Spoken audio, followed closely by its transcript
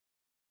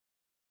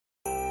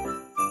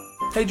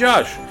Hey,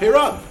 Josh. Hey,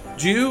 Rob.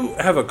 Do you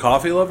have a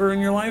coffee lover in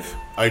your life?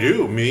 I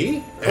do.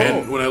 Me?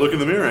 And when I look in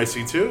the mirror, I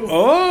see two.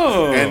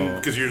 Oh. And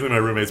because usually my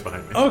roommate's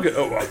behind me. Okay.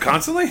 Oh,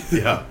 constantly?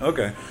 Yeah.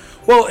 Okay.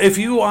 Well, if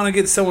you want to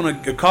get someone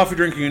a coffee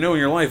drinker you know in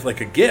your life,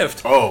 like a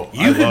gift,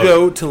 you could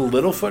go to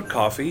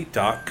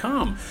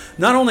littlefootcoffee.com.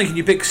 Not only can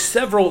you pick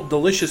several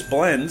delicious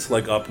blends,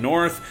 like Up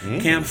North,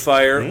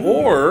 Campfire,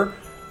 or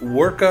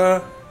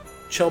Worka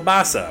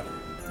Chelbasa.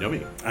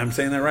 Yummy. I'm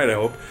saying that right, I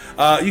hope.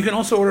 You can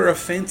also order a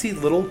fancy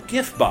little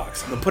gift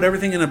box. They'll put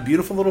everything in a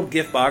beautiful little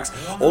gift box,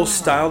 all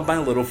styled by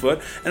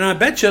Littlefoot. And I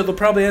bet you they'll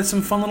probably add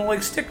some fun little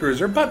like stickers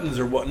or buttons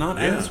or whatnot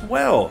as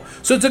well.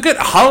 So it's a good...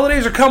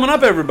 Holidays are coming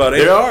up,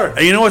 everybody. They are.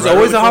 And you know what's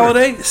always a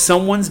holiday?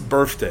 Someone's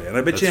birthday. And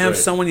I bet you have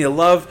someone you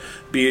love,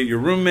 be it your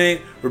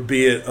roommate or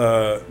be it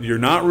your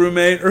not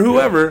roommate or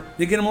whoever.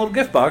 You get them a little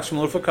gift box from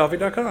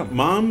littlefootcoffee.com.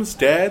 Moms,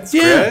 dads,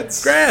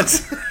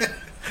 grads.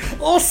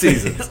 All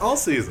seasons. All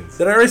seasons.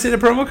 Did I already say the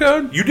promo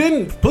code? You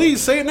didn't.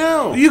 Please say it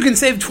now. You can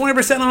save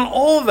 20% on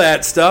all of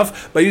that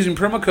stuff by using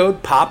promo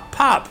code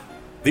POPPOP.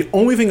 The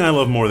only thing I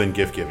love more than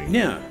gift giving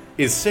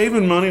is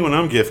saving money when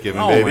I'm gift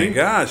giving, baby. Oh my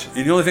gosh.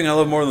 And the only thing I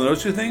love more than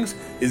those two things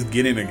is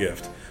getting a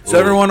gift. So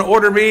everyone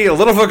order me at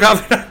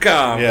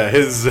littlefootcoffee.com. Yeah,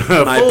 his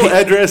full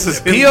address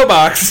is P.O.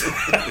 Box.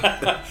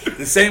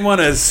 The same one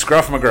as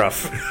Scruff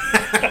McGruff.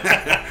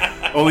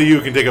 Only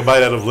you can take a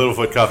bite out of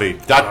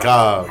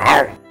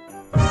littlefootcoffee.com.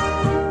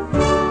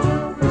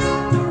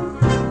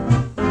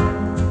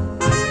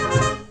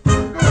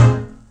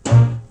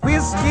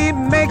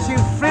 Makes you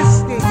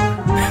frisky.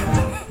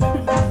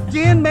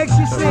 Gin makes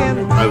you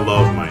sin. I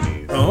love my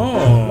niece.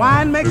 Oh.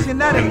 Wine makes you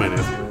nutty. And my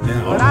nephew.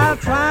 Yeah. But I'll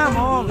try them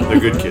all. They're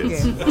good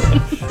kids.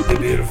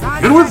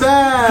 And we're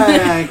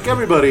back,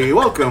 everybody.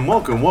 Welcome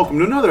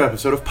to another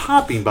episode of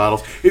Popping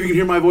Bottles. If you can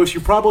hear my voice,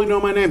 you probably know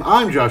my name.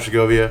 I'm Josh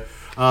Segovia,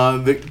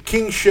 the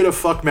king shit of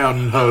Fuck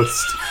Mountain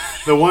host,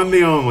 the one,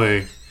 the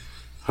only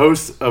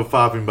host of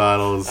Popping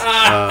Bottles.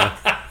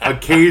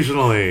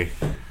 Occasionally,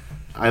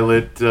 I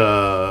let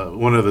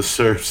one of the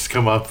serfs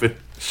come up and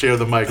share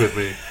the mic with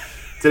me.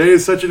 Today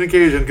is such an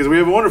occasion because we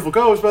have a wonderful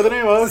co-host by the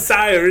name of...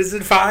 Sire, is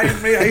it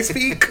fine? May I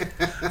speak?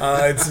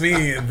 It's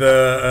me,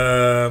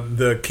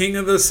 the king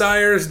of the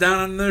sires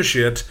down in the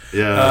shit.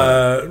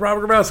 Yeah.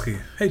 Robert Grabowski.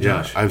 Hey,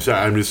 Josh. Yeah, I'm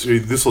sorry.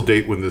 This will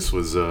date when this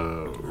was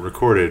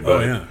recorded,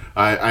 but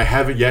I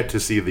haven't yet to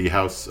see the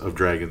House of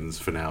Dragons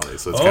finale,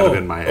 so it's kind of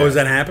in my head. Oh, has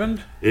that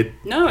happened?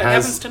 No, it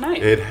happens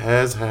tonight. It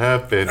has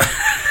happened.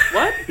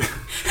 What?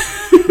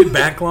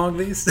 Backlog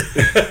these?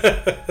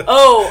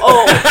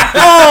 Oh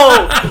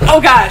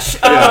gosh.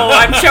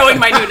 I'm showing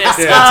my newness.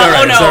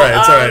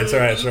 Yeah, it's all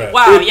right.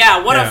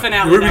 Wow, what a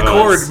finale.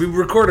 We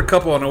record a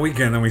couple on a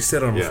weekend and we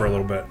sit on them for a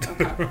little bit.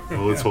 Okay.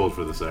 Well, let's hold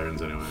for the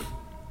sirens anyway.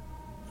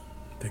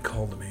 They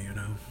called me, you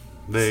know.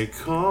 They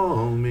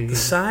call me. The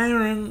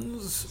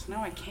sirens. No,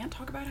 I can't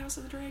talk about House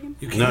of the Dragon?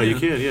 You can. No, you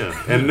can't, yeah.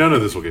 And none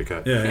of this will get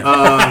cut. Yeah.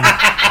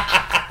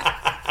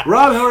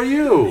 Rob, how are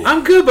you?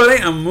 I'm good,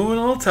 buddy. I'm moving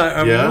a little tired.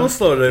 I'm a little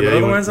slow today, but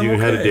otherwise I'm okay. You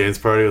had a dance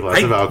party with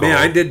lots of alcohol. Yeah,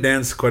 I did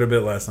dance quite a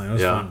bit last night. It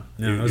was fun.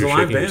 Yeah, it was a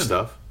live band. Your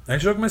stuff? I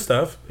shook my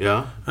stuff.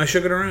 Yeah? I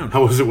shook it around.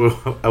 How was it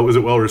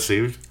well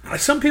received?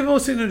 Some people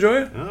seemed to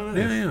enjoy it. Oh,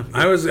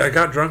 nice. Yeah. I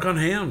got drunk on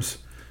hams.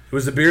 It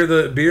was the beer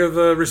of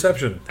the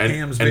reception.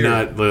 Hams beer. And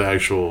not the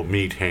actual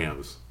meat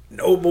hams.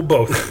 No, well,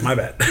 both. My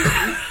bad.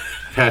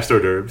 Past hors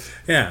d'oeuvres.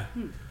 Yeah.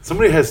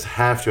 Somebody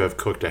have to have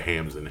cooked a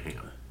hams in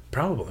ham.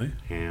 Probably.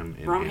 Ham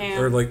and Rum ham.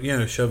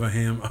 ham. Or shove a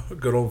ham,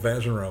 good old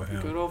fashioned raw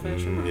ham. Good old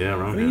fashioned. Yeah,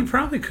 rum I mean, ham. you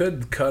probably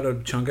could cut a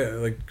chunk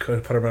of,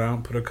 put it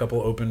out, put a couple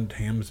opened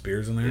ham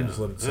spears in there, and just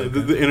let it sit.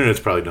 The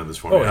internet's probably done this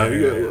for me.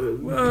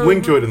 Yeah.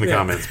 Link to it in the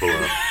comments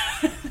below.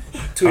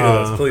 Tweet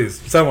us, please.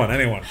 Someone,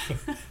 anyone.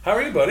 How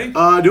are you, buddy?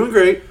 Doing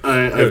great.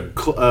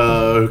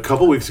 A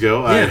couple weeks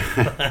ago,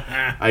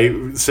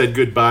 I said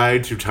goodbye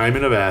to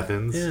Timon of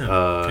Athens. Yeah.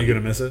 Are you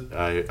going to miss it?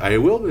 I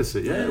will miss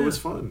it. Yeah, it was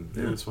fun.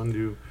 Yeah. It was fun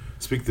to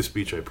speak the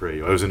speech, I pray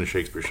you. I was in a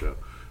Shakespeare show.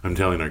 I'm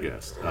telling our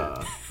guest.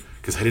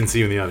 Because I didn't see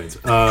you in the audience.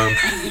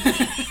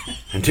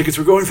 And tickets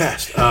were going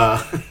fast.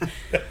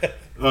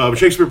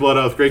 Shakespeare Blood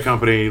Oath, great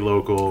company,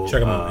 local.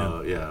 Check them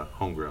out. Yeah,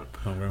 homegrown.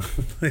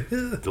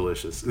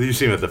 Delicious. You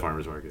see them at the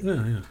farmer's market.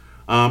 Yeah.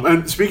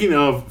 And speaking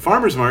of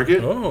farmer's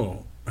market.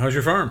 Oh, how's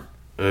your farm?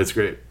 It's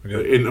great.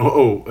 Okay. In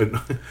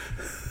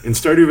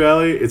Stardew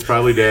Valley, it's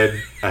probably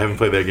dead. I haven't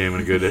played that game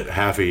in a good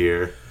half a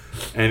year.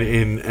 And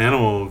in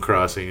Animal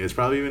Crossing, it's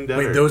probably even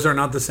deader. Wait, those are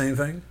not the same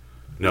thing?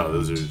 No,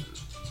 those are...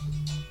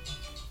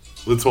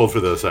 Let's hold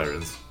for the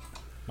sirens.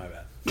 My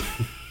bad.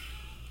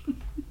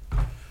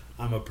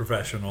 I'm a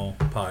professional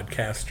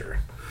podcaster.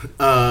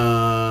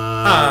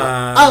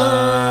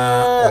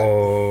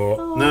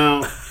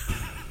 No,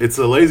 it's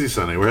a lazy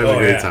Sunday. We're having a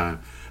great time.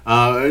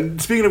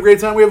 And speaking of great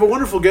time, we have a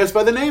wonderful guest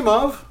by the name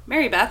of...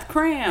 Mary Beth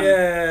Cram.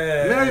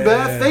 Yay! Mary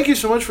Beth, thank you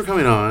so much for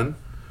coming on.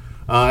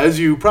 As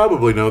you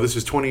probably know, this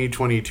is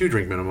 2022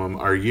 Drink Minimum,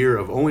 our year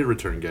of only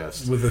return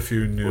guests. With a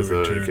few new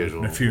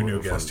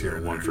new guests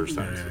here. One first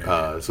time.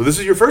 Yeah. So this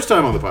is your first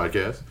time on the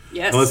podcast.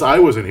 Yes. Unless I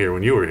wasn't here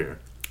when you were here.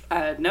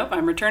 Nope,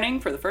 I'm returning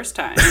for the first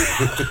time.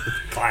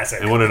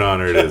 Classic. And what an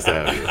honor it is to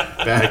have you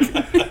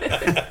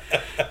back.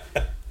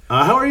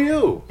 How are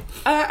you?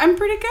 I'm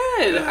pretty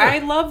good. I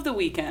love The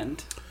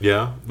Weeknd.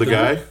 Yeah, the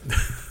guy?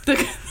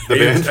 The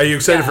band? Are you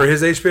excited Yeah. for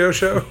his HBO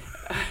show?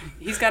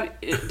 He's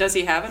got. Does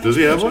he have it? Does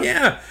he have one?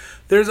 Yeah.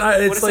 There's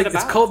it's is like it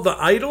it's about? called The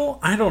Idol.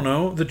 I don't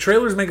know. The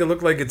trailers make it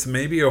look like it's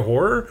maybe a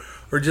horror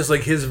or just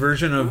like his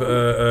version of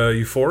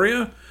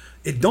Euphoria.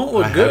 It don't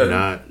look I good.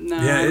 have not. No,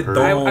 Yeah, it don't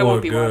I look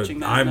won't be good. watching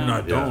that. I'm no.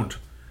 not. Yeah. Don't.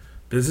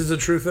 This is a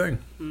true thing.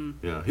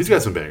 Yeah, he's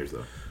got some bangers,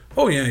 though.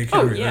 Oh yeah, you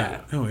can't Oh, read yeah.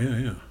 that. Oh yeah,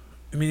 yeah.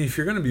 I mean, if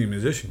you're gonna be a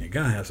musician, you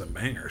gotta have some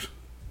bangers.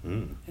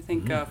 I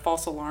think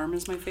False Alarm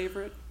is my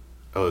favorite.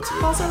 Oh, that's a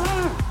good False Alarm.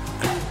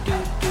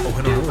 Oh,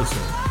 I don't know this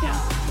one.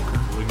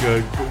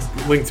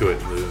 Yeah. link to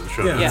it in the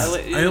show Yeah,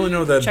 notes. Yeah, I only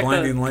know that check the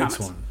Blinding Lights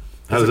comments. one.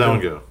 How does that one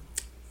go?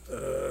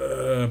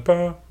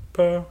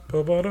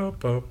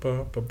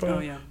 Oh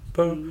yeah.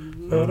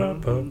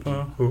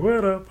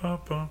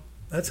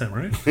 That's him,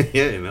 right?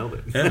 Yeah, you nailed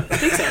it. Yeah. I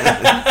think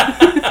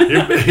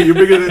so. You're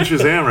bigger than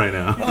Shazam right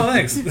now. Oh,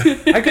 thanks.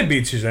 I could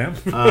beat Shazam.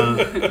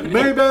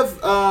 Mary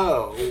Beth,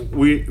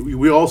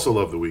 we also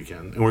love The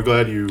Weeknd, and we're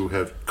glad you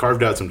have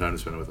carved out some time to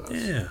spend with us.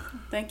 Yeah.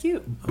 Thank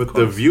you. But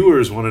the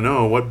viewers want to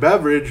know, what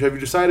beverage have you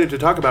decided to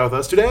talk about with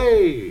us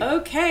today?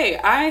 Okay,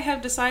 I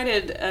have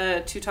decided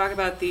to talk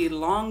about the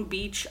Long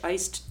Beach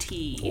iced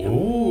tea.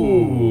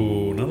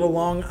 Ooh, not a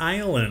Long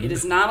Island. It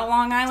is not a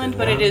Long Island,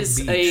 but it Long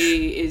is Beach.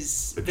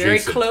 is very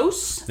Adjacent.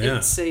 close. Yeah.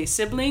 It's a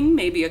sibling,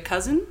 maybe a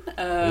cousin.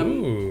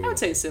 Ooh. I would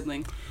say a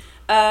sibling.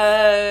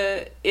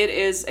 It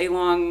is a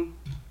Long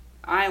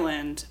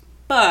Island,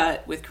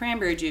 but with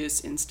cranberry juice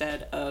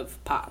instead of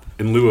pop.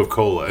 In lieu of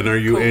cola. And are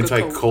you Coca-Cola.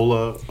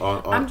 anti-cola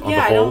on the whole?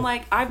 I don't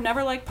like. I've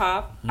never liked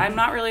pop. I'm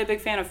not really a big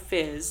fan of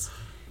fizz.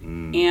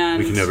 And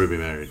We can never be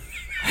married.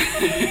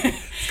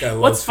 Guy loves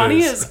what's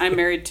funny fizz. is I'm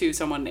married to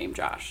someone named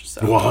Josh.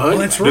 So What? Oh,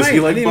 that's Does he right.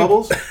 I like didn't-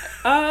 bubbles?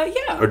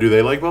 yeah, Or do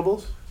they like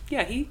bubbles?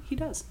 yeah, he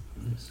does.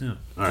 All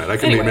right, I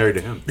can Anyway. be married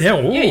to him. Yeah,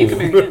 ooh. Yeah, you can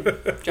marry him.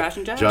 Josh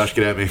and Josh. Josh,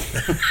 get at me.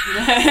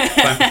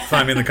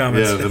 Find me in the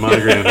comments. Yeah,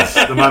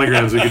 the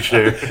monograms we could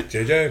share.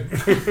 JJ.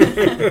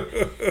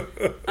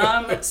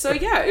 So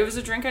yeah, it was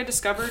a drink I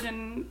discovered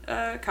in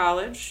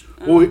college.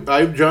 Well,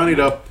 I've johnnied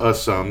up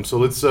some, so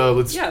let's Yeah,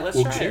 let's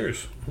we'll, try it.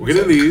 Cheers. we'll get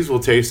into these. We'll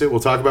taste it. We'll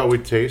talk about what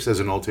we taste. As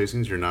in all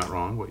tastings, you're not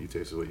wrong. What you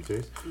taste is what you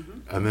taste.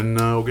 Mm-hmm. And then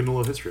we'll get into a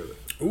little history of it.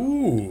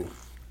 Ooh,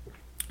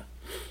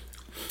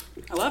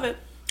 I love it.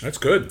 that's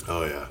good.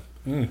 Oh yeah,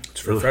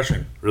 It's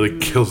refreshing. really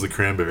kills the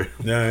cranberry.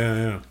 Yeah, yeah,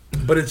 yeah.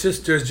 But it's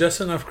just there's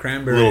just enough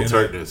cranberry, Little in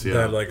tartness, it yeah.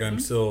 that like I'm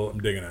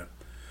digging it.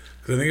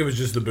 Because I think if it was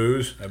just the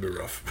booze, that'd be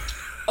rough.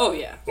 Oh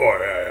yeah. Oh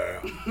yeah,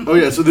 yeah. Oh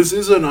yeah, so this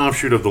is an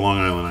offshoot of the Long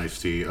Island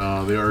iced tea.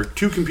 There are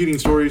two competing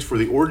stories for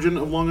the origin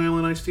of Long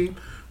Island iced tea.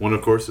 One,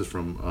 of course, is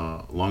from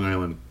Long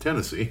Island,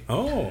 Tennessee.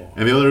 Oh,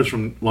 And the other is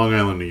from Long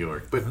Island, New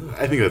York. But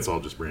I think that's all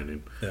just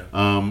branding.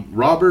 Yeah.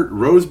 Robert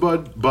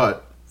Rosebud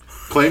Butt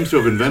claims to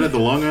have invented the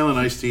Long Island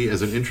iced tea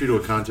as an entry to a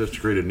contest to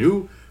create a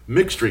new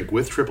mixed drink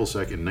with triple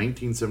sec in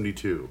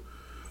 1972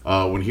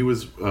 when he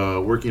was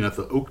working at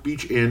the Oak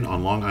Beach Inn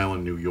on Long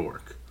Island, New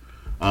York.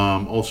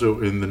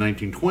 Also in the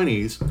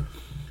 1920s,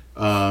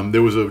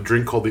 there was a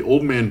drink called the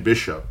Old Man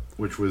Bishop,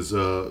 which was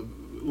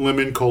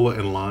lemon, cola,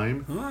 and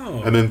lime.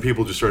 Oh. And then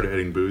people just started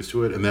adding booze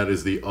to it, and that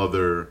is the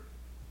other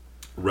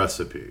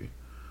recipe.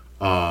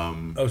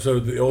 oh, so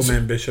the Old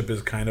Man Bishop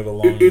is kind of a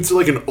long. It's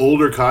like an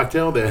older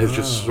cocktail that has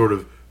just sort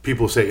of,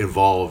 people say,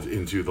 evolved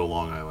into the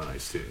Long Island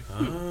iced tea.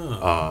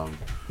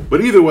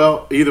 But either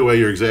way,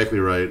 you're exactly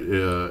right.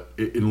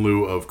 In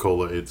lieu of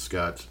cola, it's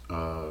got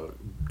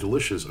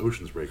delicious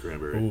Ocean Spray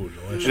cranberry. Ooh,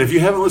 delicious. And if you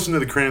haven't listened to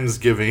the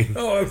Cransgiving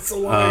Oh, it's a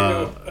long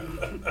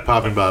ago.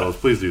 popping bottles,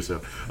 please do so.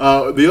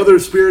 The other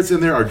spirits in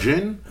there are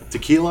gin,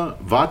 tequila,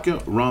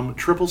 vodka, rum,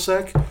 triple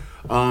sec.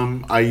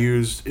 I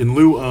used, in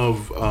lieu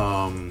of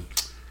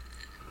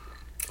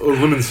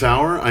lemon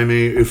sour, I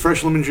made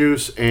fresh lemon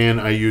juice,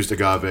 and I used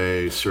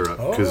agave syrup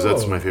because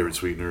that's Oh. my favorite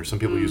sweetener. Some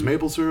people use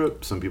maple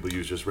syrup, some people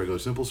use just regular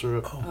simple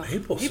syrup. Oh,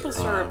 maple Maple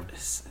syrup.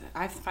 syrup.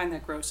 I find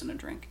that gross in a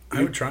drink.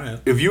 I would try it.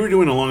 If you were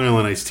doing a Long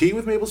Island iced tea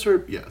with maple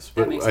syrup, yes,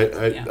 but makes I,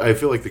 sense, yeah. I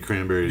feel like the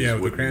cranberries Yeah,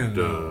 with the wouldn't.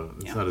 cran, no.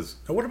 It's Yeah. not as.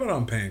 Now, what about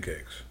on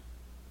pancakes?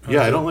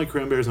 Yeah, I don't like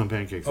cranberries on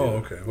pancakes. Oh, either.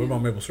 okay. What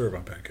about maple syrup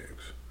on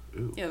pancakes?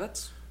 Yeah,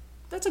 that's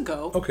a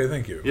go. Okay,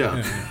 thank you.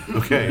 Yeah.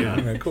 Okay. Yeah.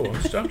 Okay, cool.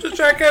 I'm just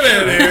checking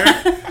in here.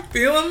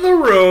 Feeling the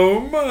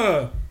room.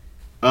 So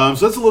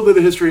that's a little bit of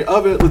the history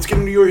of it. Let's get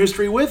into your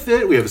history with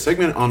it. We have a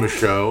segment on the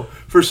show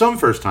for some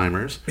first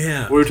timers.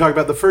 Yeah. Where we talk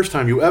about the first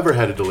time you ever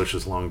had a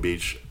delicious Long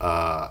Beach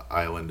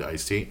Island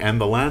iced tea and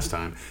the last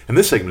time. And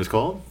this segment is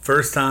called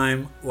First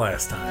time,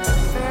 last time.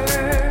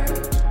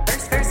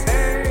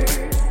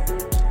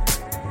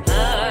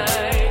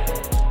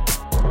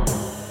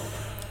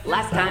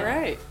 Last All time.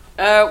 right.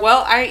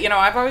 Well,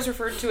 I've always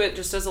referred to it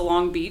just as a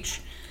Long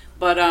Beach,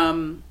 but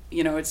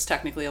it's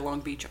technically a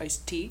Long Beach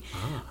iced tea.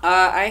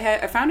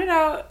 I found it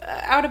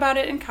out about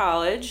it in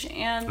college,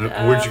 and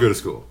Where'd you go to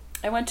school?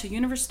 I went to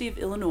University of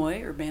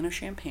Illinois,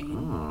 Urbana-Champaign.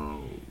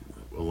 Oh.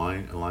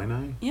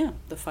 Illini? Yeah,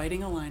 the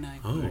Fighting Illini.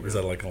 Oh, is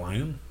that like a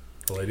lion?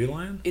 A lady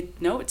lion?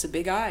 No, it's a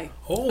big eye.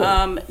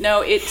 Oh.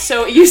 No, it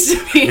used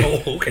to be.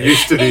 Oh, okay.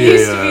 Used to be It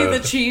used to be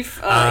the chief,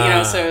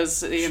 so it was,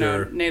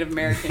 sure. Native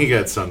American He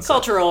got sunset.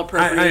 cultural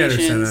appropriation.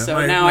 understand that. So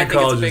My now I think it's a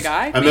college big is-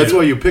 eye. And that's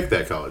why you picked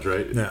that college,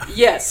 right? Yeah.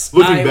 Yes.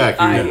 Looking back,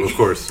 you of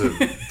course have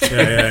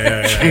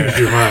Yeah. changed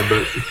your mind,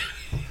 but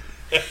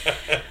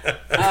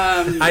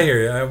I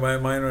hear you.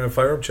 Mine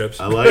fire up chips.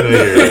 I like it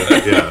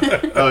here.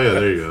 Yeah. Oh, yeah,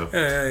 there you go.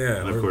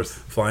 Yeah. And of course.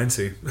 Flying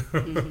C.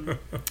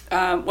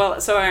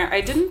 Well, so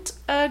I didn't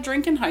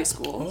drink in high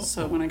school.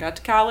 So when I got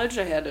to college,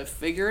 I had to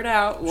figure it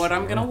out what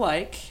I'm gonna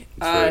like.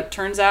 right.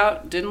 Turns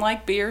out, didn't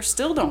like beer.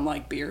 Still don't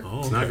like beer. Oh,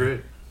 It's not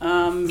great.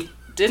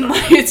 Didn't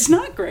like. It's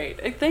not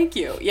great. Thank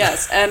you.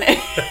 Yes, and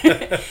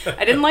I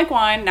didn't like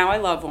wine. Now I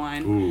love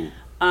wine. Ooh.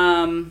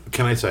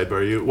 Can I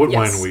sidebar you? What Yes.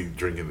 wine are we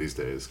drinking these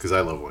days? Because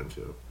I love wine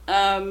too.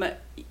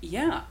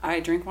 Yeah, I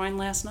drank wine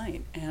last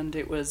night, and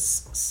it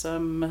was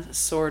some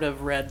sort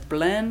of red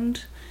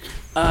blend.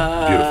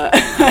 Beautiful.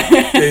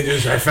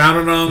 I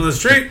found it on the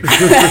street.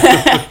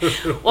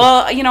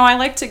 Well, I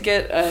like to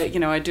get,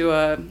 I do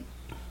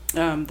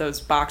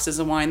those boxes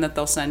of wine that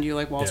they'll send you,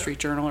 like Wall Street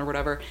Journal or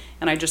whatever,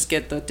 and I just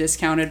get the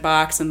discounted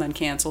box and then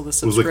cancel the It was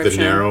subscription. like the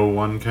narrow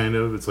one, kind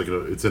of. It's like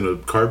it's in a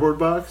cardboard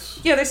box.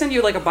 Yeah, they send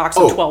you like a box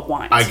of 12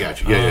 wines. I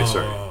got you. Yeah,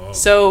 sorry.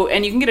 So,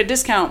 and you can get a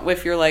discount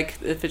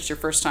if it's your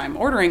first time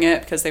ordering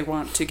it, because they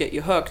want to get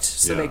you hooked,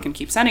 so they can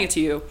keep sending it to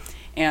you.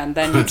 And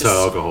then you That's just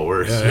how alcohol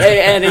works.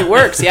 and it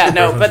works,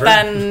 but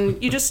then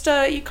you just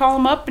you call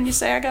them up and you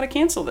say, I got to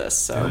cancel this.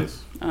 So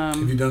Nice.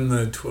 Have you done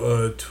the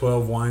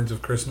 12 wines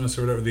of Christmas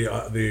or whatever?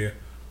 The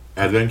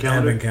Advent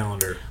calendar. Advent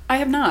calendar. I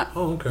have not.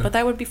 Oh, okay. But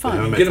that would be They have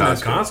fun. them Get them at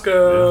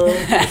Costco.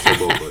 Yeah. They're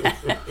so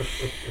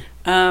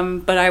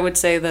bold, But I would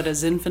say that a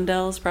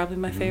Zinfandel is probably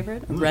my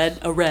favorite.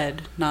 A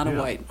red, not a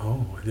white.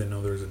 Oh, I didn't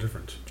know there was a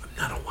difference.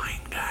 I'm not a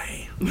wine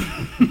guy.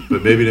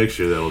 but maybe next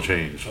year that'll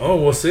change.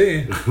 Oh, we'll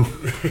see.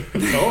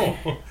 Oh,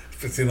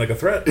 it seemed like a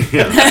threat.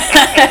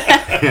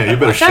 Yeah, you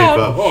better shape out.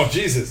 up. Oh,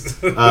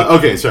 Jesus.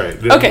 Okay, sorry.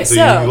 Okay, so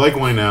so- you like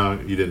wine now?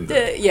 You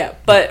didn't. Yeah,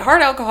 but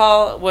hard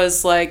alcohol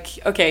was like,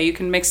 okay, you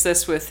can mix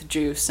this with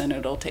juice and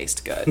it'll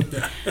taste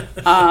good.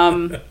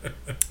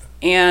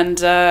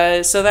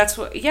 So that's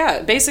what,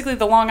 basically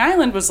the Long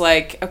Island was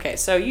like, okay,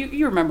 so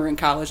you remember in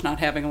college not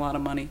having a lot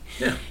of money.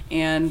 Yeah.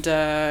 And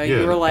you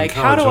in were like,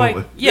 how do college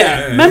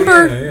I, only.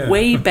 remember yeah.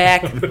 way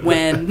back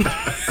when.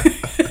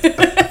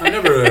 I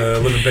never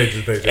live in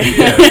paycheck to paycheck.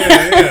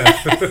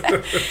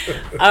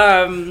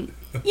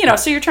 Yeah.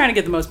 So you're trying to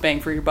get the most bang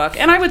for your buck.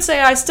 And I would say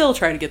I still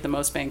try to get the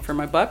most bang for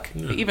my buck,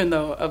 even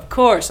though, of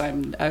course,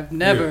 I've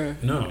never,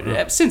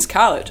 No. since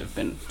college, I've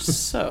been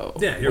so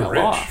Yeah, you're well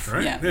rich, off.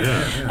 right?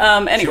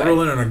 Yeah. Anyway. You're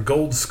rolling in a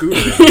gold scooter.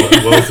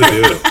 Well to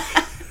do.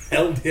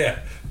 Hell yeah.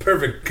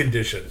 Perfect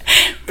condition.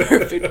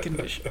 Perfect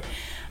condition.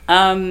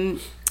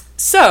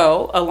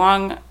 So a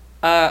Long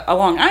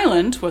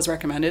Island was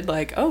recommended.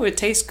 Like, oh, it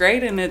tastes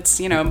great, and it's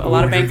a lot of bang for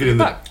Were we drinking your in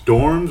buck. the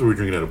dorms? Or were we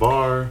drinking at a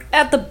bar?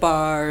 At the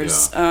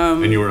bars, Yeah.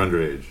 And you were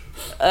underage.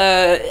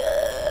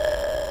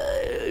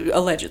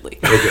 allegedly.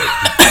 Okay.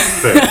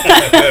 Fair.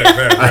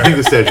 I think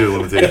the statute of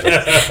limitations.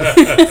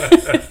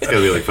 It's got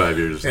to be like 5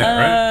 years.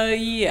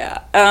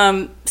 Yeah.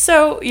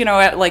 So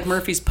at like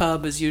Murphy's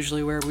Pub is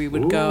usually where we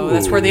would go.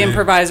 That's where the Ooh.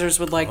 improvisers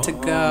would like to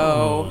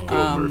go.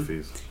 Go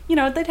Murphy's.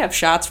 They'd have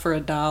shots for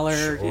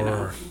 $1.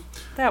 Sure.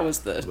 That was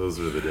the Those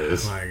were the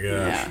days. My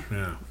gosh.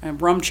 Yeah.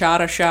 rum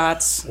chata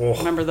shots. Oh.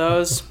 Remember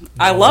those?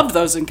 I loved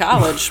those in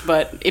college,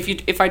 but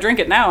if I drink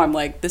it now, I'm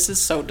like, this is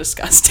so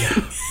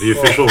disgusting. The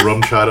official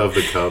rum chata of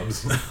the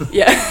Cubs.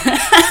 Yeah,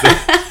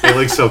 They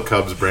like sell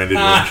Cubs branded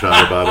rum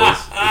chata bottles.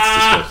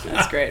 It's disgusting.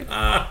 that's great.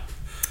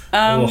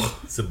 Oh,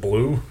 is it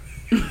blue?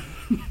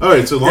 All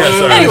right, so long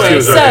sorry. Anyway,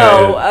 Sorry,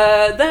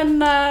 so then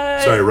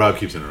sorry, Rob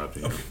keeps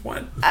interrupting.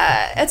 What?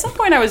 at some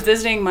point I was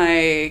visiting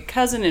my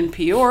cousin in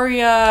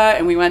Peoria,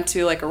 and we went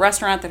to like a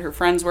restaurant that her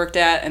friends worked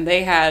at, and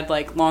they had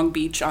like Long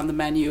Beach on the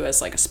menu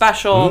as like a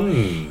special,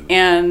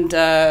 and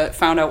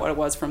found out what it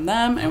was from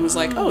them, and was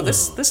like, oh,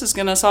 this is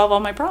gonna solve all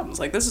my problems.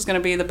 Like, this is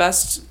gonna be the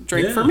best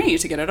drink for me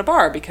to get at a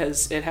bar,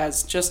 because it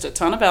has just a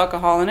ton of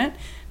alcohol in it,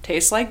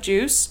 tastes like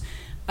juice,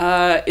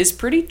 is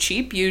pretty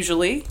cheap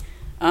usually.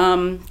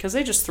 Because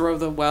they just throw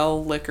the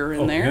well liquor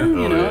in there.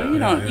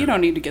 yeah. You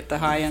don't need to get the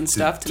high end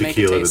stuff to make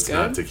it Tequila taste that's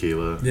not good.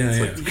 tequila. Yeah, It's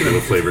yeah. like vanilla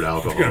flavored You're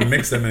alcohol. going to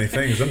mix that many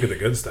things. Don't get the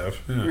good stuff.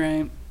 Yeah.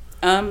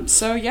 Right.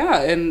 So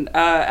yeah, and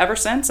ever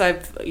since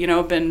I've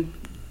been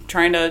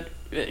trying to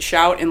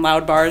shout in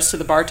loud bars to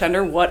the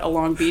bartender what a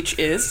Long Beach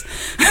is.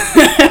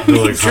 They're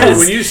like, Sure,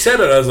 when you said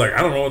it, I was like,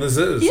 I don't know what this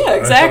is. Yeah, I thought it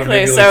exactly.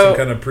 may be like So- some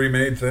kind of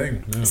pre-made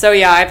thing. Yeah. So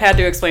yeah, I've had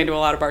to explain to a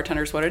lot of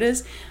bartenders what it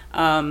is.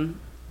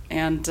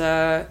 And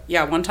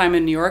one time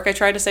in New York, I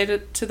tried to say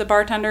to the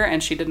bartender,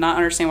 and she did not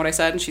understand what I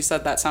said, and she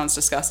said, "That sounds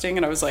disgusting."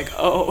 And I was like,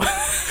 "Oh."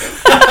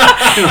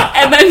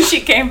 And then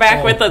she came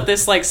back with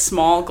this like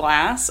small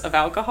glass of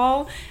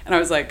alcohol, and I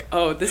was like,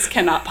 "Oh, this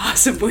cannot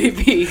possibly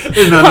be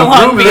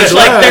Long Beach.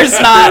 Like, there's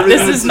not.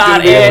 This is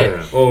not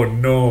it." Oh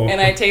no!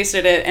 And I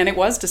tasted it, and it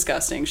was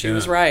disgusting. She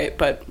was right,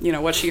 but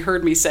what she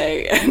heard me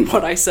say and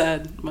what I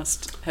said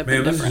must have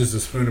been different. This is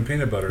just a spoon of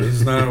peanut butter. This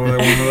is not what I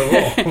wanted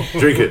at all.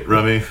 Drink it,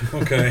 Rummy.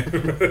 Okay.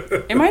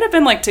 It might have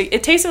been like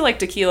it tasted like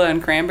tequila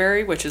and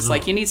cranberry, which is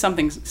like you need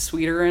something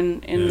sweeter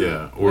in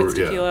with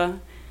tequila. Yeah.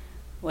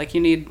 Like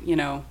you need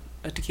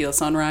a tequila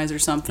sunrise or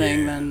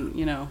something. Then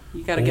you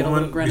got to get a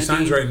little grenadine.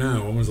 Besides right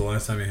now, when was the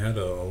last time you had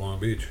a Long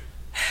Beach?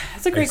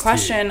 That's a great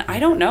question. I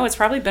don't know. It's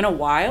probably been a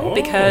while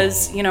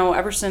because,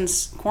 ever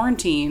since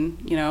quarantine,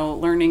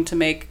 learning to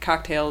make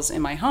cocktails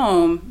in my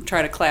home,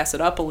 try to class it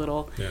up a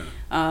little.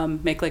 Yeah.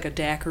 Make like a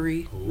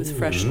daiquiri with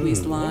fresh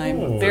squeezed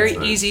lime. Very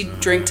easy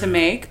drink to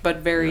make, but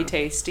very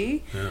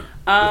tasty.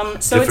 Yeah.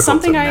 So it's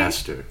something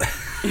master.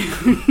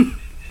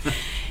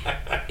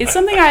 It's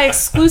something I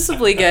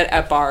exclusively get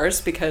at bars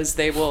because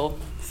they will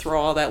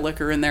throw all that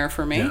liquor in there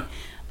for me. Yeah.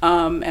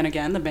 And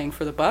again, the bang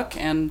for the buck.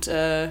 And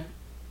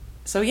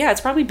so yeah, it's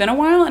probably been a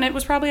while, and it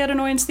was probably at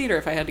Annoyance Theater,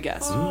 if I had to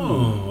guess.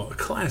 Oh, a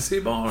classy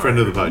bar. Friend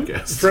of the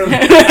podcast. Friend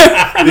of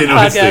the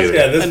Annoyance Theater.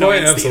 Yeah, at this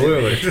point,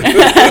 absolutely.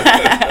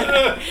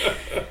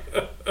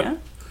 Yeah.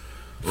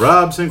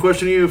 Rob, same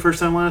question to you. First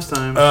time, last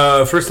time?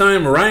 First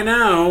time right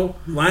now.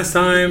 Last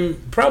time,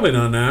 probably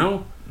not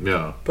now.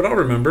 Yeah. But I'll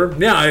remember.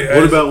 Yeah.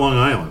 What about Long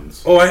Island?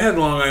 Oh, I had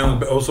Long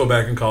Island also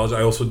back in college.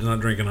 I also did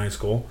not drink in high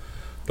school.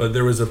 But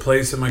there was a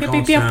place in my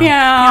college town. Pew,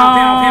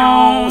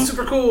 pew, pew.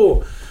 Super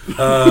cool.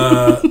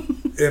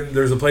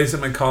 There's a place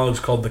in my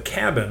college called The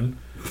Cabin.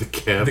 The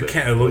Cabin.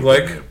 It looked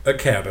like a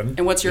cabin.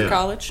 And what's your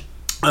college?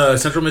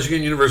 Central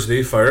Michigan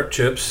University. Fire Up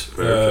Chips.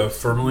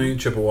 Formerly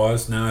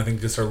Chippewas. Now I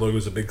think just our logo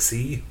is a big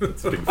C.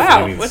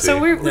 Wow. So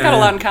we got a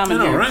lot in common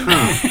here. Right?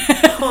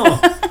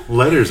 Huh.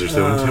 Letters are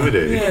so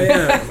intimidating.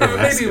 Yeah.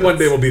 Maybe one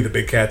day we'll be the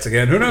Big Cats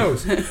again. Who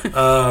knows?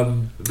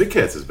 The Big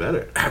Cats is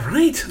better.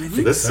 Right. I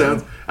think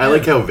sounds. I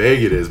like how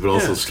vague it is, but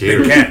also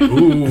scary. Big cat.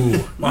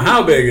 Ooh. Well,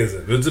 how big is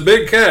it? It's a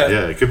big cat.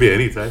 Yeah, it could be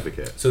any type of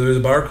cat. So there's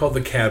a bar called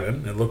The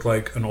Cabin. It looked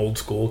like an old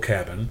school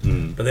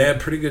cabin, but they had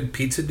pretty good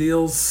pizza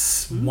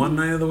deals one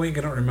night of the week.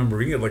 I don't remember.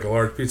 We get like a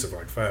large pizza for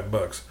like $5.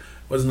 It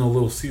wasn't a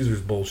Little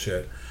Caesars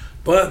bullshit.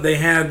 But they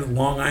had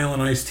Long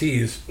Island iced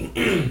teas.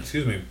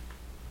 Excuse me.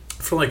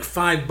 For like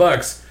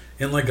 $5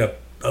 in like a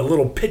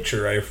little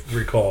pitcher, I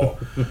recall.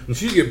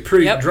 So you get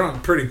pretty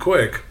drunk pretty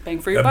quick. Bang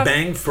for your buck.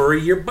 Bang for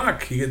your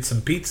buck. You get some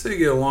pizza, you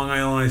get a Long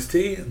Island iced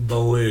tea.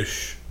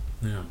 Delish.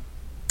 Yeah.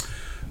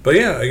 But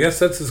yeah, I guess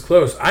that's as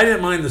close. I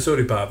didn't mind the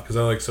soda pop because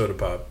I like soda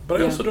pop.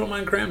 But I also don't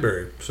mind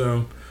cranberry.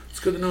 So it's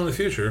good to know in the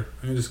future.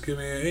 You can just give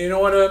me, you know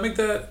what, make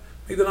that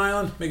an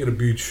island, make it a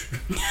beach.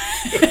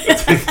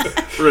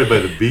 Right by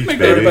the beach,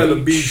 baby. Right by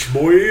the beach,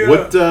 boy.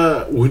 What,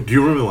 do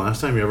you remember the last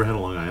time you ever had a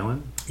Long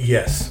Island?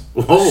 Yes.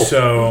 Whoa.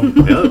 So,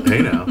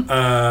 hey now.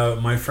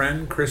 My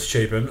friend Chris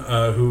Chapin,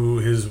 who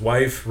his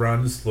wife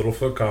runs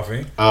Littlefoot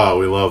Coffee. Oh,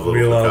 we love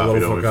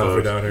Littlefoot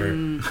Coffee down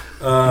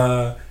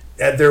here.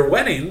 At their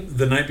wedding,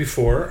 the night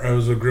before, I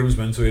was a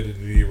groomsman, so we had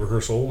the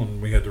rehearsal,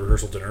 and we had the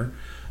rehearsal dinner.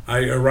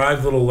 I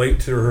arrived a little late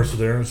to the rehearsal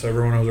dinner, so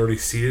everyone was already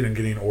seated and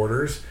getting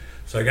orders.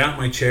 So I got in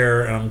my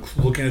chair, and I'm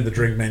looking at the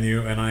drink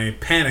menu, and I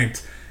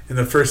panicked, and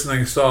the first thing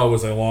I saw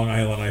was a Long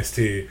Island iced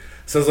tea.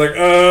 So I was like,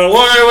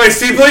 Long Island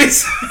iced tea,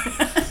 please?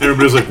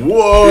 Everybody's like,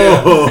 whoa.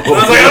 Yeah. I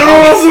was like, I don't know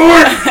what else to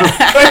work.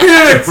 I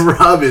can't.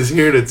 Rob is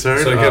here to turn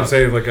So I kept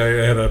saying, like, I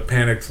had a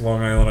panicked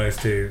Long Island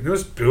iced tea. It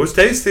was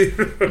tasty.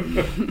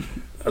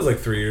 That was like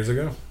 3 years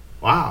ago.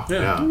 Wow.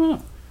 Yeah.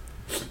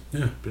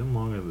 Yeah. Been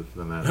longer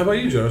than that. How about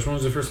you, Josh? When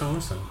was the first time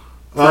last time?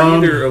 For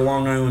either a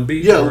Long Island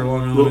Beach or a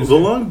Long Island the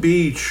Long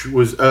Beach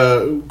was...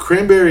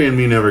 Cranberry and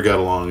me never got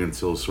along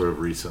until sort of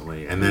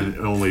recently. And then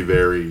only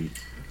very...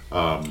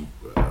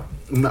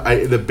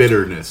 the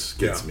bitterness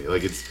gets me.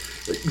 Like, it's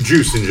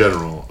juice in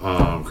general.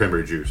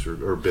 Cranberry juice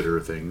or bitter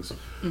things.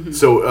 Mm-hmm.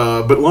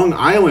 So, but Long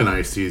Island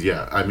iced teas,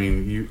 yeah. I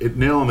mean,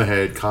 nail on the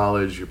head.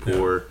 College, you're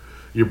poor,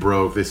 you're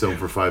broke. They sell them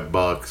for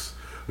 $5.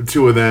 The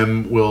two of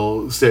them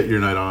will set your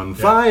night on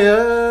fire.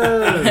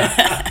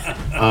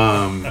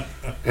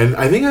 And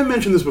I think I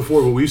mentioned this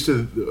before, but we used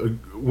to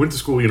went to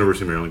school at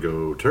University of Maryland.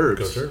 Go Terps.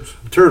 Go Terps.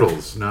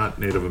 Turtles, not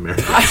Native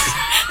Americans. I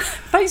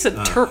thought you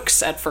said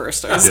Turks at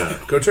first.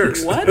 Go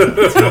Turks. What?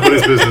 It's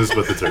nobody's business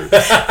but the Turks.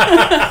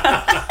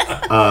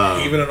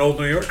 Even in old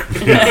New York.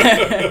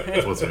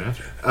 Yeah. What's an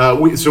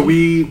answer? So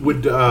we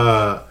would, and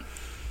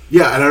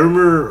I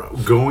remember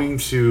going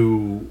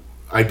to.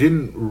 I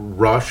didn't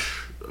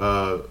rush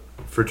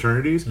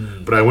fraternities,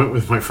 but I went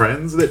with my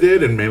friends that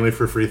did, and mainly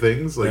for free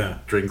things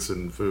like drinks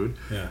and food.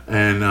 Yeah.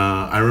 And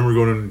I remember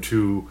going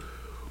to,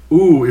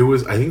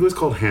 I think it was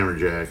called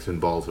Hammerjacks in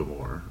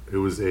Baltimore. It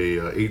was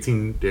a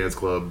 18 dance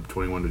club,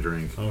 21 to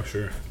drink. Oh,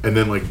 sure. And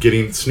then like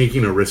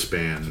sneaking a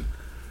wristband,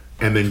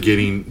 and then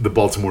getting the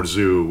Baltimore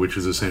Zoo, which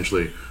is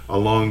essentially a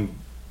long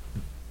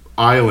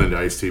Island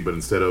iced tea, but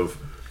instead of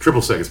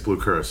triple sec, it's blue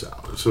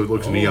curacao. So it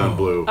looks neon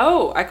blue.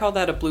 Oh, I call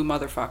that a blue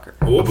motherfucker.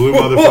 A blue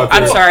motherfucker.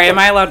 I'm sorry, am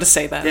I allowed to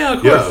say that? Yeah,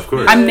 of course. Yeah, of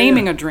course. I'm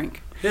naming a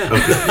drink. Yeah.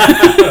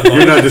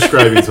 You're not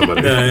describing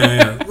somebody.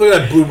 Yeah. Look at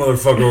that blue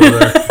motherfucker over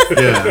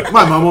there. Yeah.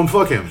 My mom won't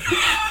fuck him.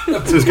 So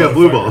he's got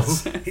blue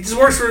balls. He just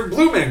works for a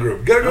Blue Man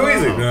Group. Gotta go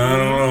easy. No, I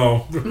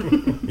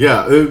don't know.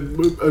 Yeah.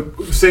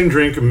 Same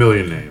drink, a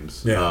million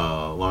names. Yeah.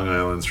 Long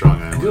Island,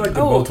 Strong Island. I do like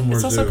the Oh, Baltimore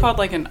it's also Zoo. called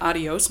like an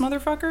adios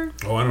motherfucker.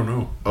 Oh, I don't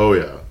know. Oh,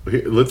 yeah.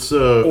 Here, let's,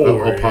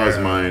 I'll pause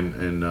mine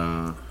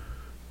and,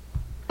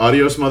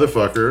 Adios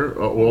Motherfucker,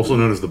 also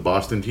known as the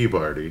Boston Tea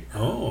Party.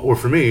 Oh. Or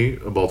for me,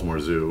 a Baltimore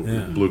Zoo,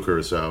 Yeah. Blue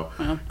Curacao.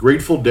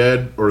 Grateful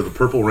Dead or the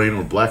Purple Rain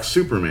or Black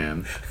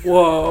Superman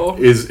Whoa.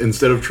 is,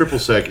 instead of triple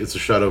sec, it's a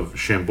shot of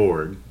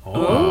Chambord,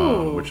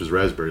 Oh. which is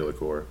raspberry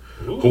liqueur.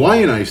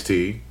 Hawaiian iced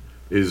tea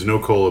is no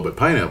cola but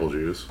pineapple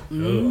juice.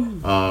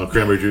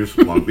 Cranberry juice,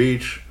 Long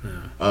Beach.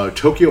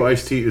 Tokyo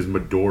iced tea is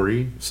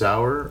Midori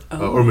sour,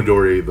 or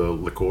Midori the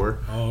liqueur,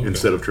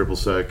 instead of triple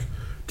sec.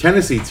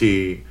 Tennessee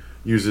tea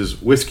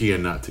uses whiskey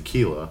and not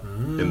tequila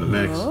in the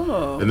mix.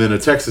 And then a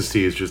Texas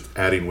tea is just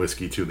adding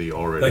whiskey to the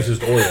already That's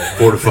just oil. Right?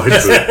 fortified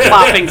food.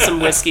 Plopping some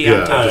whiskey on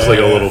Yeah, top. just like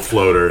a little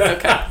floater. And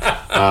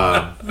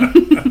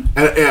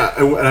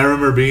I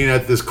remember being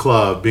at this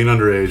club, being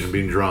underage and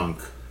being drunk,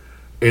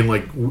 and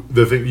like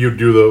the thing you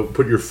do,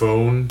 put your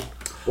phone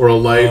or a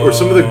light or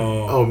some of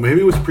the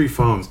maybe it was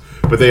pre-phones,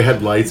 but they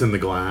had lights in the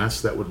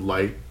glass that would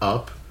light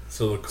up,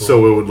 So cool.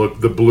 so it would look,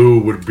 the blue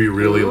would be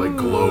really like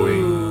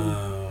glowing,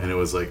 and it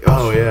was like,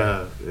 oh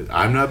yeah,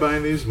 I'm not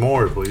buying these,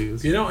 more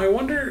please. You know, I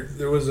wonder,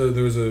 there was a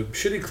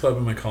shitty club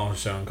in my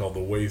college town called the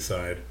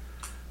Wayside,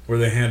 where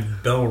they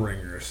had bell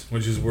ringers,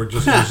 which is where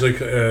just it was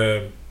like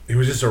it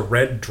was just a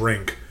red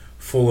drink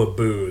full of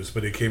booze,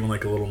 but it came in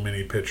like a little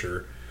mini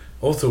pitcher.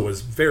 Also, was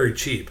very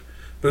cheap,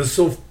 but it was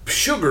so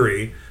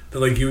sugary that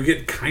like you would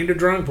get kind of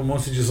drunk, but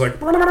mostly just like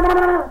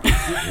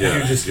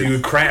you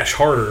would crash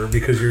harder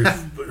because you're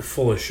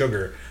full of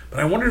sugar. But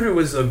I wonder if it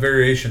was a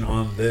variation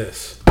on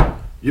this.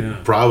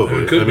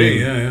 Probably. It could I be.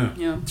 mean,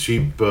 Yeah.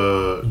 cheap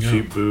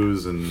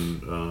booze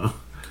and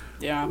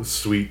Yeah.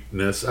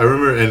 sweetness. I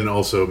remember, and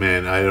also,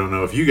 man, I don't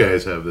know if you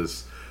guys have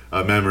this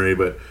memory,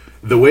 but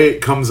the way it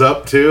comes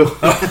up too.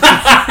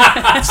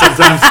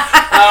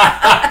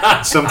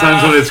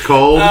 sometimes when it's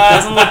cold,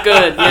 Doesn't look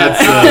good.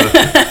 Yeah.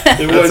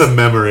 that's a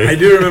memory. I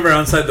do remember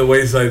outside the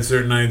Wayside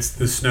certain nights,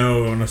 the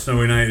snow on a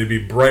snowy night, it'd be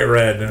bright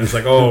red, and it's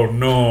like, oh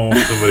no,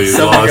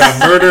 someone got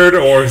murdered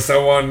or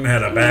someone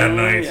had a bad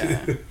night.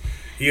 Yeah.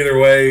 Either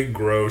way,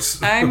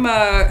 gross.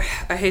 I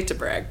hate to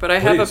brag, but I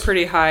have a Please.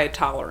 pretty high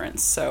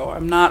tolerance, so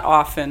I'm not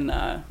often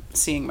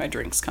seeing my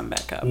drinks come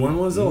back up. When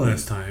was the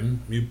last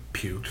time you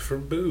puked for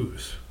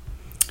booze?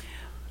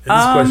 And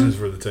this question is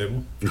for the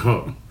table.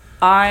 Oh.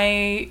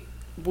 I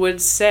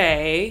would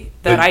say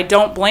that I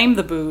don't blame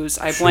the booze.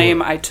 I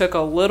blame I took a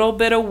little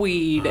bit of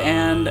weed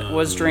and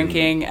was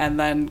drinking, and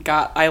then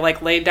I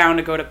like laid down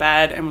to go to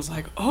bed and was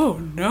like, oh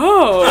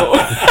no.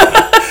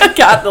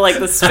 Got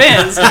the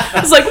spins. I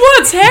was like,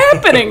 what's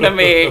happening to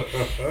me?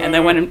 And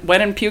then went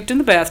and puked in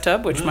the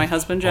bathtub, which my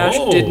husband Josh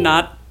did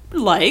not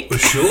like.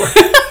 Sure.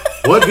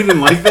 What? He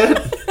didn't like that?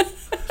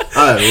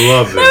 I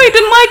love No, it. he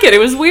didn't like it. It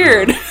was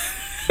weird.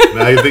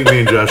 I think me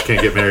and Josh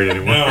can't get married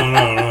anymore.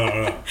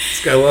 No.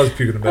 This guy loves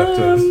puking in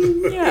bathtubs.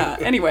 Yeah.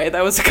 Anyway,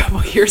 that was a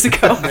couple years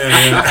ago.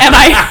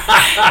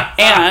 Yeah.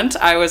 And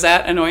I was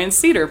at Annoyance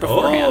Theater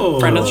beforehand.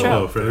 Friend of the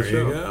show. Friend of the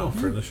There you show. go.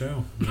 Friend of the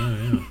show.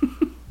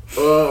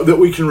 Yeah. That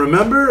we can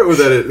remember, or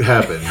that it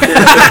happened?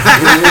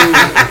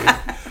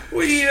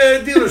 We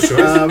deal with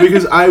shorts.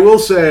 Because I will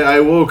say, I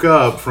woke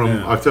up from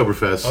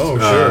Oktoberfest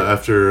sure.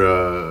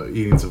 after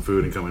eating some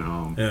food and coming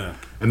home. Yeah.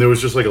 And there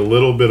was just like a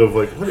little bit of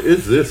like, what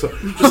is this?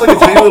 Just like a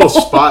tiny little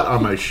spot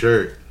on my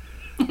shirt.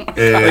 Like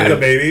a And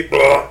baby.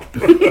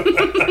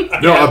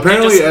 no,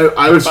 apparently just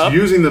I was up.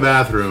 using the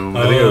bathroom.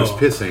 I think I was Oh.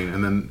 pissing,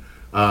 and then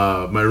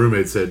my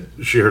roommate said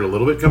she heard a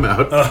little bit come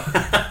out.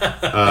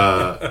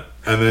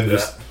 And then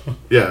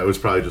it was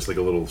probably just like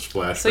a little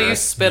splash. So you back.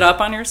 spit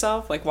up on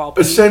yourself, like while peeing?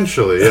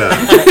 Essentially, yeah.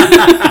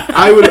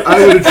 I would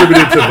attribute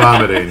it to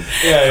vomiting.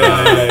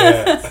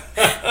 Yeah.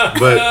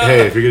 But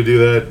hey, if you're gonna do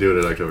that, do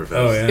it at Oktoberfest.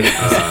 Oh,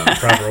 yeah.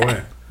 Proper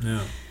way.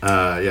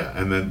 Yeah.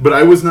 And then, but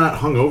I was not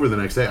hungover the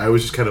next day. I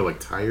was just kind of like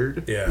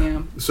tired.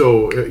 Yeah.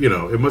 So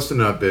it must have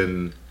not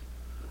been.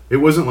 It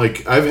wasn't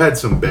like I've had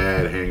some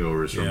bad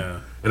hangovers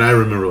from, and I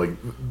remember like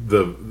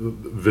the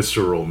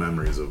visceral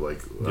memories of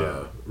like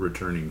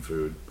returning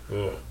food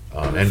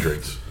and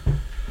drinks.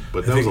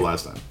 But that was the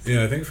last time.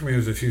 Yeah, I think for me it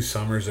was a few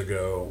summers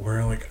ago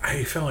where like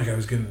I felt like I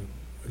was getting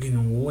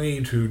way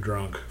too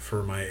drunk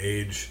for my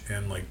age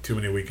and like too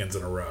many weekends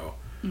in a row.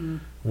 Mm-hmm.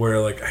 Where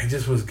like I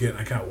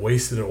got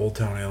wasted at Old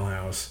Town Ale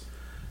House.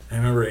 I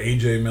remember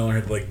AJ Miller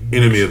had like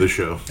Enemy of the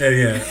show.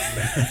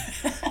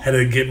 had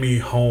to get me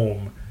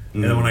home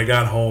And then when I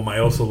got home, I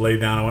also laid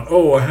down. I went,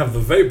 "Oh, I have the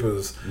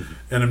vapors,"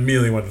 and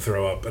immediately went to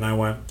throw up. And I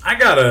went, "I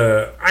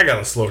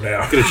gotta slow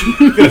down.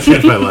 Gotta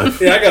change my life.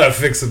 Yeah, I gotta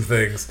fix some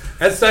things."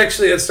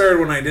 It started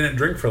when I didn't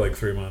drink for like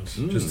 3 months,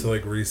 just to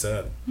like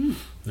reset.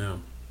 No,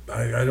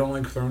 I don't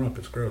like throwing up.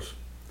 It's gross.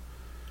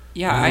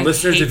 Yeah, I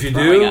listeners, hate if you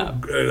throwing do,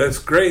 up. that's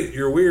great.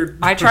 You're weird.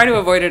 I try to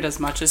avoid it as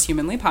much as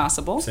humanly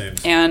possible. Same.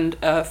 And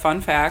fun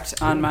fact,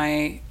 on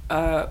my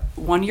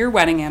 1-year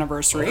wedding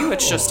anniversary,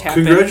 which just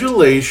happened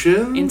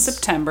Congratulations. in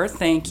September.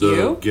 Thank The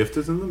you. gift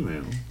is in the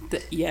mail.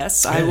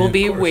 Yes, I will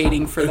be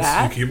waiting for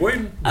that. You keep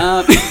waiting.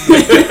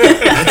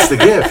 That's the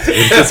gift.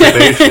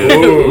 Anticipation.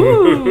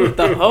 Ooh,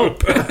 the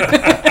hope.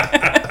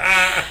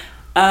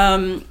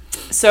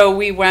 So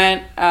we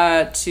went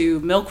to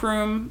Milk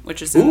Room,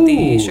 which is in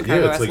the Ooh,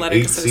 Chicago yeah, it's like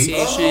Athletic 8 seats.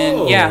 Association.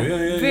 Oh, yeah,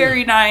 yeah.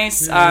 very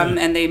nice. Yeah.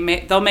 And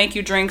they'll make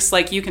you drinks,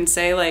 like you can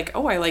say like,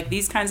 "Oh, I like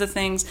these kinds of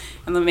things,"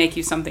 and they'll make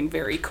you something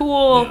very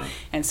cool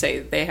and say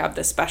they have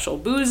this special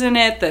booze in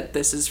it that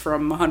this is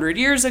from 100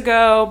 years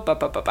ago.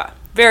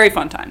 Very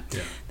fun time.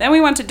 Yeah. Then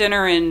we went to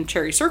dinner in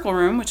Cherry Circle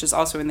Room, which is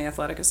also in the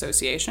Athletic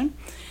Association.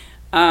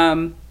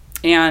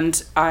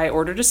 And I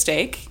ordered a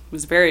steak.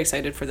 Was very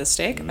excited for this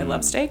steak. I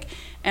love steak.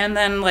 And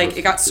then like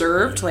it got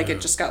served, like it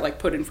just got like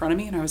put in front of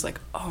me, and I was like,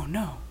 "Oh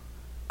no,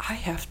 I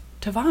have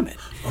to vomit."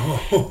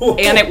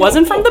 And it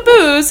wasn't from the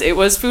booze; it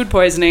was food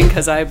poisoning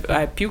because I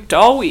puked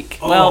all week.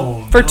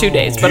 Well, for 2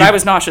 days, but I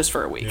was nauseous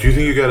for a week. Do you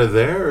think you got it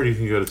there, or do you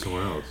think you got it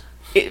somewhere else?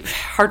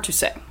 Hard to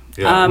say.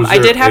 Yeah. Was I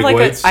there did have egg like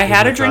whites I in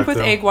had the a drink with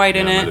cocktail? egg white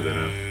in Yeah, it. might have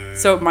been it.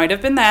 So it might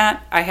have been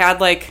that. I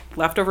had like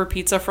leftover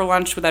pizza for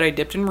lunch that I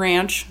dipped in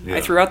ranch. Yeah.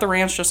 I threw out the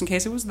ranch just in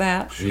case it was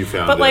that. And you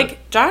found But it.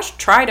 like Josh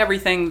tried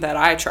everything that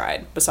I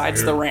tried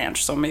besides the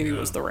ranch, so maybe it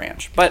was the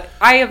ranch. But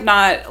I have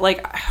not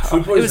like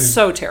Food it poisoning- was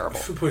so terrible.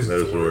 Food That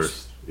poisoning's was the the worst.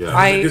 worst.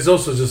 Yeah. It's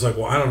also just like,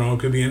 well, I don't know. It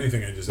could be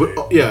anything I just ate.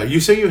 But, yeah, you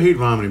say you hate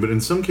vomiting, but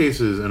in some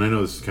cases, and I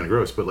know this is kind of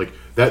gross, but like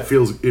that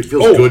feels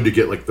Oh. good to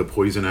get like the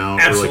poison out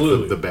or Absolutely.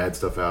 like the bad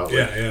stuff out.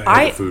 Yeah, like, yeah.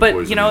 like the food But you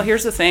poisoning. know,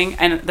 here's the thing,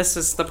 and this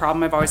is the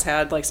problem I've always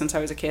had, like since I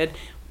was a kid.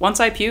 Once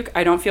I puke,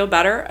 I don't feel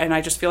better, and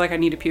I just feel like I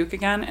need to puke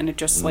again, and it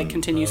just like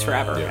continues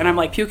forever. And I'm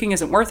like, puking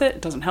isn't worth it.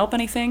 It doesn't help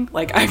anything.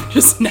 Like I've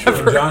just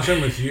never. Josh,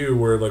 I'm with you.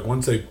 Where like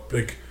once I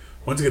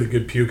get a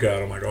good puke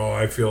out, I'm like, oh,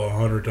 I feel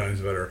 100 times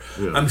better.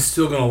 Yeah. I'm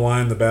still gonna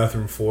lie on the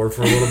bathroom floor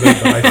for a little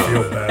bit, but I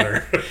feel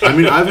better. I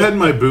mean, I've had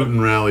my boot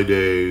and rally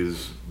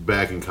days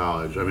back in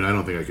college. I mean, I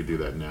don't think I could do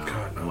that now.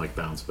 God, no. And like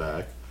bounce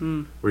back.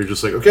 Where you're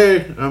just like,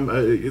 okay,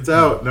 it's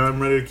out. Now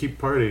I'm ready to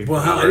keep partying. Well,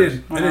 I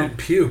didn't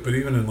puke, but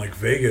even in like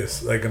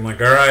Vegas, like I'm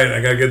like, all right,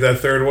 I gotta get that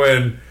third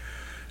win.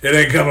 It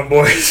ain't coming,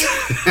 boys.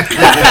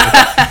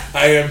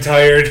 I am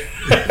tired.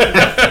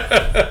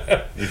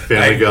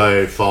 Family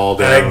Guy fall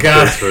down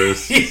face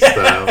first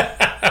style.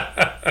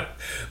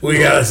 We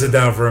gotta sit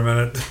down for a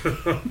minute.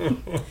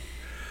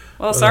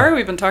 Well, sorry,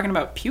 we've been talking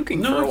about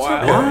puking for a it's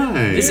while. okay.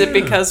 Why? Is it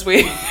because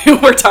we're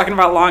talking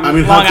about Long I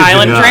mean, how could you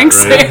Island not,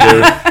 drinks?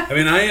 right? I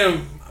mean, I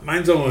am.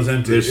 Mine's almost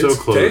empty. They're so It's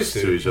close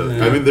tasty. to each other.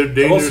 Yeah. I mean, they're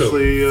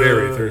dangerously also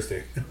very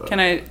thirsty. Can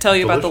I tell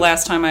you about the Delicious.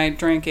 last time I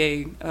drank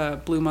a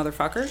blue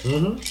motherfucker?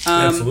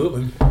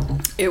 Absolutely.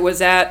 It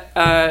was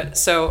at,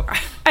 so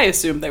I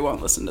assume they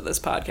won't listen to this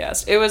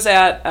podcast. It was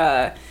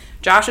at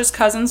Josh's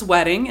cousin's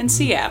wedding in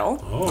Seattle,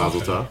 Mazel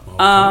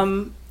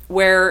tov.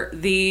 where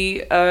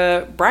the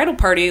bridal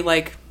party,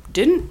 like,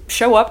 didn't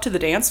show up to the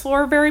dance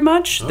floor very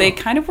much. They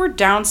kind of were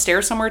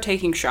downstairs somewhere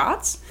taking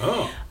shots.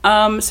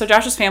 So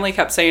Josh's family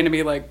kept saying to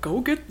me, like, go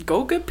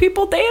get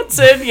people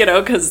dancing, you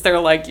know, because they're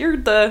like, you're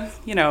the,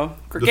 you know,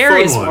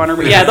 gregarious one. one.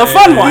 Or, yeah, the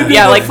fun one.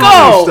 Yeah, like,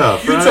 go.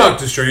 Stuff, You right? talk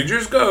to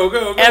strangers. Go.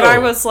 And I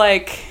was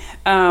like,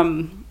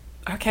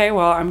 okay,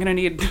 well, I'm going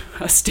to need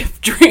a stiff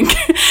drink.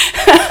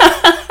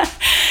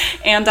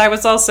 And I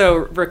was also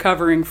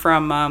recovering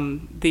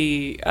from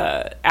the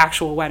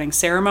actual wedding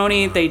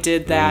ceremony. They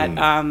did that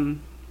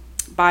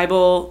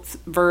Bible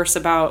verse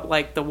about,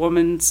 like, the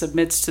woman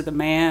submits to the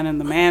man, and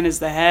the man is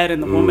the head,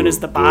 and the woman is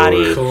the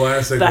body.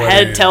 Classic The wedding.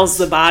 head tells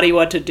the body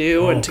what to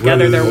do, and What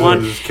together is they're this? one.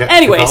 What is this,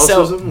 Anyway,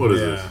 so Catholicism? What is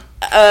this?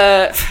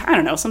 I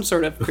don't know, some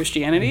sort of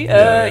Christianity.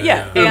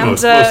 Yeah. And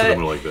Most of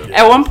them are like that.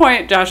 at one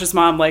point, Josh's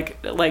mom like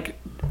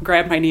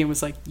grabbed my knee and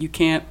was like,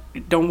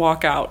 don't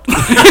walk out.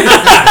 Because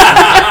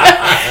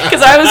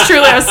I was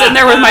sitting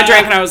there with my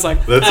drink, and I was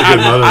like, That's a good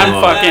I'm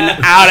mother-in-law. fucking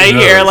out of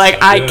here. knows.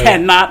 Like, I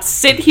cannot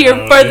sit here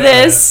for yeah.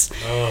 this.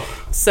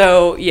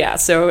 So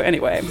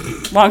anyway,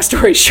 long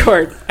story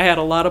short, I had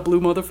a lot of blue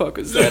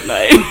motherfuckers that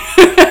night.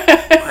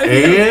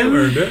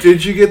 And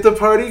did you get the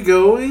party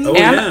going? Oh,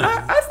 And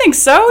yeah. I think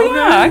so, yeah. Okay.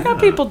 I got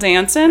people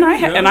dancing, I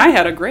go.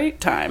 had a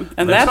great time.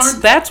 And That's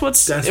that's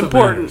what's That's what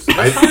important.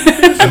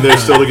 matters. And they're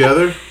still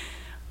together?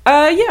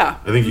 Yeah.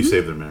 I think you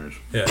saved their marriage.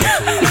 Yeah,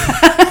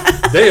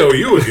 absolutely. They owe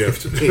you a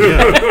gift.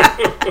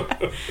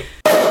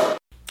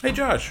 Hey,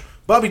 Josh.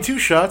 Bobby Two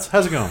Shots,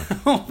 how's it going?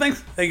 Oh,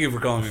 thank you for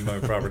calling me by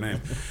my proper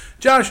name.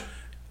 Josh,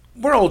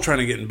 we're all trying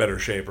to get in better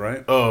shape,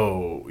 right?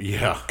 Oh,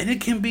 yeah. And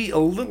it can be a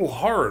little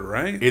hard,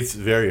 right? It's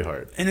very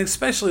hard. And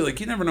especially, like,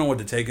 you never know what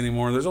to take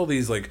anymore. There's all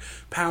these, like,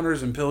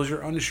 powders and pills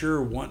you're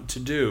unsure what to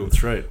do.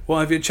 That's right. Well,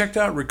 have you checked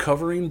out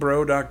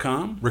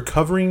recoveringbro.com?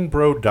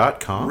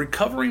 Recoveringbro.com?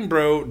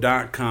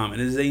 Recoveringbro.com. It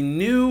is a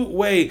new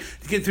way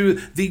to get through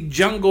the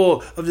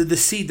jungle of the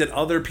deceit that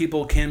other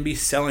people can be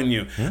selling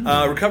you.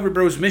 Recovery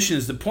Bro's mission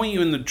is to point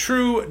you in the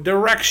true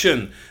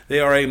direction. They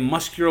are a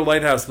muscular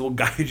lighthouse that will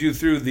guide you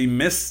through the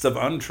mists of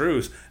untruths.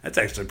 That's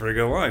actually a pretty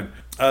good line.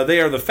 They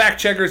are the fact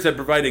checkers that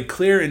provide a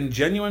clear and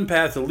genuine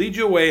path to lead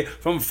you away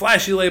from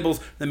flashy labels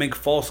that make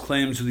false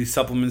claims to these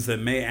supplements that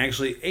may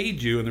actually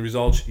aid you in the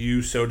results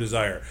you so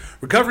desire.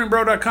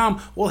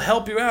 RecoveringBro.com will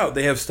help you out.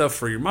 They have stuff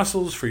for your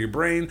muscles, for your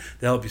brain,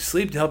 to help you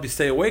sleep, to help you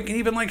stay awake, and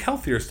even like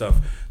healthier stuff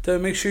to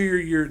make sure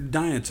your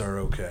diets are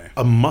okay.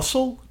 A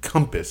muscle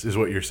compass is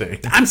what you're saying.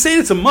 I'm saying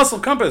it's a muscle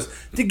compass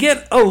to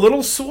get a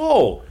little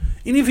swole.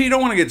 And if you don't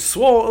want to get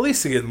swole, at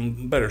least to get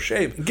in better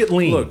shape. Get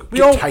lean. Look,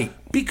 Get tight.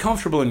 Be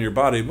comfortable in your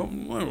body, but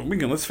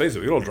let's face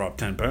it, we all drop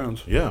 10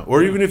 pounds. Yeah.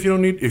 Or even if you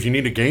need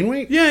to gain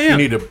weight. Yeah. You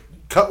need to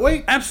cut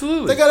weight.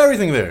 Absolutely. They got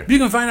everything there. You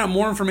can find out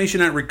more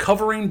information at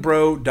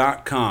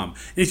recoveringbro.com. And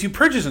if you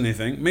purchase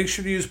anything, make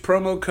sure to use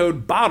promo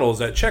code BOTTLES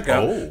at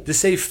checkout to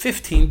save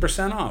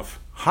 15% off.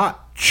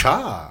 Hot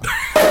cha.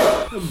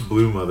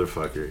 Blue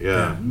motherfucker.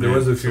 Yeah. There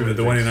was a few at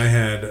the wedding I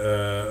had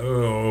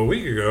a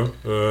week ago.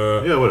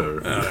 Yeah, whatever.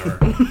 Whatever.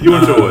 You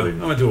went to a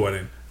wedding. I went to a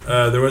wedding.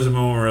 There was a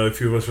moment where a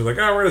few of us were like,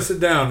 we're going to sit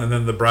down. And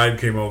then the bride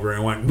came over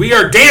and went, we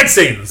are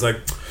dancing. It's like,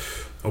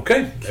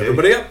 okay.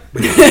 Everybody up.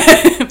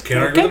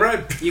 Can't argue with the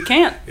bride. You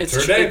can't. It's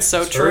her day. It's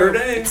so It's true. her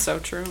day. It's so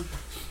true.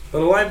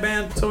 But a live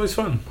band, it's always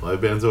fun.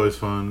 Live band's always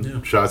fun.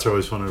 Yeah. Shots are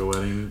always fun at a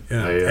wedding.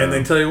 Yeah. And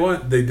they tell you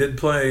what, they did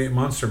play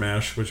Monster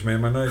Mash, which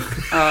made my night.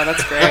 Oh,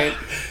 that's great.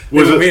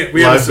 Was it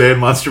live band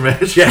Monster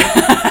Mash? Yeah.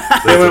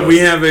 They went, we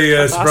have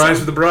a surprise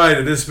for the bride.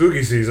 It is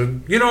spooky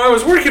season. You know, I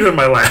was working on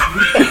my lap.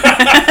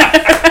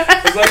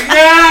 I was like,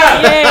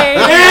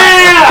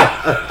 yeah!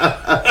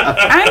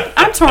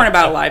 I'm torn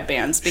about live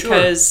bands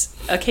because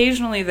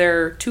occasionally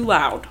they're too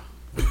loud.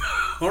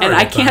 Right, and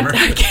I can't.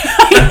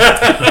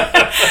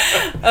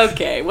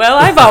 Okay, well,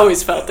 I've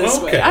always felt this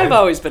way. I've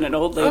always been an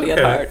old lady at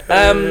heart.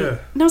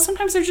 No,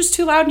 sometimes they're just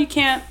too loud, and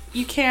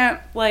you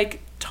can't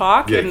like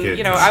talk. Yeah, and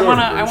can't. I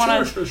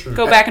wanna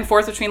go back and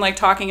forth between like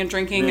talking and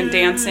drinking and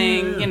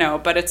dancing. You know,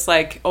 but it's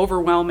like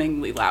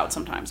overwhelmingly loud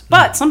sometimes.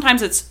 But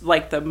sometimes it's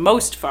like the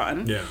most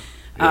fun. Yeah.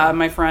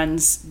 My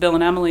friends Bill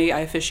and Emily,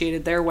 I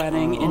officiated their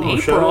wedding in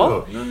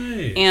April,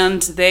 Nice.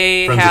 and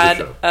they Friends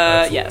had of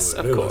the show. yes,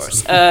 of They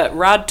course.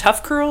 Rod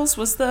Tough Curls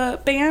was the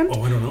band.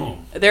 Oh, I don't know.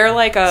 They're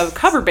like a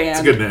cover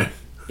band. It's a good name.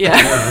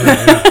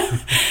 Yeah.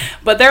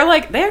 But they're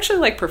like, they actually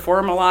like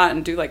perform a lot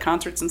and do like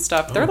concerts and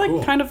stuff. They're like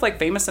cool. kind of like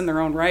famous in their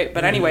own right.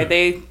 But anyway,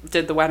 they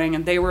did the wedding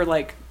and they were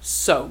like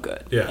so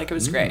good. Yeah. Like it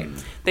was great.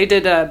 They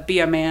did Be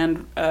a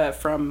Man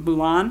from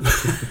Mulan.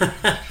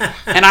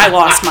 And I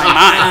lost my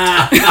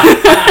mind.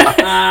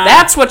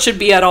 That's what should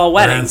be at all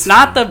weddings.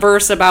 Not the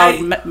verse about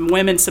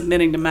women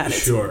submitting to men.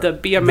 It's the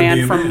Be a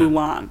Man from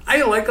Mulan.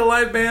 I like a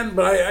live band,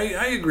 but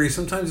I agree.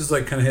 Sometimes it's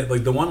like kind of hit.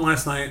 Like the one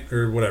last night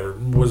or whatever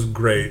was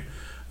great.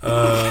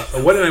 A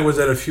wedding I was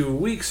at a few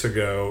weeks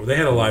ago, they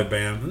had a live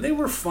band, and they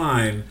were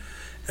fine.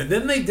 And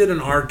then they did an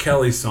R.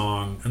 Kelly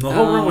song, and the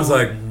whole room was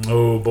like,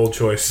 oh, bold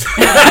choice.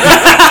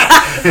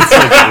 It's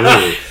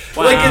like,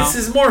 Wow. Like, it's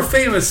his more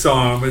famous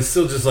song, but it's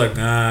still just like,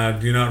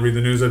 do you not read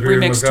the news up here?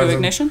 Remixed to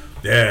Ignition?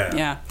 Yeah.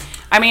 Yeah.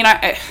 I mean,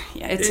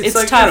 it's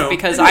like, tough you know,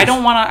 because I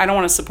don't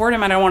want to support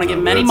him. I don't want to give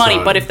him any that money.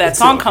 song- But if that it's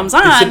song a- comes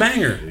on, It's a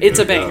banger. It's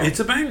a banger. It's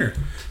a banger.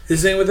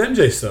 His thing with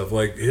MJ stuff,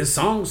 like, his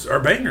songs are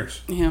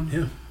bangers. Yeah.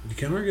 Yeah. You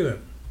can't argue that.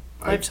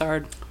 Life's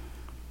hard.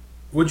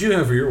 What'd you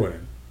have for your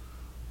wedding?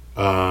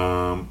 we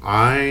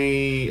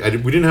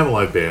didn't have a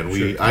live band.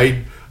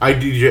 I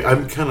DJ.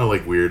 I'm kind of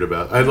like weird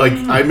about.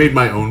 I made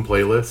my own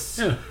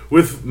playlists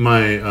with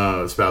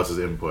my spouse's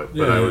input,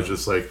 but I was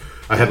just like,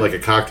 I had like a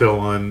cocktail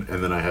one,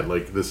 and then I had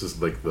like, this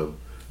is like the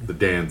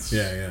dance.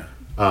 Yeah.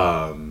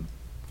 And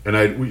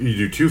you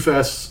do 2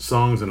 fast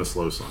songs and a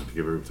slow song to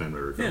give everybody time to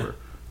recover.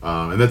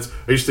 And that's,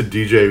 I used to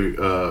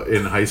DJ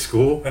in high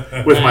school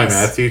with my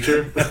math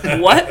teacher.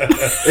 What? Yeah.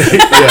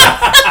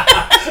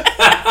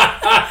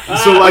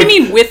 So What like, do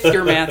you mean with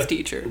your math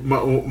teacher?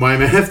 my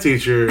math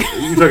teacher,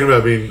 you're talking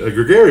about being a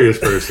gregarious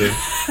person.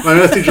 My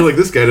math teacher, like,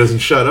 this guy doesn't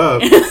shut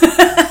up.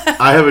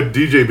 I have a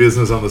DJ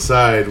business on the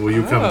side. Will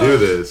you come do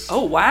this?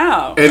 Oh,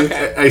 wow. And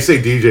Okay. I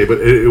say DJ, but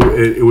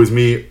it was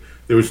me.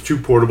 There was 2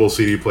 portable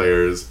CD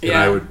players, and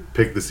I would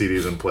pick the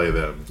CDs and play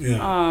them. Yeah.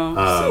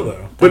 Still,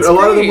 though. But a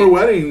lot of them great. were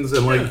weddings,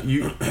 and like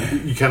you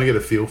kind of get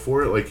a feel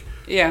for it. Like,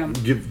 Yeah.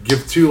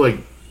 give 2 like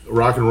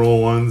rock and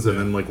roll ones, and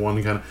then like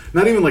one kind of,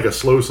 not even like a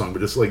slow song, but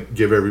just like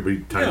give everybody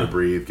time to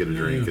breathe, get a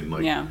drink, and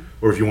like,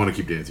 or if you want to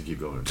keep dancing,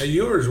 keep going. At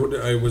yours,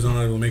 I was not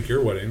able to make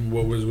your wedding.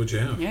 What you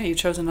have? Yeah, you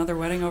chose another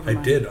wedding over I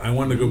mine. did. I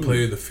wanted to go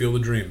play the Field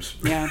of Dreams.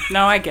 Yeah.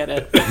 No, I get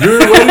it. Your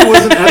wedding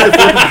wasn't at the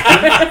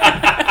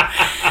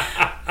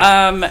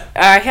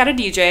I had a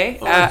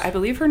DJ. I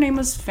believe her name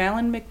was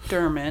Fallon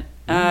McDermott.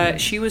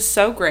 She was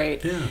so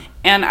great. Yeah.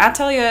 And I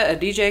tell you, a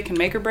DJ can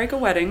make or break a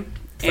wedding.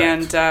 Fact.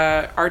 And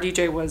our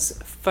DJ was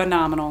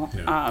phenomenal.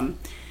 Yeah.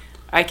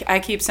 I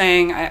keep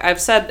saying, I've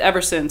said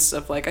ever since,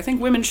 of like, I think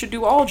women should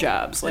do all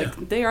jobs.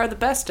 Like, they are the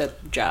best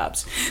at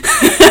jobs.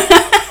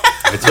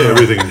 I'd say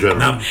everything in general.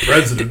 Not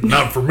president,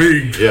 not for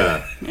me.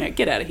 Yeah. Yeah,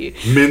 get out of here.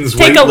 Men's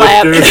Take a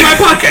lap. weightlifter. It's my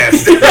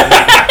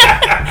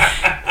podcast.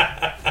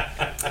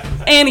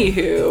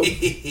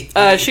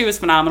 Anywho, she was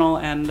phenomenal,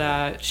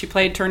 and she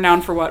played "Turn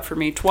Down for What" for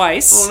me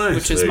twice, Oh, nice.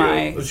 which is There you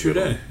my go. That's your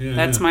day. Yeah,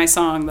 that's yeah. my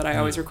song that I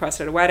always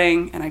request at a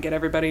wedding, and I get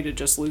everybody to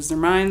just lose their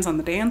minds on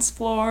the dance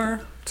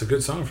floor, It's a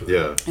good song for that.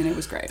 Yeah. and it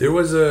was great. There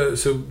was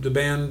so the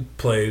band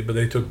played, but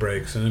they took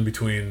breaks, and in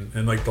between,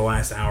 and like the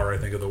last hour, I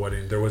think, of the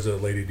wedding, there was a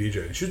lady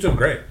DJ. She was doing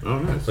great. Oh,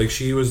 nice. Like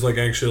she was like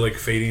actually like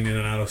fading in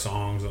and out of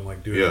songs and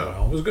like doing Yeah.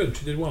 well. It was good.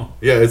 She did well.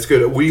 Yeah, it's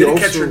good. We Didn't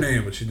also catch her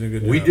name, but she did a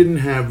good job. we didn't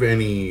have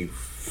any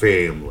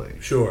family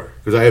Sure.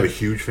 because I have a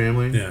huge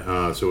family.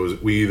 Yeah. So it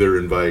was, we either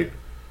invite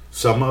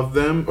some of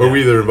them, or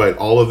we either invite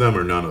all of them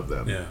or none of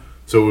them. Yeah.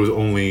 So it was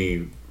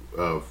only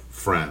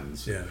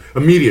friends. Yeah.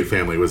 Immediate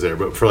family was there,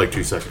 but for like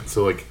 2 seconds.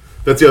 So like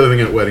that's the other thing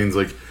at weddings.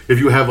 Like if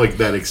you have like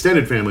that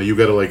extended family, you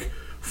got to like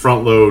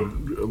front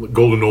load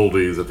golden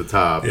oldies at the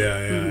top.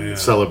 Yeah.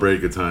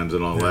 Celebrate good times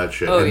and all that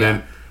shit. Oh, and yeah.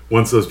 then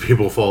once those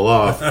people fall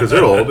off because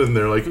they're old and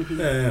they're like,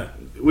 Yeah.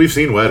 we've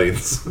seen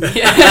weddings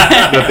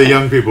that the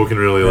young people can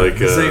really like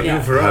The same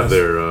thing for have us.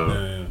 their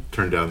Yeah.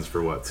 turn downs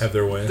for what. Have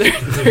their way.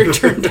 Their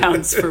turn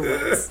downs for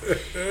once.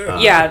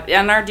 Yeah,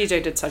 and our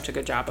DJ did such a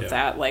good job of Yeah.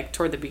 that. Like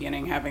toward the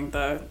beginning, having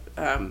the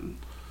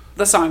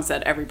songs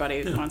that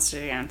everybody wants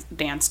to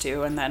dance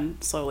to, and then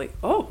slowly,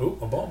 Oh,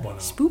 a bulb went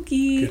out.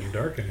 spooky! Getting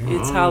dark in here.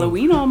 It's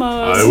Halloween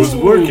almost. I was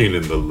working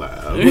in the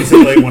lab. Was it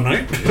late one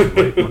night?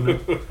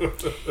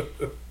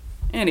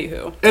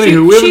 Anywho,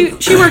 we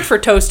haven't- she worked for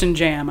Toast and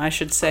Jam. I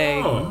should say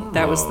Oh.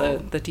 that was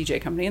the DJ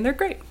company, and they're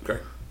great. Great.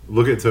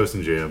 Look at Toast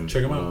and Jam.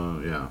 Check 'em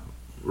out. Yeah,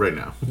 right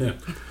now. Yeah.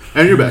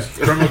 And you're back.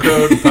 Promo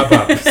code pop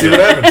up. See what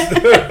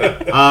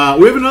happens.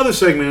 We have another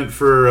segment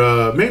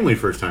for mainly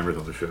first timers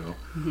on the show.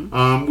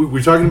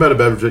 We're talking about a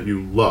beverage that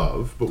you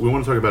love, but we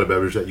want to talk about a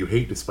beverage that you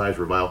hate, despise,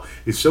 revile.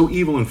 Is so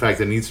evil, in fact,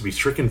 that it needs to be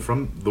stricken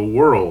from the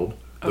world,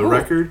 the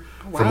record,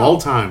 from wow. all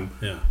time.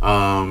 Yeah.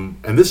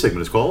 And this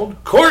segment is called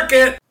Cork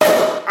it.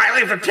 I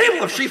leave the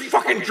table if she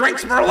fucking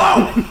drinks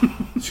Merlot.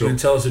 So you can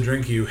tell us a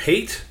drink you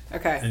hate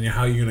Okay, and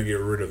how you're going to get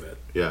rid of it.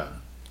 Yeah.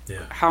 Yeah.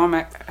 how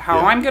Yeah.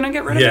 I'm gonna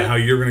get rid of Yeah, it? how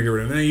you're going to get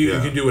rid of it. You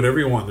Yeah. can do whatever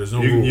you want. There's no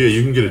rules. Yeah,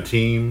 you can get a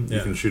team. You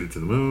Yeah. can shoot it to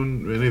the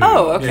moon. Anything.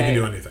 Oh, Yeah, okay. you can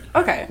do anything.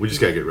 Okay, We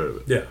just gotta get rid of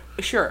it. Yeah.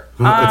 sure.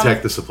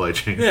 Attack the supply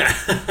chain. Yeah.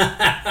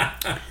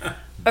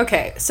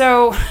 Okay,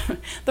 so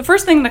the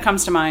first thing that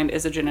comes to mind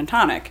is a gin and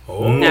tonic.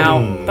 Oh. Now,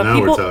 but Now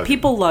we're talking.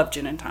 people love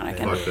gin and tonic,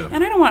 and, Fuck them.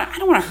 and I don't want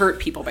to hurt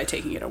people by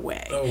taking it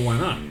away. Oh, why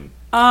not?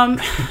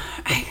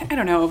 I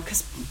don't know,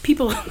 because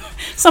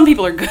some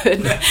people are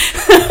good.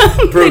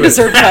 They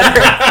deserve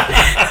better.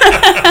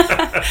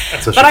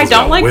 But I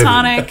don't like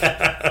tonic.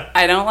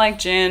 I don't like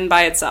gin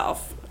by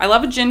itself. I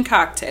love a gin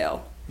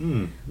cocktail,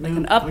 like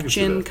an up can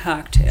see gin that.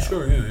 cocktail.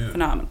 Sure, yeah.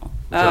 Phenomenal.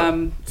 up?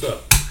 What's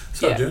up?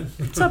 What's up, Yeah. Jen?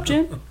 What's up,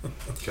 gin?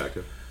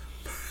 Caca.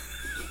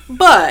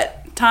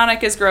 But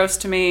tonic is gross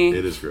to me.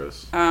 It is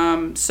gross.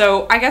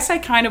 So I guess I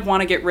kind of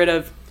want to get rid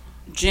of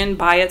gin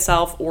by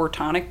itself or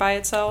tonic by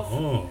itself,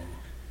 Oh.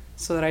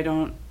 so that I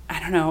don't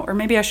know, or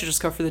maybe I should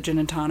just go for the gin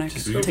and tonic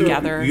go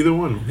together. Either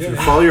one. Yeah.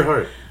 Follow your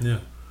heart. Yeah.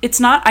 It's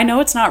not. I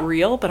know it's not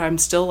real, but I'm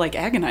still like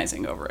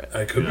agonizing over it.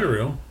 It could be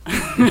real.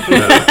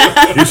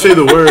 You say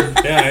the word.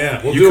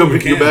 Yeah. We'll You do come. what we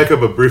can. You back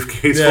up a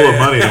briefcase Yeah, full of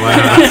yeah. money. And why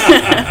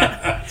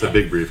not? It's a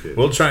big briefcase.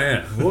 We'll try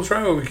it. We'll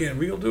try what we can.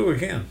 We'll do what we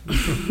can.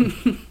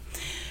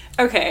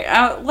 Okay,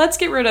 let's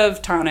get rid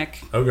of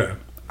tonic. Okay.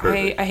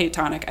 Perfect. I hate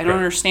tonic. I don't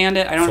understand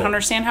it. I don't Full.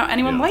 understand how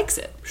anyone Yeah. likes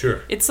it.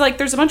 Sure. It's like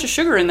there's a bunch of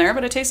sugar in there,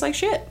 but it tastes like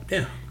shit.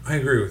 Yeah. I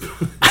agree with you.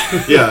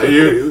 Yeah,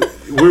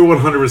 we're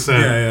 100%.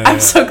 Yeah. I'm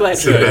so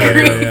glad you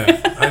agree.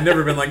 Yeah. I've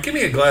never been like, give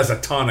me a glass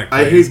of tonic.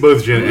 I please. hate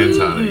both gin and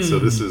tonic, so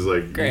this is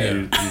like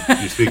Great.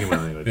 you speaking my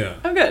language. Yeah.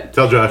 I'm good.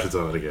 Tell Josh it's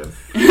on again.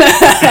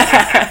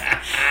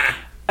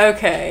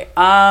 Okay.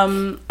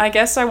 I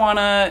guess I want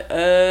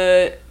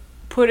to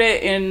put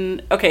it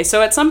in. Okay,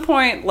 so at some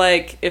point,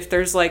 like if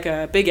there's like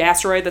a big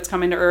asteroid that's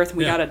coming to Earth,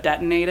 we Yeah. gotta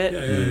detonate it.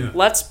 Yeah.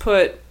 Let's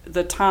put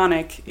the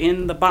tonic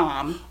in the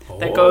bomb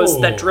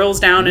that drills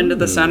down into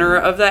the center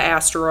of the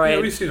asteroid.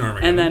 Yeah, we've seen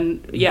Armageddon. and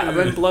then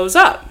then blows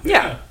up.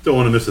 Yeah. Don't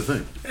want to miss a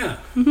thing. Yeah.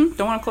 Don't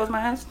want to close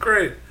my eyes.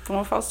 Great. Don't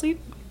want to fall asleep.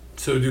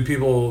 So do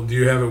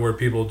you have it where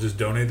people just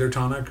donate their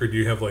tonic, or do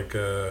you have like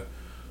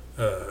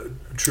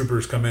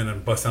troopers come in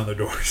and bust down their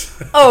doors?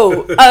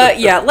 Oh,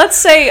 yeah. Let's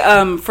say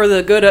for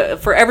the good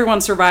for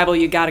everyone's survival,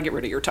 you got to get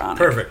rid of your tonic.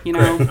 Perfect. You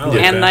know, Great. I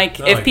like and that. like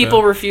I if like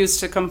people that. refuse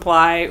to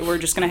comply, we're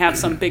just gonna have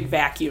some big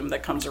vacuum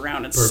that comes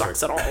around and Perfect.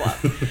 sucks it all up.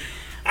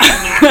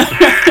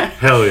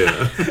 Hell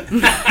yeah.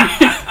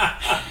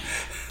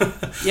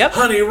 Yep.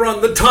 Honey,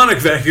 run! The tonic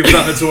vacuum's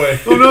on its way.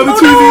 Oh no, the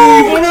TV!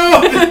 Oh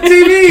no, the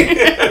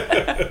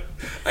TV!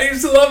 I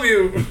used to love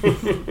you.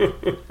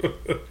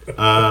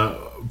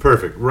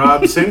 Perfect.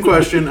 Rob, same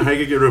question. How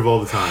you get rid of all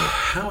the tonic?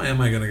 How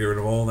am I going to get rid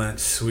of all that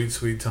sweet,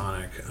 sweet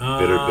tonic?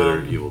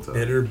 Bitter, evil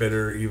tonic.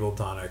 Bitter, evil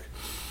tonic.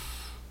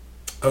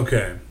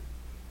 Okay.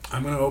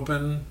 I'm going to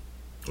open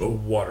a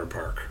water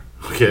park.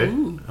 Okay.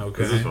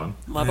 Okay. This is fun.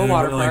 Love And a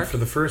water like, park. for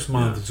the first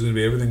month, it's going to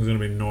be everything's going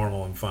to be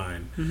normal and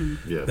fine.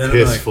 Yeah. Then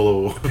Piss I'm like,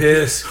 full of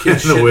piss,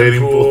 kids in the shit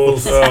waiting in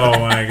pools. pools. Oh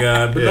my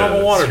god! But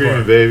normal water screaming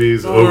park.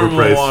 babies, Normal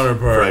overpriced water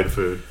park. fried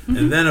food.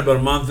 And then about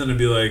a month in, it'd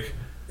be like,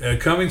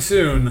 coming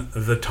soon,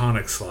 the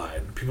tonic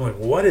slide. People are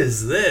like, what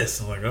is this?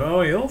 I'm like,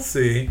 oh, you'll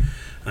see.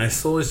 And I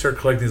slowly start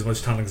collecting as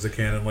much tonic as I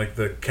can in like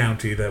the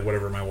county that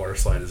whatever my water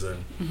slide is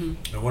in.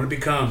 And what it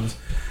becomes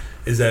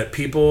is that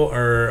people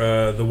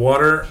are the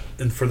water,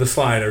 and for the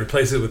slide, I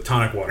replace it with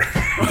tonic water.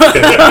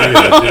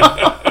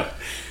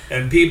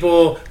 And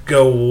people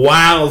go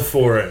wild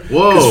for it.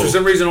 Whoa. Because for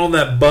some reason, all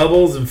that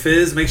bubbles and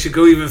fizz makes you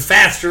go even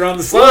faster on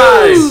the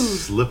slide.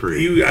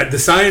 Slippery. The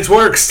science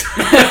works.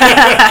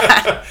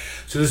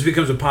 So this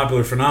becomes a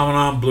popular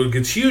phenomenon. It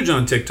gets huge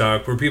on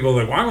TikTok where people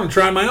are like, well, I want to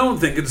try my own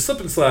thing. Get the slip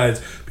and slides.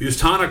 But use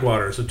tonic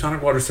water. So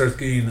tonic water starts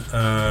getting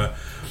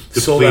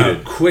sold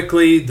out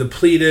quickly,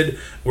 depleted,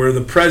 where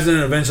the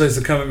president eventually has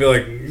to come and be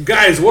like,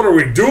 guys, what are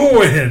we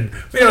doing?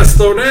 We got to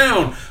slow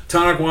down.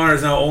 Tonic water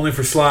is now only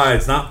for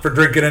slides, not for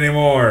drinking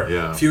anymore.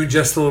 Yeah. If you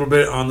ingest a little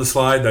bit on the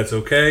slide, that's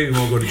okay. You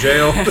won't go to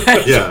jail.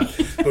 Yeah.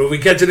 But if we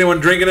catch anyone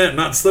drinking it,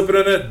 not slipping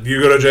in it,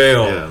 you go to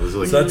jail. Yeah, it was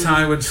like, So that's how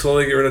I would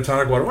slowly get rid of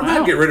tonic water. Well,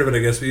 not get rid of it, I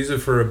guess, but use it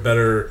for a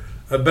better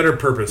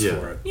purpose Yeah.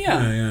 for it.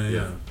 Yeah.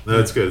 Yeah. No,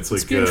 that's good. It's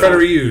like Try to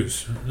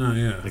reuse. No,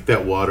 yeah. like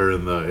that water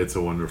in the It's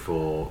a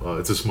Wonderful,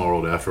 It's a Small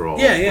World After All.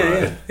 Yeah.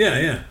 ride.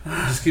 It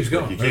just keeps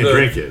going. You can't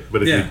drink it,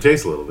 but if you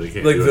taste a little bit, you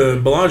can't Like do the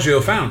it.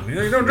 Bellagio fountain.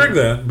 You don't drink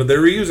that, but they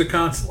reuse it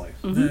constantly.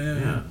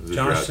 Yeah, there's a Josh,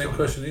 drought same going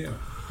question to you.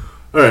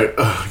 All right,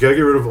 gotta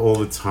get rid of all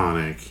the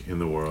tonic in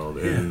the world,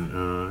 and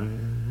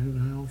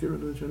I'll get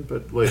rid of the gin,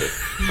 but later.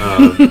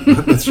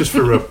 That's just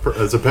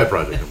it's a pet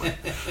project of mine.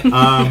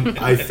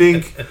 I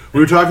think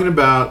we were talking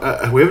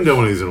about. We haven't done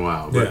one of these in a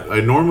while, but Yeah.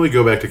 I normally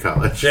go back to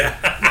college, Yeah.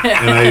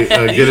 and I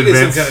get You get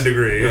advanced some kind of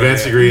degree.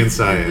 advanced degree in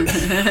science.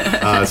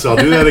 So I'll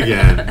do that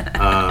again.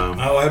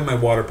 I have my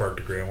water park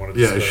degree. I wanted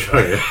to Yeah, say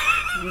sure.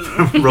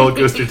 Yeah. Roller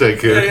coaster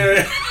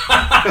tycoon.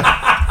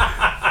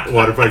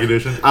 Water park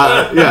edition. So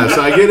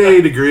I get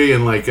a degree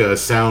in like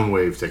sound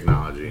wave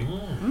technology,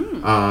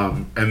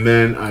 and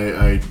then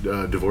I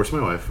divorced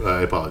my wife.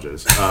 I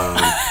apologize.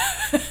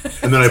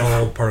 And then It's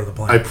all part of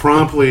the I plan.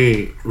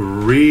 promptly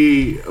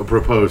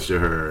re-proposed to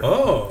her.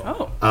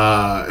 Oh.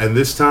 And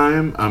this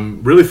time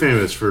I'm really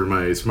famous for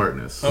my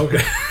smartness.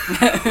 Okay.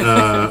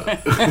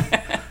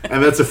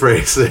 And that's a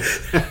phrase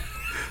that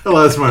a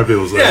lot of smart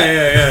people say.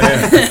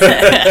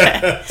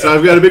 Yeah. So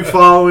I've got a big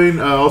following,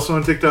 also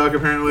on TikTok.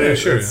 Apparently, Yeah,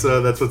 sure.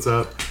 That's what's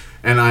up.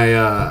 And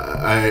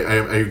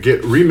I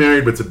get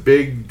remarried, but it's a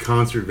big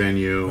concert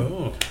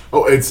venue.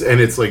 It's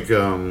like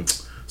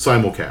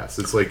simulcast.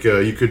 It's like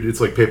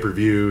it's like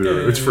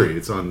pay-per-view. It's free.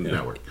 It's on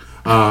network.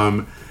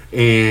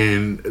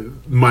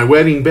 And my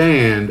wedding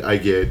band I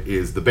get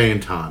is the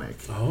Band Tonic.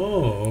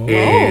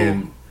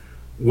 And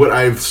what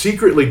I've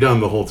secretly done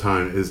the whole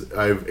time is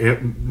I've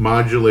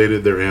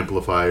modulated their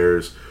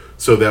amplifiers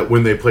so that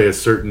when they play a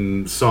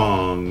certain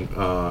song,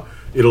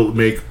 it'll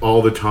make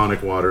all the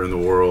tonic water in the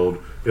world.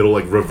 It'll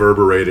like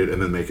reverberate it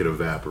and then make it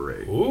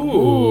evaporate.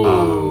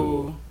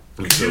 Ooh.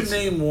 Could So you it's-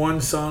 name one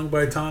song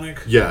by Tonic?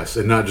 Yes,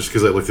 and not just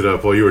because I looked it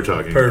up while you were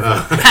talking. Perfect.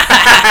 Of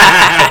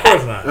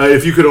course not.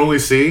 If you could only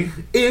see.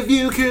 If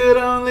you could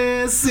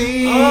only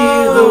see the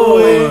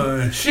way.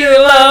 Oh, She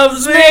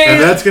loves me. And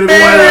that's going to be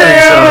my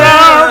wedding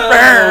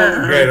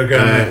song. great, okay.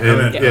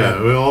 I'm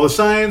in. When all the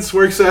science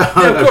works out. of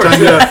I've course.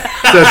 timed it out.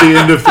 It's at the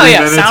end of 3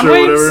 minutes sound or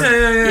waves?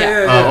 whatever.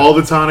 Yeah. All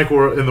the tonic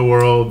in the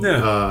world,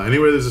 Yeah.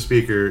 anywhere there's a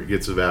speaker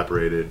gets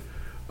evaporated,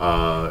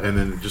 and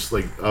then just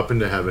like up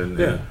into heaven,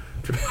 Yeah. and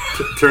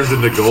turns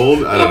into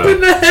gold. I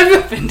don't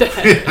know. Into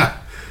heaven.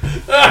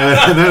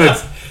 And then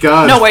it's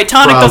God's No way,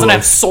 tonic doesn't problem.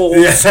 have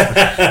souls.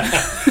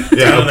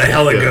 How the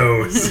hell it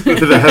goes.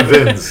 to the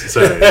heavens.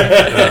 Sorry.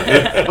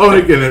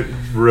 And it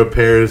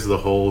repairs the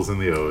holes in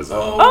the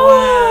ozone.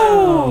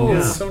 Oh, Yeah.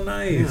 that's so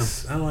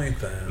nice. I like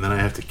that. And then I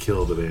have to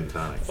kill the Band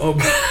Tonic. Oh,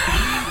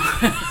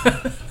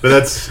 But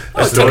that's a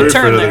took a story for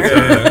turn another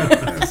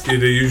there. time.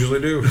 they usually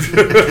do.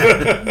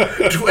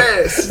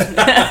 Twist.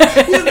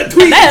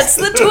 That's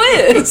the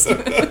twist.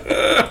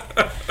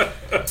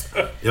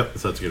 Yep,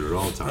 so that's good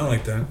all the time. I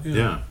like that.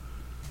 Yeah.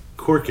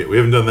 Cork it. We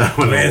haven't done that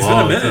one in Man, a it's been a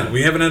long minute. time.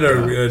 We haven't had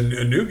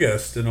a new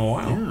guest in a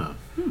while.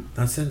 Yeah.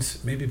 Not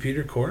since maybe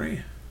Peter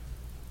Corey.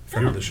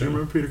 Friend of the Do show. you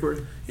remember Peter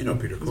Corey? You know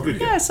Peter Corey.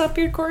 Yeah, I saw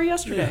Peter Corey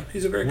yesterday. Yeah,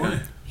 he's a great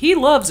guy. He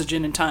loves a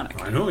gin and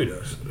tonic. I know he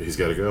does. He's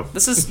got to go.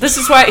 This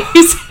is why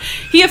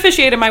he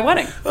officiated my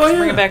wedding. Oh, yeah.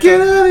 Bring it back Get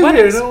to out of here,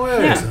 weddings. no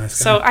way. Yeah. He's a nice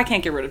guy. So I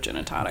can't get rid of gin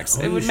and tonics.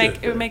 Oh, it would you make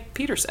should. it would make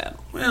Peter sad.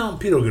 Well,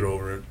 Peter will get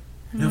over it.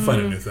 He'll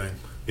find a new thing.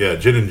 Yeah,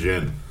 gin and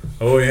gin.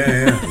 Oh,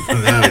 yeah.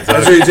 Now it's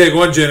That's where you take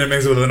one gin and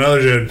mix it with another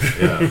gin.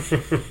 yeah.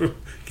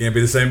 Can't be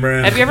the same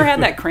brand. Have you ever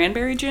had that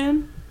cranberry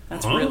gin?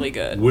 That's really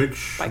good.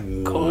 Which By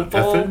one? Koval?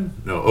 Effin?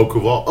 No,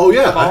 Koval. Oh,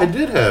 yeah, I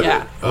did have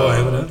Yeah. it. Oh, I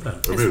haven't had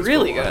that. or It's maybe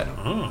really Koval, I good.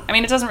 don't know. Oh. I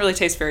mean, it doesn't really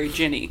taste very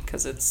ginny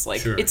because it's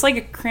like Sure. it's like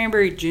a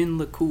cranberry gin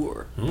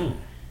liqueur. Oh.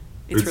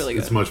 It's really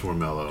good. It's much more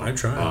mellow. I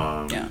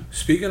tried. Yeah.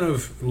 Speaking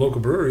of local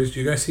breweries, do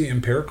you guys see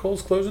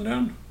Empirical's closing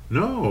down?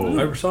 No.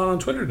 I saw it on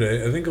Twitter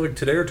today. I think like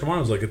today or tomorrow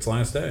is like its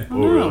last day.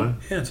 Oh, really?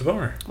 Yeah, it's a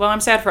bummer. Well,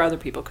 I'm sad for other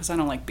people because I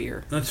don't like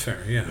beer. That's fair,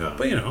 yeah. Yeah.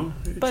 But you know,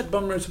 it's a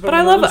bummer. It's a But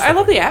bummer I love to lose I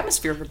love stuff. the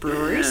atmosphere of a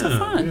brewery. It's so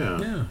fun. Yeah.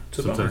 Yeah, it's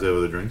a Sometimes bummer. they have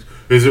other drinks.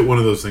 Is it one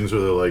of those things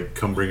where they're like,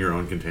 come bring your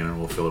own container and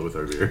we'll fill it with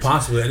our beer?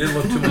 Possibly. I didn't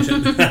look too much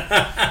into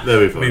That'd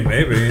be I fun. mean,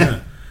 maybe, yeah.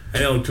 I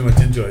didn't look too much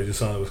into it. I just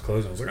saw it was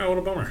closing. I was like, oh, what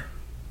a bummer.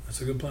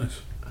 That's a good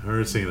place. I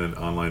remember seeing an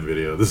online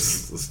video,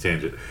 this is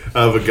tangent,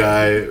 of a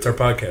guy. It's our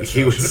podcast.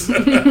 He was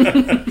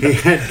he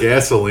had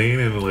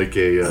gasoline in like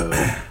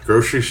a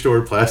grocery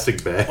store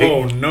plastic bag.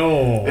 Oh,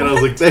 no. And I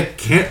was like, that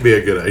can't be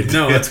a good idea.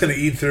 No, it's going to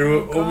eat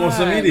through it almost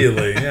God.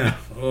 immediately. Yeah.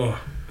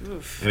 Oh.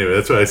 Anyway,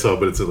 that's what I saw,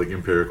 but it's like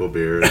Empirical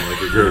beer in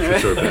like a grocery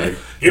store bag.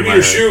 Give me In your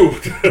my shoe.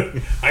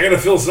 I got to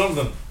fill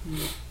something.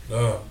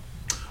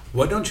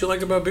 What don't you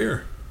like about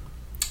beer?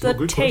 The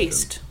good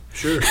taste.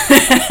 Sure.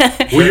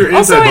 Well, you're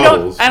Also, I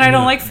anti-bubbles.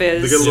 don't like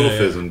fizz. They get a little Yeah,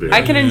 fizz yeah. in beer.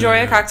 I can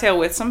enjoy a cocktail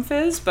with some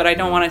fizz, but I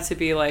don't want it to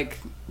be like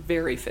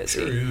very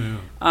fizzy. Sure, yeah.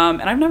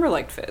 And I've never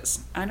liked fizz.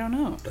 I don't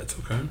know. That's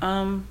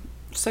okay.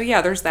 So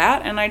yeah, there's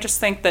that, and I just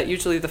think that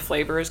usually the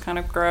flavor is kind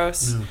of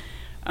gross.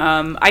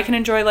 I can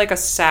enjoy like a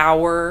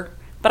sour,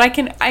 but I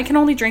can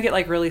only drink it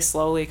like really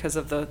slowly because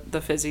of the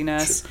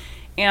fizziness.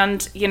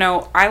 And you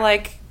know, I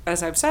like,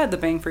 as I've said, the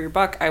bang for your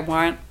buck. I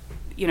want,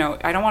 you know,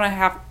 I don't want to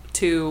have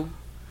to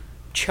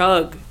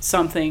chug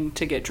something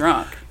to get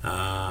drunk. You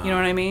know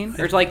what I mean?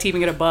 Or like to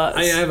even get a buzz.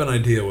 I have an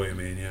idea what you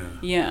mean, yeah.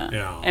 Yeah.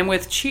 Yeah. And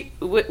with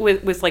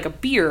with like a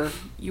beer,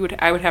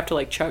 I would have to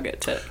like chug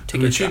it to And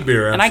get the cheap drunk.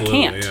 beer, and I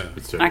absolutely, can't. yeah.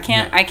 It's I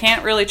can't. I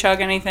can't really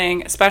chug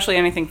anything, especially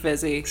anything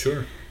fizzy.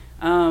 Sure.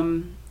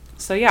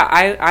 So yeah,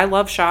 I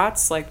love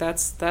shots. Like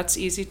that's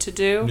easy to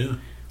do. Yeah.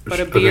 But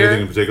a Of anything beer,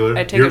 in particular?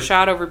 I'd take You're- a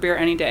shot over beer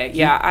any day.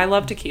 Yeah, I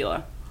love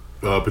tequila.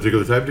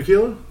 Particular type of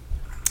tequila?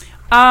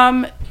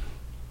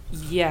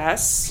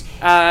 Yes.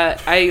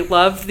 I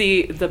love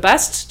the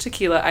best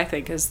tequila. I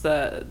think is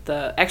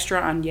the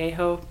Extra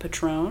Añejo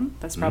Patron.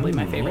 That's probably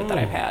my favorite that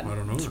I've had. I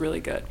don't know It's that.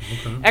 really good.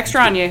 Okay. Extra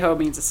Añejo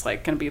means it's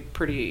like going to be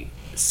pretty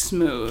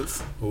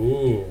smooth.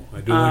 Ooh, I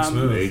do like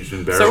smooth. Aged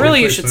in barrel. So really,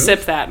 you play should smooth?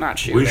 sip that, not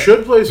shoot we it.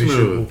 should play We smooth.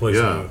 should. We'll play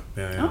yeah. smooth.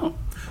 Yeah, yeah.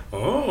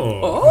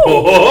 Oh.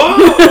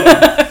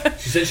 Oh.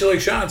 She said she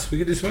likes shots. We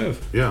could do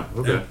smooth. Yeah,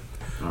 okay.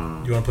 You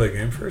want to play a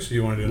game first, or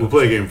you want to do? We'll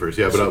play a game first,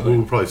 yeah, but Absolutely.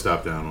 we'll probably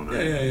stop down on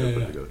it. Yeah.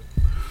 Put it together.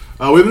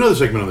 We have another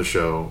segment on the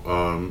show,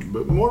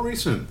 but more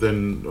recent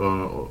than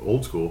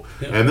old school,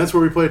 and that's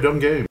where we play a dumb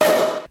game.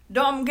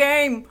 Dumb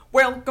game.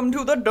 Welcome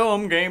to the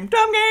dumb game.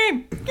 Dumb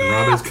game. And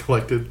Rob has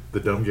collected the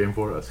dumb game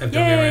for us. I've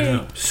done it Yay.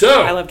 right now.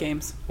 So I love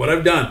games. what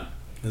I've done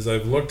is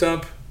I've looked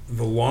up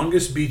the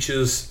longest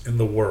beaches in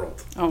the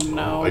world. Oh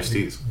no. Iced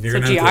teas. You're It's a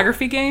gonna have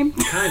geography game.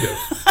 to, kind of.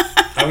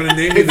 I'm going to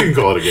name you If you can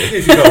call it a game.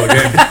 If you call it a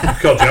game,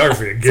 call it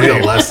geography a game.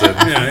 Like a lesson.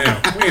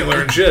 Yeah. We ain't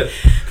learning shit.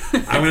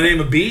 I'm going to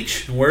name a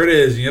beach and where it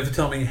is. And you have to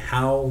tell me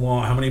how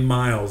many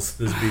miles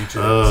this beach is.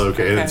 Oh,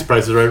 okay. And it's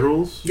Price is Right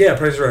rules? Yeah,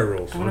 Price is Right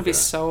rules. I'm gonna be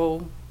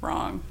so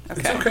wrong. Okay.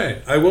 It's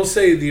okay. I will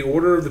say the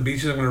order of the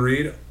beaches I'm going to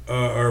read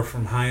are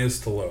from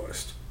highest to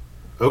lowest.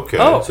 Okay.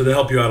 Oh. So to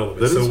help you out a little bit.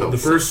 That is So the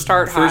helpful. first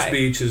Start high.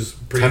 beach is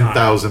pretty high.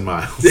 10,000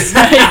 miles. Do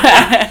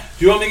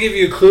you want me to give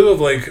you a clue of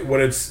like what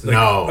it's like?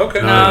 No. Okay.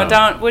 No, No.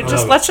 don't. We'll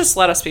love it. let's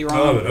let us be I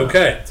love wrong. it.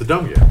 Okay. It's a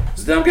dumb game.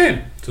 It's a dumb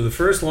game. So the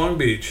first long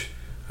beach,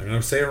 I'm going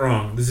to say it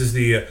wrong. This is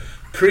the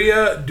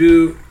Praia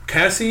do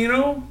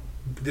Cassino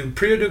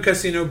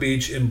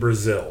beach in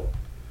Brazil.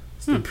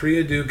 It's the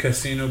Praia do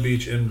Cassino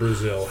beach in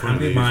Brazil. How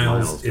many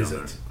miles is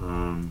down it?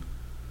 there.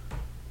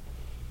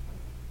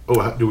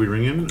 Do we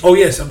ring in? Oh,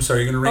 yes. I'm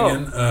sorry. You're going to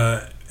ring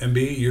Oh. in.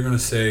 MB, you're going to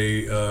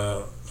say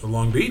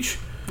Long Beach.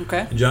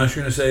 Okay. And Josh,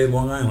 you're going to say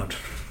Long Island.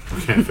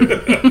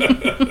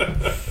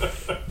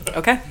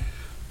 Okay.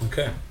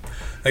 Okay.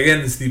 Again,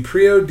 it's the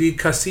Praia de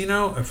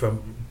Cassino. If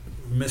I'm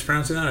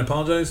mispronouncing that, I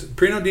apologize.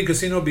 Praia de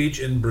Cassino beach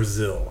in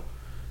Brazil.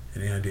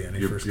 Any idea?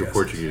 Any first Your guesses?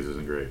 Portuguese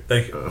isn't great.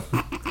 Thank you.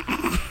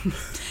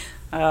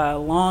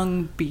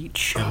 Long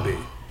Beach.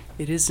 MB.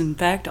 It is in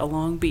fact a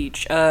long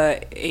beach.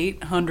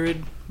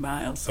 800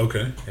 miles.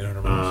 Okay.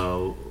 800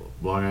 miles.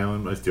 Long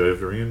Island. Do I have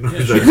to ring in?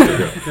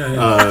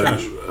 Yeah,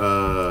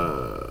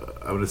 sure.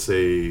 I'm going to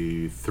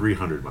say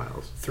 300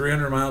 miles.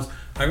 300 miles.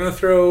 I'm going to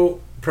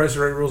throw Price is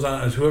Right rules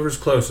out as whoever's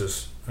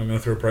closest. I'm going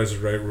to throw Price is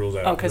Right rules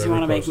out. Oh, because you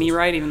want to make me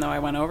right even though I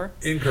went over?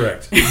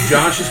 Incorrect.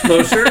 Josh is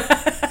closer,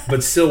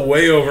 but still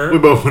way over. We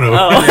both went over.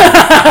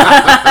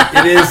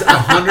 It is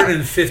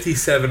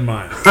 157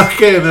 miles.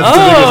 Okay, and that's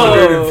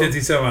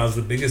 157 miles,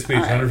 the biggest beach.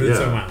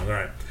 157 Yeah. miles. All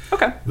right.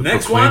 Okay. the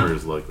Next one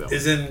Proclaimers like that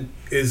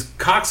is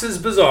Cox's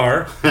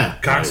Bazaar.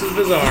 Cox's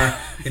Bazaar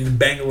in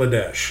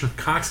Bangladesh.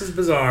 Cox's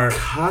Bazaar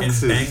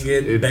Cox's in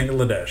in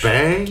Bangladesh.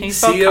 Bang? Can you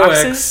spell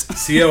COX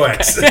Cox's?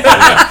 COX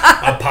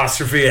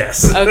apostrophe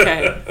S.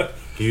 Okay.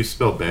 Can you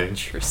spell bang?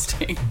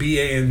 Interesting.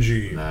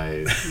 B-A-N-G.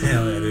 Nice.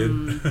 Hell yeah,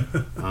 dude.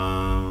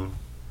 All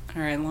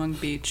right, Long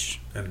Beach.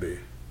 NB.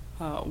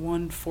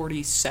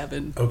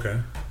 147. Okay.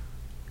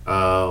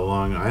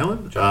 Long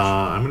Island?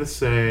 I'm going to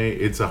say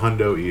it's a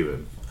hundo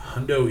even.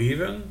 Hundo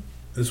even?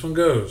 This one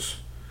goes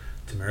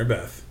to Mary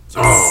Beth.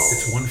 Oh.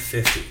 It's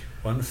 150.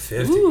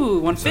 150. Ooh,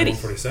 150.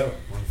 147.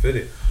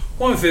 150.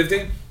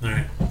 150. All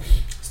right.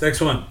 This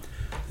next one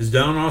is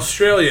down in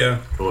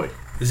Australia. Boy.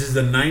 This is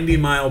the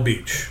 90-mile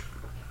beach.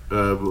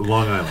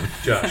 Long Island.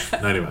 Josh.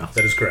 90 miles.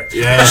 That is correct.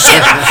 Yes.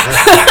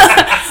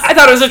 I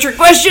thought it was a trick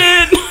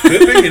question. Could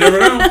be. You never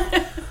know.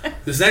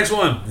 This next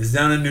one is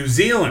down in New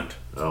Zealand.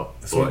 Oh,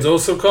 This boy. one's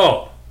also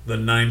called the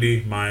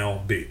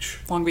 90-mile beach.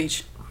 Long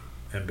Beach.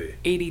 NB.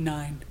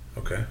 89.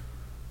 Okay.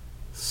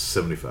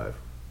 75.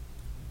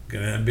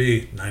 Gonna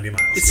NB 90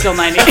 miles. It's still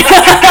 90.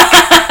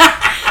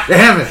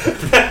 Damn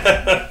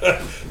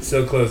it.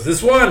 So close.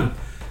 This one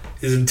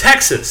is in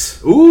Texas.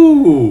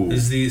 Ooh. This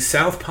is the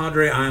South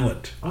Padre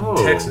Island in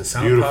Oh, Texas.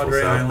 South beautiful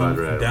Padre South Island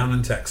Padre Island. down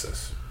in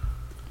Texas.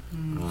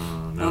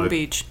 Long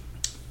Beach.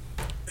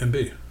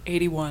 NB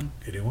 81.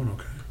 81.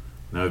 Okay.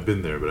 Now, I've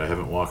been there, but I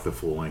haven't walked the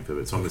full length of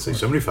it, so I'm going to say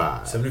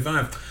 75.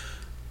 75.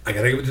 I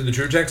gotta give it to the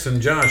true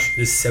Texan, Josh.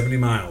 It is 70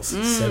 miles.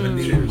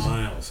 70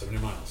 miles. 70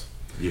 miles.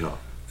 Yeah.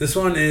 This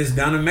one is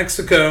down in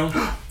Mexico.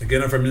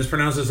 Again, if I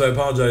mispronounce this, I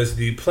apologize.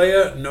 The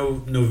Playa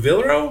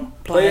Novillo?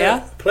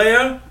 Playa.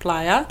 Playa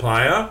Playa.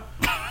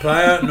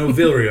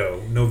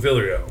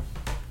 Novillo.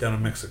 Down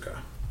in Mexico.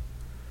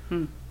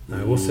 I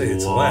will say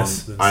it's Long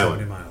less than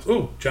Island. 70 miles.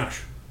 Ooh,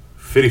 Josh.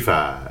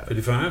 55.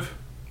 55?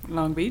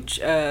 Long Beach.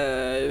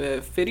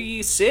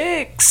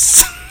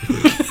 56.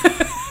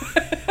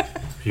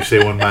 If you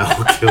say 1 mile,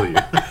 I'll kill you.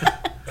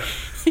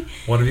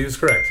 One of you is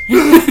correct.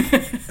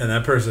 And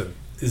that person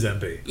is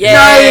MP.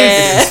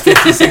 Yeah. It's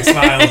 56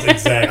 miles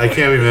exactly. I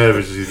can't be mad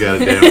if she's got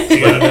a damn. You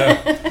gotta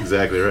know.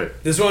 Exactly right.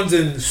 This one's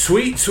in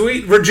sweet,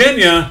 sweet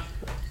Virginia,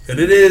 and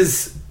it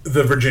is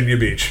the Virginia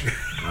Beach.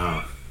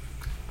 Oh,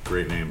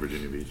 great name,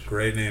 Virginia Beach.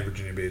 Great name,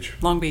 Virginia Beach.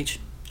 Long Beach.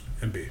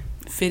 MP.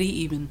 50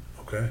 even.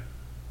 Okay.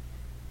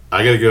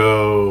 I got to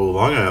go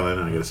Long Island,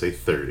 and I got to say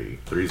 30.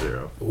 30.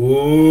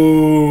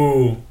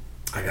 Ooh.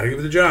 I gotta give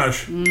it to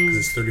Josh, because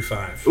it's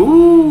 35.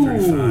 Ooh.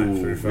 35.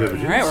 Yeah,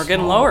 Virginia's All right, we're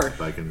getting small. lower.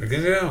 Back in- We're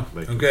gonna go.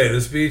 back in- Okay,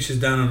 this beach is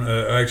down in,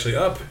 actually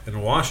up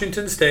in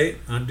Washington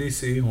State, not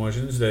D.C.,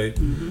 Washington State.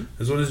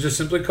 This one is just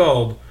simply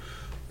called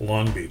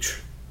Long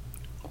Beach.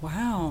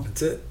 Wow.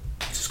 That's it.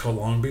 It's just called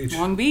Long Beach.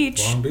 Long Beach.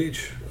 Long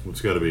Beach.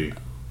 It's got to be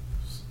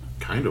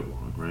kind of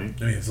long, right?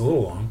 I mean, it's a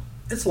little long.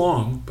 It's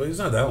long, but it's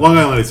not that long. Long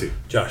Island, let's see.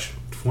 Josh.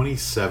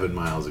 27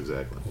 miles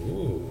exactly.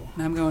 Ooh.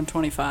 I'm going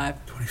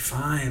 25.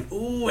 25.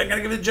 Ooh, I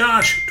gotta give it to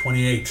Josh.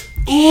 28.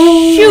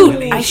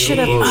 Shoot! I should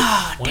have.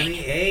 Close.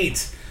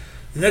 28.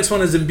 The next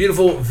one is in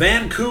beautiful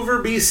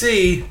Vancouver,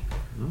 BC,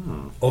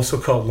 also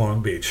called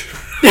Long Beach.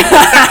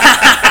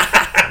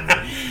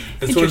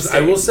 This one's, I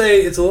will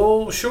say, it's a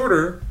little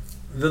shorter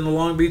than the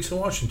Long Beach in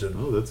Washington.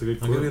 Oh, that's a good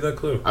I'll clue. give you that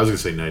clue. I was going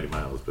to say 90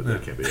 miles, but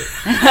that can't be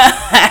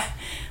it.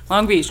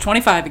 Long Beach.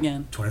 25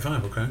 again.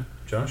 25. Okay,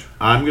 Josh,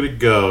 I'm going to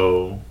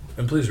go,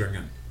 and please ring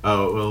in.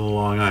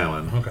 Long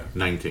Island. Okay.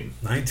 19.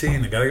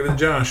 19. I gotta give it to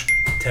Josh.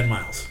 10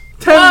 miles.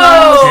 10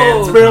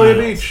 miles! It's barely a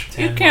beach.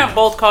 10 You can't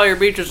miles. both call your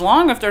beaches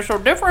long if they're so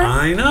different.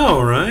 I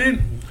know, right?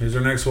 Here's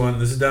our next one.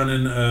 This is down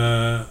in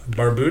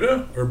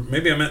Barbuda, or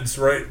maybe I meant it's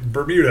right,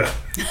 Bermuda.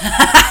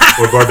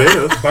 Or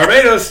Barbados.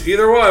 Barbados,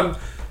 either one.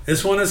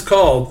 This one is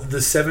called the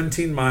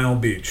 17-mile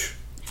beach.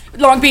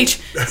 Long Beach.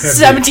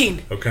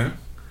 17. Okay.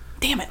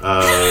 Damn it.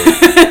 Uh,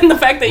 The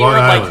fact that you Long were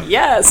Island. like,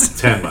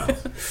 yes. 10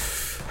 miles.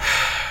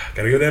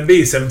 Gotta go to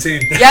MB,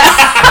 17.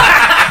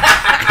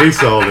 Yeah. He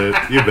sold it.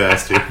 You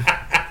bastard.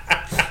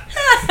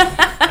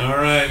 All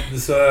right.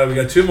 This, we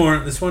got two more.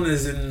 This one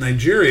is in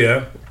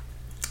Nigeria.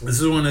 This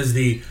one is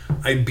the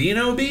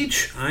Ibino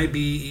Beach.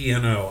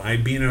 I-B-E-N-O.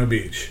 Ibino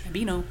Beach.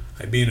 Bino.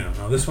 Ibino.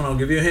 Now, this one, I'll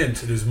give you a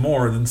hint. It is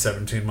more than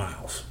 17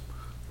 miles.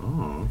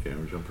 Oh, okay.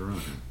 We're jumping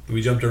around here.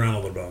 We jumped around a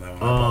little bit on that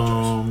one. I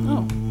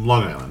apologize.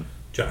 Long Island.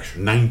 Josh.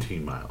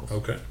 19 miles.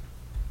 Okay.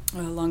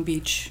 Long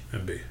Beach.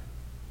 MB.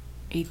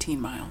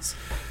 18 miles.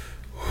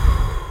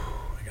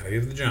 I gotta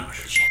give it to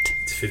Josh. Shit.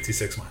 It's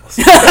 56 miles.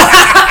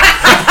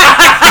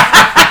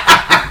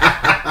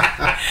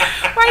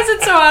 Why is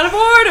it so out of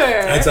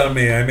order? That's on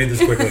me. I made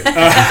this quickly.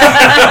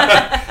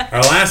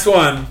 Our last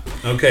one.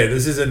 Okay,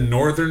 this is in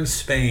northern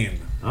Spain.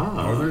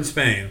 Northern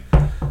Spain.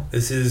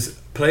 This is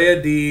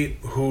Playa de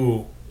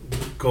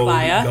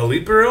Playa?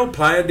 Galipiro.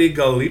 Playa de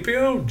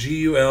Galipiro.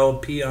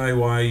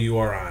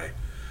 Gulpiyuri.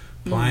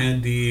 Playa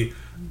de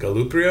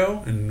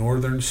Galipiro in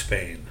northern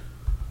Spain.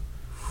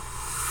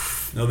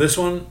 Now this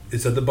one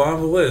is at the bottom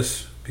of the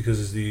list because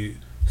it's the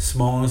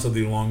smallest of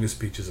the longest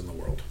beaches in the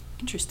world.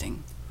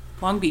 Interesting.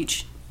 Long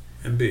Beach.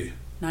 MB.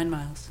 9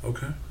 miles.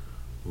 Okay.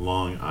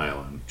 Long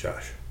Island.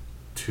 Josh.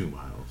 2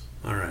 miles.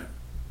 All right.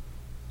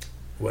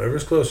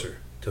 Whatever's closer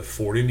to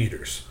 40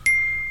 meters.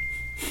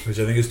 which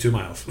I think is 2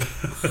 miles.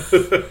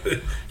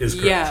 Is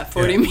correct. Yeah,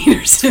 40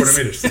 meters. 40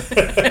 meters.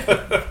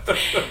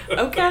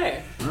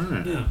 Okay. All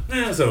right.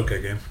 Yeah, it's an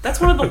okay game. That's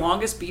one of the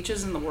longest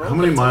beaches in the world. How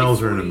many but it's only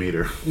miles are in a 40.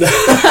 meter?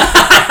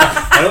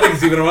 I don't think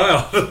it's even a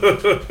mile.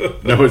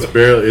 No, it's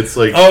barely. It's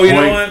like Oh, you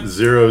know what?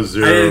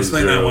 0.000. I didn't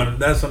explain that one.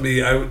 That's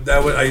somebody.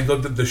 I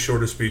looked at the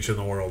shortest beach in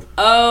the world.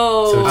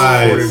 Oh. So it's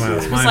I 40 see.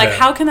 miles. It's My like, bad.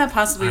 how can that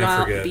possibly I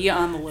not forget. be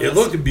on the list? It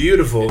looked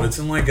beautiful. It's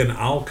in like an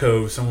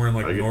alcove somewhere in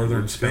like I get-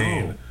 northern let's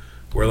Spain, go.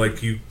 where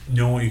like you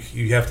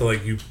have to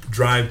like you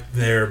drive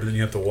there, but then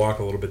you have to walk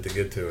a little bit to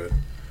get to it.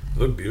 It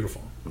looked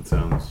beautiful. That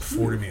sounds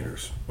 40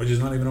 meters, which is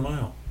not even a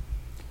mile.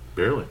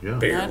 barely. Yeah.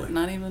 Barely.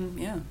 not even,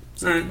 yeah.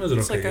 All right, it was an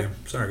It's okay like a- game.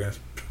 Sorry, guys.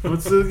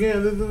 What's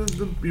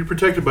you're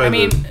protected by I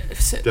mean,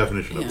 the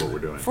definition of yeah. what we're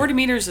doing. 40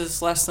 meters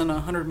is less than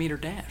a 100-meter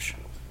dash.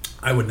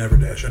 I would never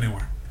dash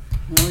anywhere.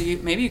 Well,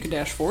 maybe you could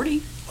dash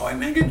 40. Oh, I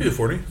mean, I could do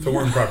 40 if I'm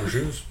wearing proper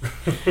shoes.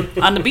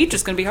 On the beach,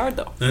 it's going to be hard,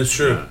 though. That's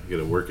true. Yeah, you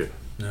gotta work it.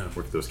 Yeah.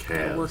 Work those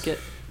calves. Gotta work it.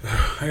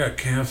 I got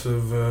calves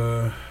of.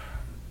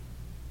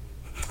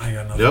 I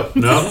got nothing. Yep.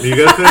 No, you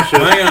gotta finish it.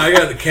 I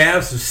got the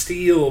calves of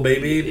steel,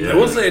 baby. Yeah. I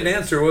will say a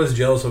dancer was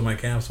jealous of my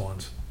calves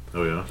once.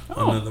 Oh yeah.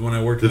 When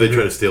I worked. Did in they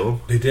try to steal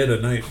them? They did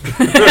at night.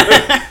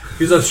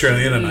 He's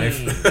Australian, a knife.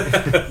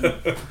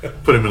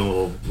 Put him in a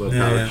little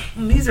Yeah, pouch.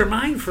 yeah. These are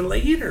mine for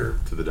later.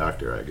 To the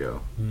doctor I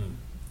go.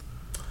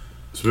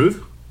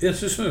 Smooth? Yeah, it's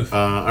too smooth.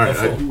 All right.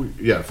 Phil. Phil.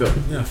 Yeah,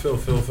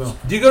 Phil.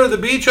 Do you go to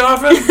the beach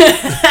often?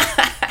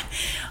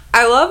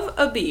 I love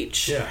a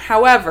beach. Yeah.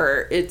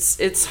 However,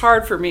 it's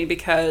hard for me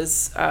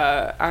because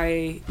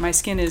my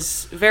skin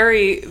is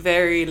very,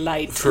 very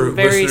light For and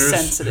very listeners who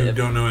sensitive.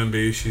 don't know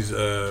MB, she's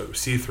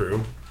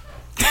see-through.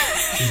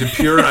 She's a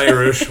pure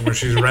Irish, where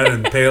she's red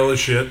and pale as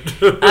shit.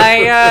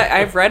 I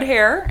have red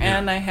hair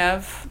and I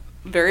have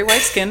very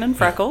white skin and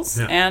freckles,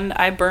 Yeah. and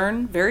I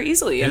burn very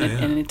easily, and, Yeah,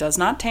 yeah. and it does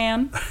not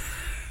tan.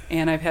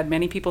 And I've had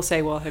many people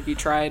say, "Well, have you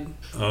tried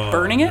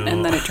burning it?" no.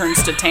 And then it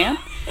turns to tan.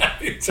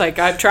 It's like,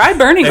 I've tried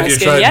burning Have my you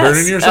skin. tried Yes,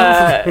 burning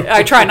yourself?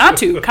 I try not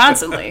to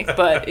constantly,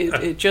 but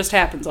it just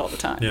happens all the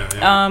time.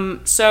 Yeah.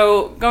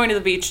 So going to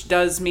the beach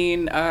does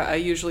mean I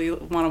usually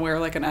want to wear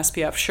like an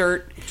SPF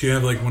shirt. Do you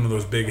have like one of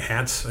those big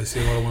hats I see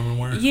a lot of women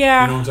wear?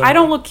 Yeah, You know what I'm talking I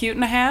don't about? look cute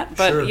in a hat,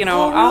 but Sure. you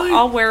know, Oh, really?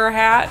 I'll wear a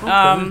hat.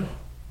 Okay.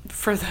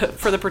 For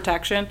the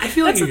protection. I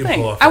feel like that's you the can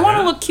thing. pull off I a want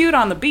to hat. look cute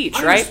on the beach,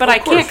 I right? just- But of I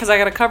can't course. because I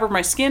got to cover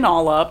my skin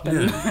all up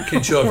and Yeah,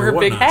 can't show off wear your a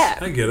big whatnots.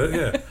 hat. I get it.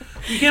 Yeah,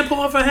 you can't pull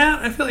off a hat.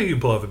 I feel like you can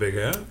pull off a big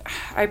hat.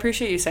 I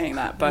appreciate you saying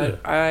that, but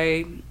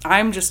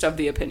I'm just of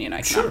the opinion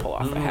I cannot Sure. pull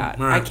off a hat.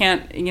 All right. I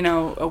can't,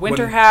 a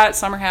winter When- hat,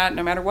 summer hat,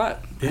 no matter what.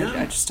 Yeah.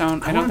 I just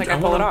don't. I don't think I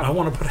pull it I off.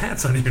 want to put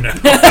hats on you now.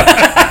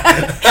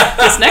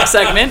 This next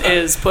segment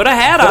is put a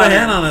hat Put on. a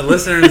hat on it,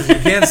 listeners. You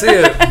can't see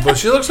it, but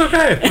she looks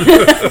okay.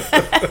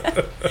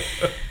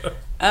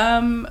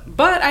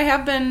 But I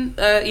have been,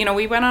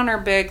 we went on our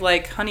big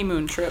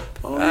honeymoon trip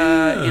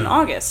yeah. in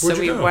August. Where'd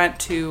so you we go? went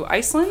to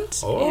Iceland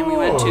and we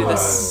went to the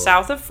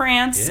south of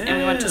France and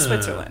we went to Yeah.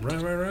 Switzerland.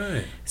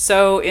 Right.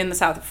 So in the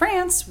south of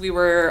France, we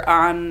were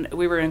in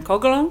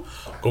Coguilon.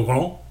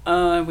 Go.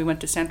 We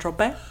went to Saint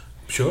Tropez,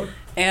 Sure.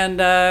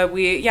 and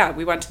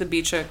we went to the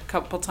beach a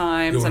couple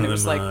times, You're and one it of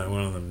was them,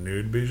 one of them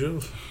nude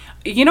beaches.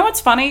 you know what's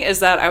funny is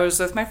that I was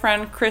with my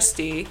friend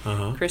Christy,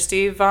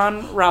 Christy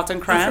von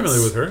Rautenkrantz, I'm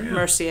familiar with her, yeah.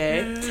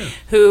 Mercier, Yeah.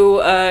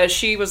 who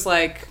she was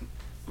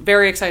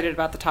very excited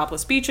about the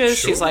topless beaches.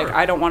 She's Sure. like,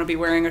 I don't want to be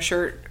wearing a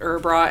shirt or a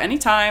bra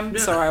anytime,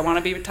 so I want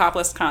to be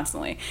topless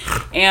constantly.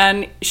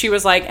 And she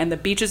was like, and the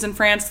beaches in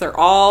France, they're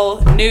all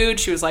nude.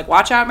 She was like,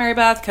 watch out, Mary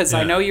Beth, because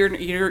I Yeah. know you're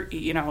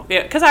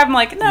because I'm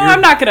like, no,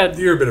 I'm not gonna.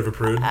 You're a bit of a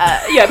prude.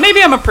 Yeah,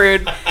 maybe I'm a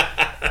prude.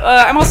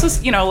 I'm also,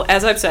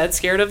 as I've said,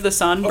 scared of the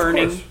sun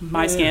burning course.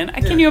 my Yeah, skin. yeah.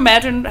 Can you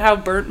imagine how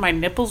burnt my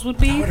nipples would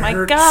be? Would My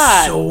hurt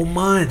God. so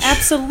much.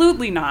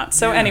 Absolutely not.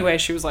 So Yeah. anyway,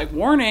 she was like,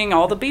 warning,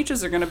 all the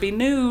beaches are going to be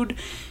nude.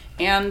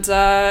 And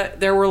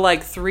there were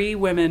 3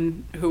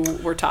 women who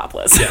were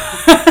topless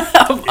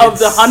of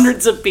the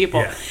hundreds of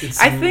people. Yeah, it's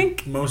I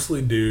think,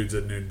 mostly dudes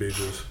at nude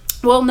beaches.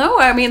 well, no,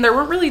 I mean, there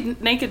weren't really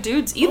naked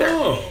dudes either.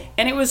 Oh.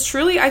 And it was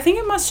truly, I think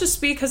it must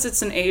just be because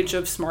it's an age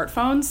of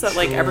smartphones that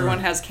everyone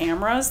has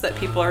cameras, that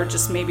people are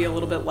just maybe a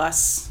little bit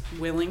less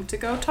willing to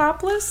go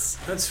topless.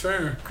 That's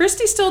fair.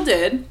 Christy still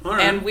did. All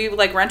right. And we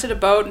rented a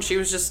boat and she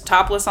was just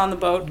topless on the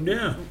boat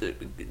Yeah.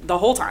 the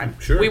whole time.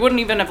 Sure. We wouldn't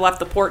even have left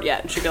the port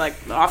yet. And she'd be like,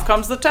 off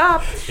comes the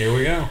top. Here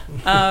we go.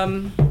 I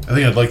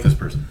think I'd like this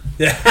person.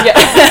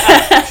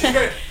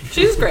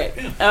 She's great.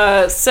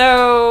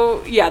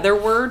 So yeah, there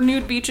were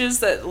nude beaches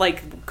that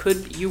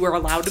you were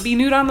allowed to be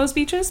nude on those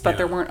beaches, but Yeah.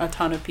 there weren't a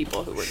ton of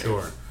people who were nude.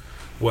 Sure.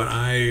 When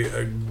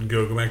I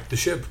go back to the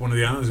ship, one of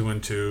the islands we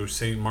went to,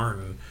 St.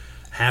 Martin,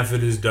 half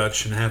it is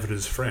Dutch and half it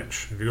is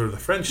French. If you go to the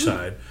French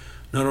side,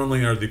 not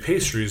only are the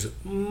pastries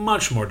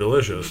much more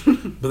delicious,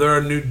 but there are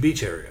nude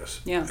beach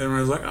areas. Yeah. And I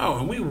was like, oh,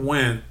 and we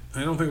went.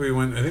 I don't think we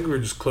went. I think we were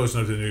just close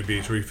enough to the nude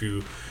beach where if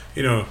you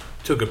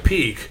took a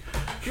peek,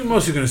 you're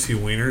mostly going to see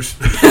wieners.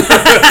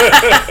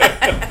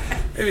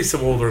 Maybe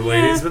some older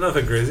ladies, but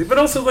nothing crazy. But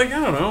also, I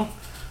don't know.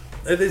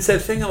 It's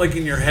that thing like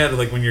in your head,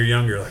 like when you're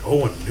younger, like,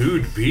 oh, a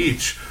nude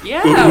beach.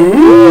 Yeah.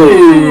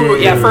 Ooh.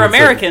 Yeah, for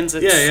Americans,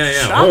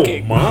 it's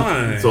shocking. Oh,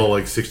 my. It's all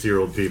like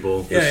 60-year-old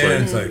people just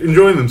it's like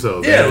enjoying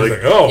themselves. Yeah,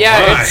 like, oh, my.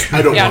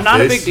 I don't want not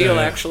this. a big deal,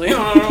 actually.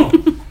 No.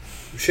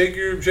 Shake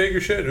your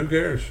shit. Who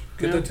cares?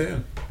 Get that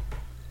tan.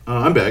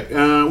 I'm back. We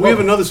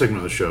have another segment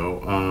of the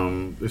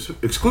show, it's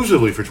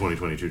exclusively for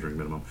 2022 Drink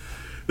Minimum.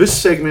 This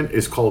segment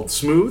is called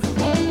Smooth,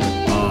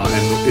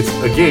 and it's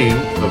a game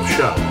of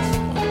shots.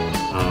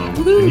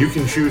 And you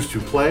can choose to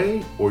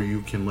play, or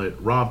you can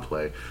let Rob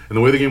play. And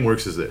the way the game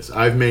works is this.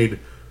 I've made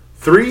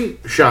 3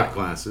 shot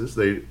glasses.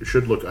 They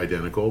should look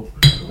identical.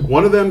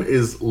 One of them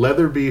is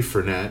Leatherby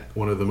Fernet,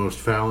 one of the most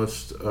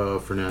foulest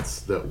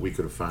Fernets that we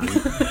could have found.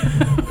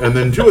 And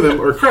then 2 of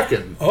them are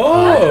Kraken,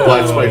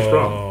 Black Spiked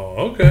Rum.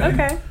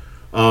 Okay.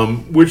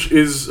 Which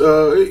is,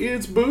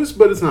 it's booze,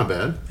 but it's not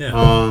bad.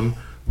 Yeah.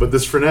 But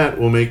this Fernet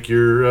will make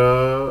your...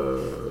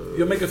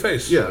 You'll make a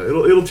face. Yeah,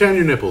 it'll tan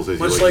your nipples, as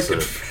Much you like like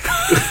to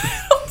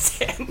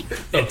say.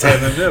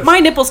 tan them nips. My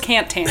nipples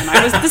can't tan.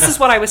 This is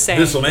what I was saying.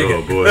 This will make Oh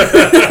it. boy!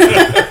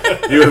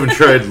 You haven't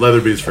tried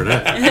Leatherby's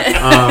Fernet.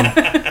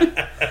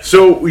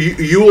 So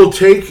you will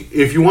take,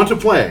 if you want to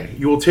play,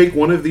 you will take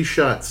one of these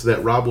shots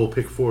that Rob will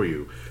pick for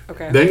you.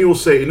 Okay. Then you will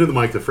say into the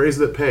mic the phrase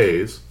that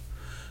pays.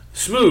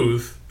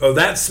 Smooth. Oh,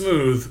 That's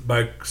Smooth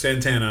by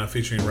Santana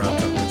featuring Rob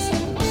Thomas.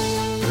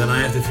 And then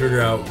I have to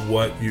figure out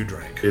what you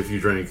drank. If you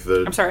drank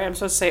the... I'm sorry, I'm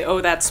supposed to say,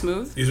 oh, that's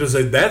smooth? You're supposed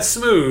to say, That's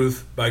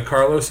Smooth by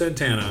Carlos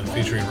Santana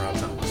featuring Rob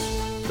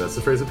Thomas. That's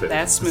the phrase that pays.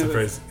 That's That's the smooth.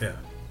 phrase, yeah.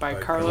 By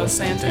Carlos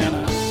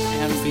Santana.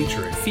 And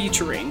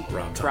Featuring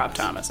Rob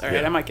Thomas. All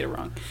right, Yeah. I might get it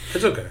wrong.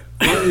 It's okay.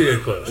 As long as you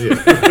get close.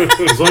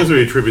 As long as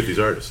we attribute these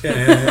artists.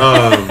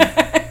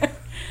 Yeah.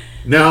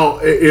 Now,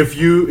 if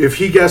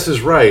he guesses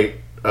right,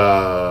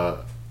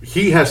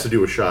 he has to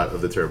do a shot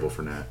of the terrible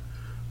Fernet.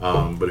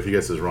 But if he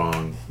guesses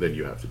wrong, then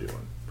you have to do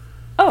one.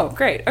 Oh,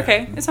 great.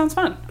 Okay, it sounds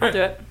fun. I'll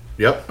do it.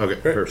 Yep. Okay.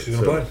 Perfect. She's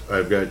gonna So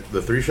I've got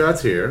the 3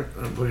 shots here.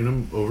 I'm putting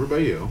them over by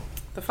you.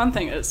 The fun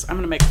thing is, I'm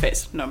going to make a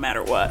face no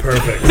matter what.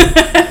 Perfect.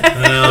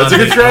 That's a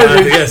good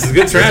strategy. Yes, it's a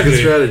good That's a strategy. good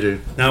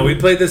strategy. Now, we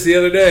played this the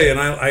other day, and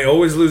I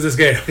always lose this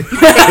game.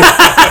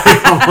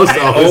 Almost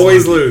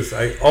Always lose.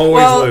 I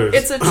always Well, lose.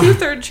 it's a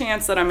 2/3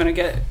 chance that I'm going to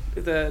get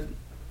the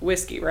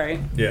whiskey, right?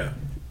 Yeah.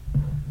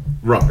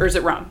 Rum. Or is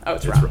it rum? Oh,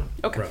 it's It's rum. rum.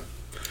 Okay. Rum.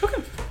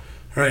 Okay.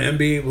 All right,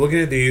 MB, looking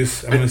at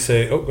these, I'm going to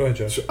say... Oh, go ahead,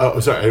 Josh. Oh,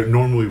 sorry. I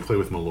normally play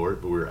with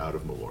Malort, but we're out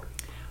of Malort.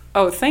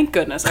 Oh, thank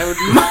goodness. I would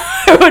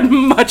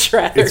much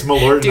rather It's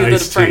Malort do and the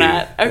iced tea.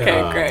 Fernet.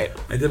 Okay, great.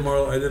 I did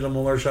a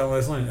Malort shot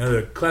last night.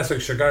 The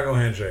classic Chicago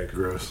handshake.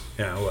 Gross.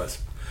 Yeah, it was.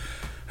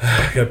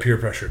 Got peer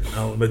pressured.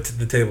 But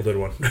the table did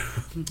one.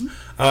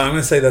 I'm going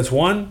to say that's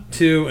 1,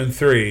 2, and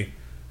 3.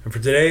 And for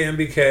today,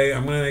 MBK,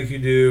 I'm going to make you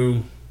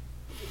do...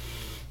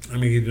 I'm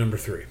going to give you number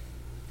 3.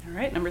 All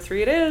right, number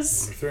 3 it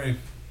is. Number 3.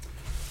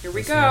 Here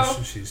we go.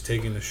 She's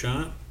taking the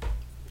shot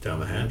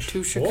down the hatch.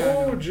 To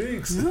Chicago. Oh,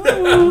 jinx.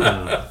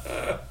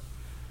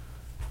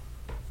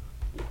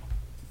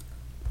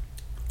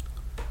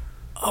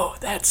 Oh,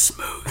 that's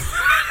smooth.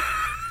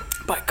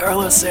 By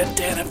Carlos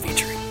Santana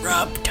featuring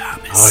Rob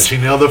Thomas. Oh, she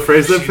nailed the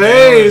phrase that She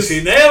nailed it. pays.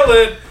 She nailed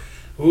it.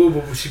 Ooh,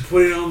 but she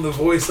put it on the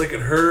voice like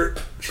it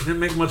hurt. She didn't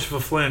make much of a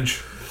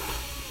flinch.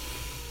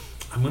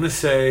 I'm gonna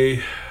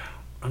say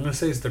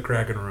it's the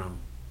Kraken rum.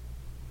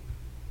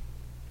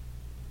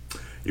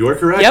 You are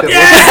correct. Yep.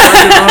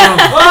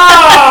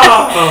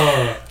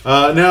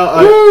 Now,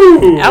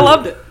 I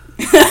loved it.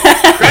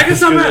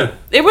 Kraken's not bad.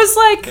 It was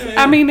like,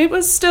 I mean, it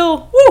was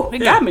still, woo, it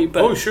got me,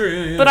 but Oh, sure,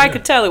 yeah. but I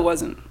could tell it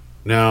wasn't.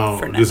 now,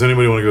 For now. does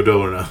anybody want to go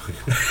double or nothing?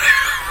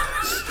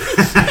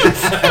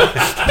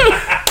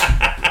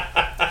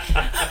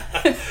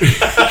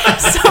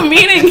 So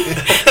meaning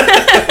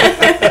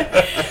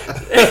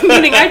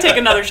I take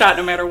another shot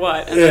no matter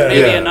what, and then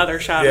maybe Yeah. another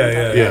shot. Yeah, on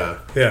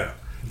top. Yeah.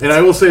 And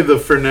I will say the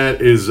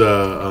Fernet is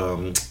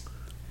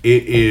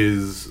it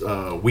is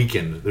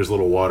weakened. There's a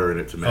little water in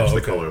it to match Oh, the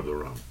okay. color of the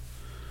rum.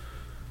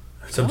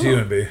 It's up to you,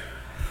 MB.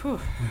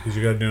 Because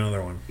you got to do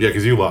another one. Yeah,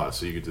 because you lost,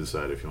 so you get to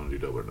decide if you want to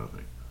do double or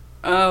nothing.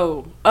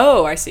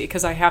 Oh, I see.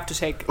 Because I have to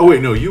take. Oh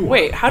wait, no, you won.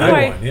 Wait, how do I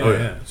I? won. Yeah, Oh, yeah.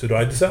 yeah. So do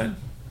I decide?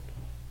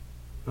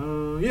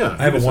 Yeah.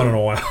 I haven't won in a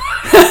while.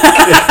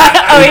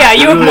 Oh yeah,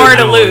 you have really more to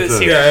don't know what lose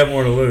to here. Yeah, I have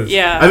more to lose.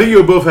 Yeah. I think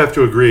you both have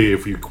to agree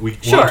if we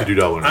Sure. want to do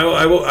double or nothing.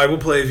 I will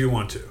play if you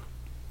want to.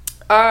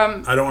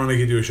 I don't want to make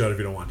you do a shot if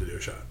you don't want to do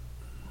a shot.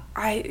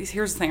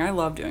 Here's the thing. I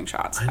love doing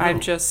shots. I know. I'm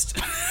just.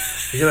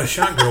 You got a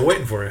shot girl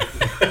waiting for you.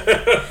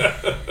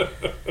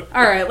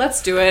 All right,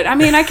 let's do it. I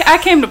mean, I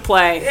came to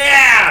play.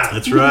 Yeah!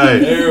 That's right.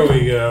 There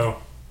we go.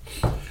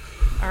 All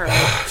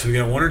right. So we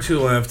got 1 or 2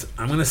 left.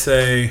 I'm going to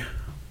say...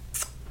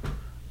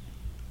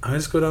 I'm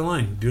just go down the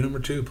line. Do number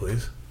 2,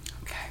 please.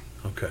 Okay.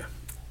 Okay.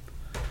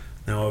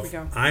 Now, if we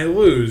go. I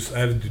lose, I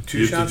have to do 2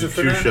 You shots have of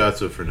to do Fernet. 2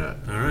 shots of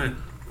Fernet. All right.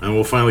 And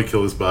we'll finally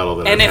kill this bottle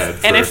that And I've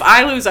had. and if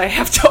I lose, I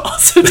have to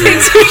also take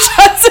 2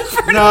 shots in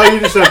front. No, you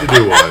just have to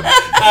do one. So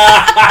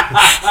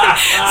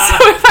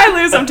if I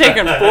lose, I'm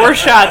taking 4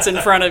 shots in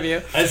front of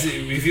you. I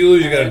see. If you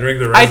lose, you got to drink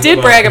the rest. I of did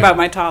the brag bottle. about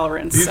my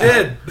tolerance. You so.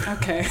 did.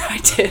 Okay,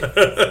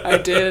 I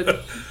did.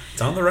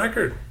 It's on the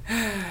record. You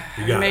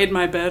I got made it.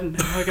 my bed and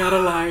now I gotta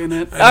lie in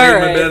it. I All made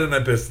right. my bed and I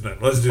pissed in it.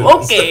 Let's do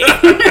this. Okay.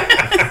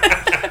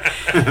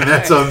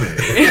 That's on me.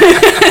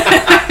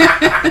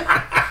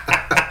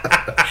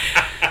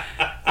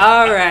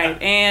 All right,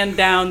 and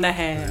down the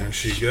hatch. There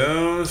she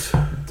goes.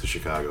 To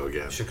Chicago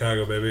again.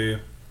 Chicago,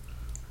 baby.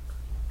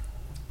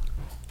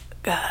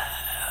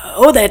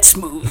 Oh, That's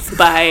Smooth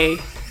by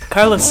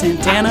Carlos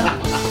Santana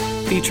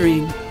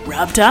featuring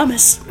Rob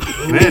Thomas.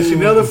 Man, she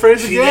nailed the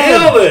phrase She again.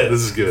 nailed it.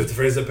 This is It's good. the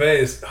phrase that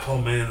pays. Oh,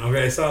 man.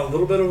 Okay, I saw a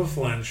little bit of a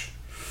flinch.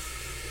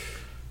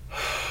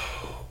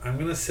 I'm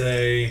going to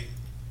say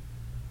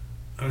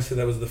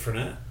that was the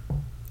Fernet.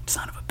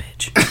 Son of a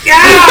bitch.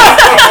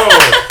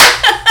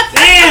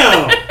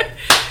 Damn!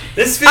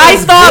 This feels I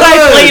thought I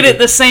good. played it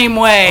the same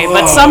way,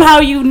 but Oh. somehow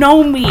you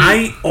know me.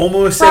 I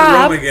almost said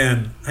Rob. rum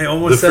again. I The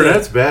almost said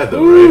Fernet's it. bad,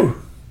 though, Ooh.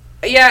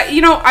 right?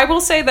 Yeah, I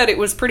will say that it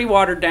was pretty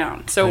watered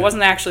down, so it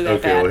wasn't actually that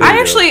Okay, bad. well,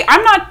 here you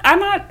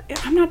go.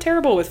 I'm not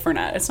terrible with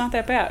Fernet. It's not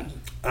that bad.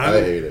 I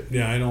hate it.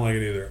 Yeah, I don't like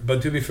it either.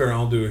 But to be fair,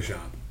 I'll do a shot.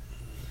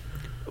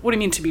 What do you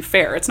mean to be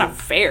fair? It's not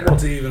fair. Well,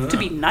 to even To up.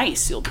 be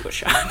nice, you'll do a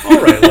shot.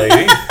 All right,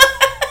 lady.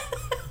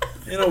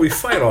 We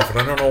fight often.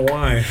 I don't know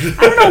why.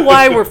 I don't know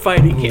why we're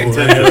fighting here.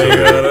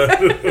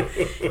 There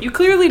You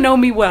clearly know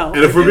me well.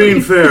 And if we're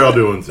being fair, I'll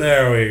do one too.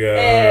 we go.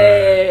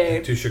 Hey. All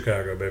right. To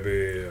Chicago,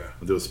 baby.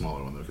 I'll do a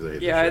smaller one, though, because I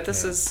hate Yeah, that shit.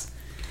 this is.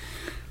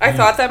 I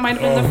thought that might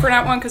have been the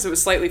Fernet one because it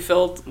was slightly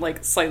filled,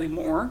 like slightly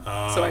more.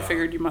 So I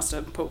figured you must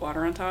have put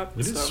water on top.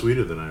 It is so.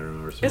 sweeter than I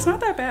remember. It's not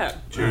that bad.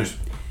 Cheers.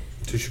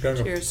 To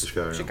Chicago. Cheers.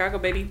 Chicago. Chicago,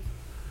 baby.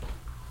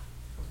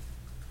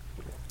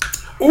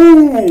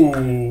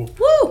 Ooh.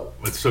 Woo!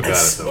 It's still got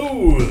it, though.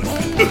 Ooh.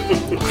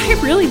 I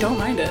really don't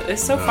mind it.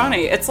 It's so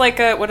funny. It's like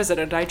a, what is it,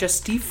 a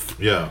digestif?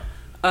 Yeah.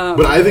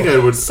 But I think I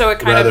would so it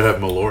kind rather of- have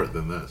Malort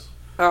than this.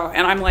 Oh,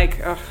 and I'm like,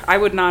 ugh, I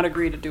would not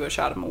agree to do a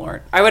shot of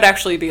Malort. I would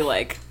actually be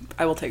like,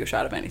 I will take a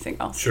shot of anything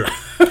else. Sure.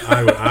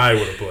 I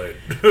would have played.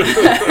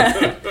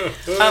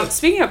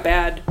 Speaking of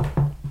bad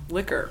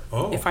liquor,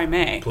 Oh, if I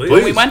may, please.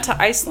 when we went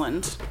to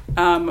Iceland,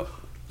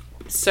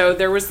 so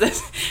there was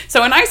this.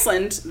 So in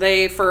Iceland,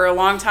 they for a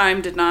long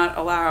time did not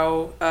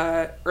allow,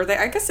 I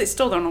guess they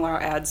still don't allow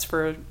ads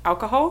for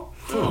alcohol.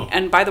 Oh.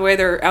 And by the way,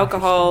 their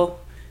alcohol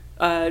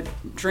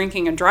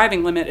drinking and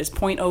driving limit is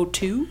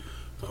 0.02.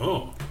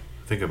 Oh.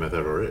 I think I'm at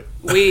that already.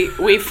 We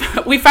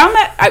found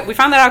that out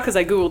because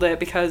I googled it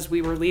because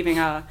we were leaving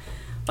a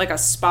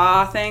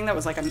spa thing that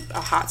was like a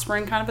hot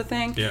spring kind of a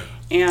thing. Yeah.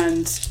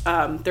 And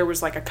there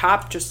was like a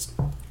cop just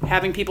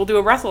having people do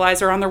a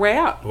breathalyzer on their way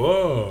out.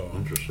 Whoa.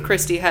 Interesting.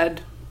 Christy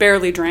had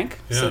barely drank,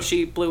 so Yeah.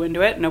 she blew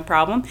into it, no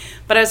problem.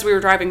 But as we were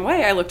driving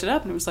away, I looked it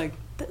up and it was like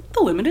the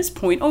limit is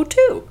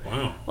 0.02.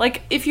 Wow.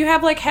 Like if you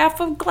have like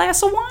half a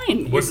glass of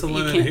wine, What's the you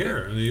limit can't- here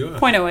in the U.S.?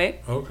 0.08.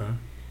 Okay.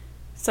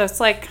 So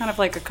it's like kind of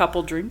like a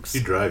couple drinks.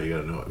 You drive, you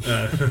gotta know it.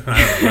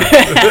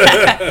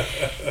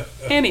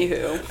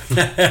 Anywho,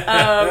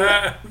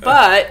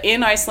 but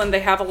in Iceland they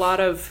have a lot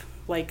of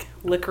like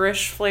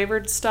licorice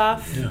flavored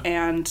stuff, Yeah.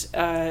 and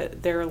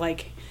they're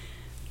like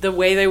the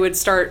way they would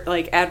start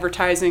like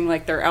advertising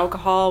like their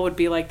alcohol would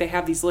be like they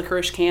have these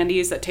licorice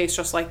candies that taste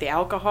just like the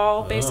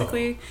alcohol,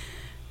 basically.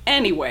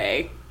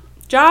 Anyway,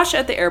 Josh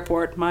at the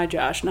airport, my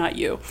Josh, not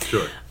you.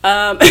 Sure.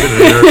 I've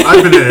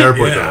been in an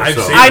airport, Yeah, though, I've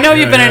so seen I know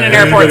you've been in an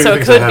yeah. airport, so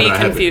it Anybody could thinks I be haven't, I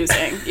haven't.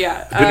 confusing.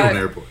 Yeah. I've been to an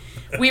airport.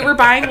 We were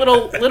buying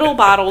little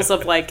bottles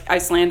of like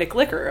Icelandic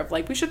liquor of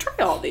like we should try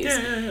all these.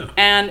 Yeah.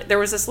 And there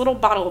was this little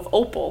bottle of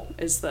Opal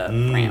is the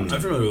brand.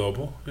 I'm familiar with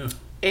Opal. Yeah.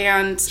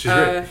 And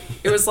great.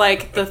 it was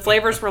like the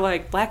flavors were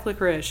like black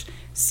licorice,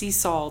 sea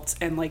salt,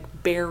 and like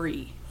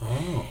berry.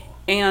 Oh.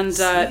 And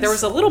there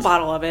was a little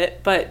bottle of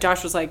it, but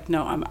Josh was like,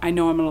 "No, I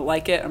know I'm gonna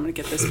like it. I'm gonna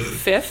get this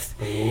fifth."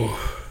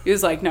 He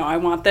was like, "No, I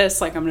want this.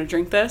 Like, I'm gonna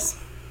drink this."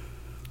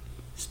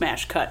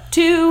 Smash cut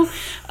 2.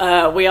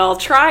 We all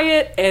try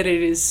it, and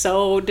it is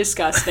so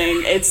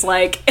disgusting. It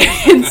like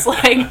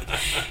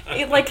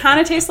kind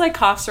of tastes like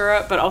cough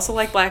syrup, but also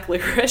like black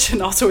licorice,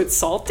 and also it's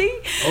salty.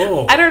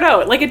 Oh. I don't know.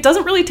 Like it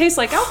doesn't really taste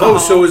like alcohol. Oh,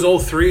 so it was all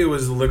three? It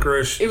was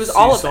licorice, It was sea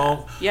all of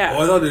salt? that. Yeah.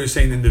 Oh, I thought they were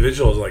saying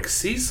individuals like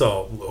sea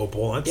salt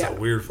Opal. That's Yeah. a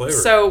weird flavor.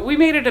 So we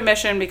made it a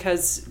mission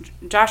because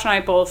Josh and I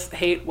both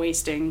hate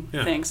wasting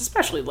Yeah. things,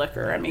 especially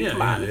liquor. I mean,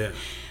 come on. yeah.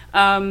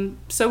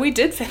 So we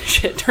did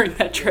finish it during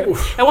that trip.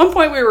 At one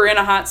point, we were in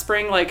a hot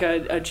spring, like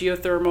a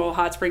geothermal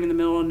hot spring in the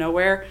middle of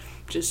nowhere,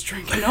 just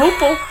drinking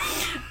Opal.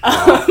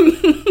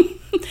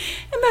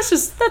 And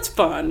that's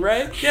fun,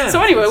 right? Yeah,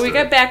 So anyway, that's we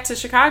right. get back to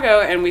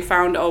Chicago and we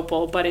found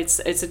Opal, but it's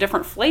a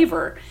different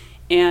flavor.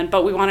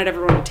 But we wanted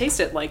everyone to taste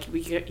it. Like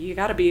you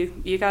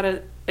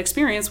gotta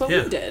experience what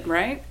Yeah. we did,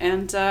 right?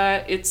 And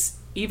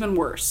even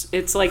worse.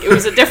 It's like, it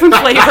was a different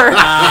flavor.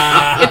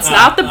 It's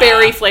not the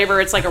berry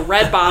flavor. It's like a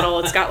red bottle.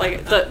 It's got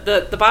like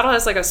the bottle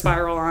has like a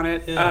spiral on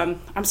it. Yeah.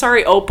 I'm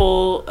sorry,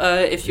 Opal,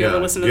 if you ever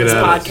listen to this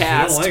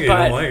podcast,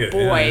 but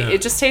boy,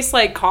 it just tastes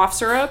like cough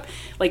syrup,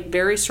 like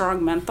very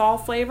strong menthol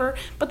flavor.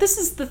 But this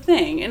is the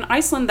thing. In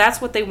Iceland,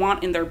 that's what they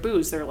want in their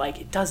booze. They're like,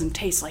 it doesn't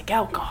taste like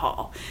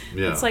alcohol.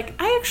 Yeah. It's like,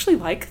 I actually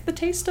like the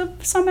taste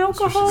of some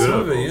alcohol. Some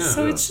of it, yeah.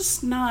 So it's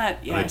just not,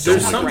 it's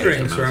There's not some great.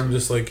 drinks where I'm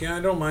just like, I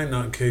don't mind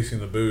not casing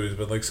the booze,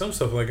 but like some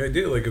stuff, like I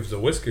do, like if it's a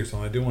whiskey or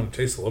something, I do want to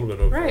taste a little bit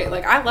of Right,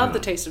 like I love the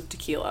taste of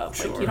tequila.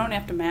 Like you don't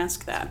have to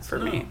mask that for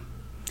me.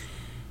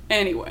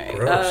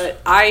 Anyway,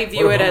 I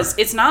view it as,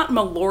 it's not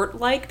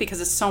Malort-like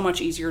because it's so much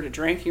easier to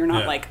drink. You're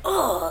not like,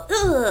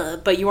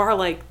 but you are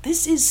like,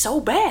 this is so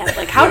bad.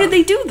 Like, how did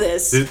they do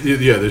this?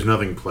 There's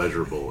nothing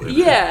pleasurable in it.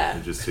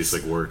 It just tastes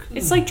like work.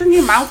 It's like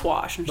drinking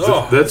mouthwash. And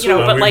That's you know,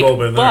 what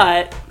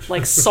but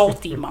like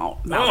salty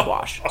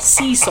mouthwash,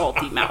 sea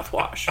salty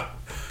mouthwash.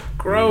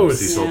 gross.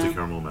 Sea salty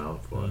caramel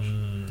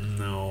mouthwash.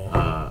 No.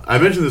 I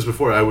mentioned this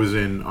before. I was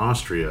in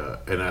Austria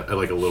and at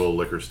like a little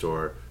liquor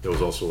store that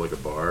was also like a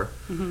bar,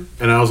 and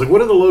I was like, "What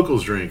do the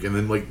locals drink?" And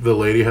then like the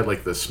lady had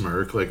like the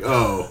smirk, like,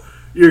 "Oh,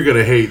 you're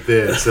gonna hate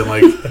this," and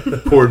like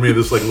poured me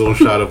this like little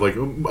shot of like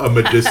a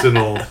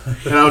medicinal,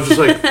 and I was just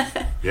like,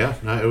 "Yeah,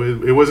 no,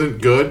 it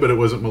wasn't good, but it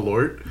wasn't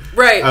Malort."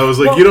 Right. I was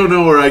like, "You don't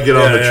know where I get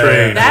on the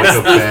train." That's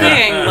like the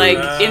thing.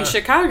 Like in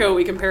Chicago,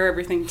 we compare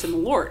everything to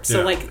Malort.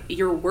 So like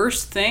your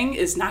worst thing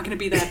is not going to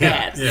be that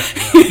bad.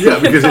 Yeah,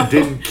 because it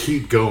didn't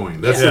keep going.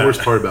 That's the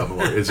worst part about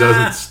Malort. It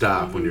doesn't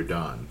stop when you're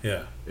done.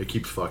 Yeah. It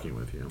keeps fucking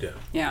with you.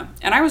 Yeah.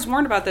 And I was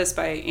warned about this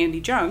by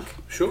Andy Junk,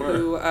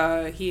 who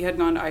he had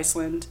gone to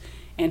Iceland.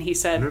 And he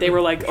said, they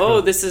were like, oh,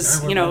 this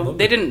is, you know,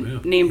 they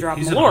didn't name drop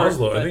Malort. In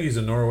Oslo. I think he's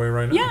in Norway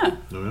right now.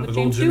 Yeah. With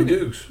old Jimmy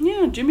Dukes.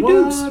 Yeah, Jimmy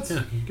Dukes.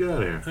 Yeah, get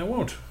out of here. I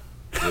won't.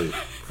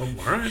 All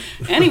right.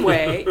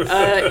 Anyway,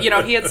 you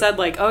know, he had said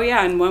like, oh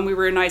yeah, and when we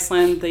were in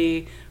Iceland,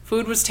 the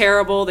food was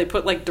terrible. They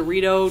put like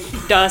Dorito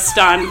dust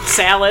on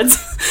salads.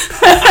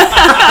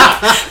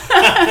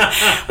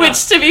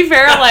 Which, to be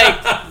fair,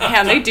 like,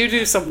 man, they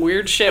do some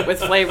weird shit with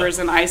flavors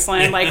in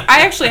Iceland. Like,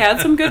 I actually had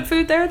some good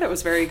food there that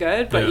was very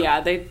good.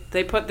 But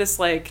they put this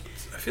like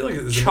I feel like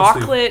it's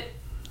chocolate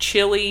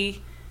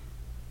chili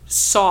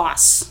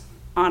sauce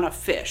on a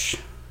fish.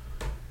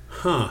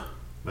 Huh.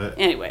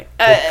 Anyway,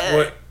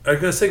 what I was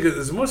gonna say,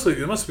 cause it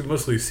must be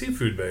mostly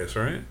seafood based,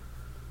 right?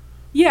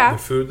 Yeah. The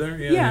food there,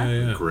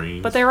 yeah.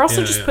 Grains. But they're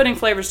also just putting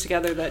flavors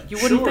together that you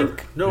wouldn't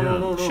think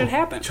no should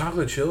happen.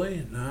 Chocolate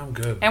chili? No, I'm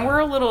good. And we're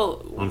a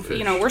little,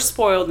 you know, we're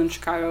spoiled in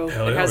Chicago.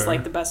 It has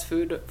like the best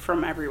food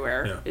from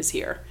everywhere is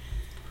here.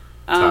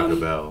 Taco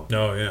Bell.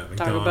 Oh yeah,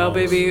 Taco Bell,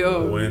 baby.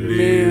 Oh,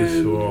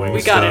 Wendy's. man.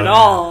 We got it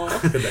all.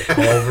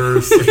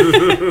 Culver's.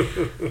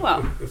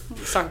 Well,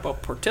 let's talk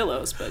about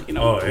Portillo's, but you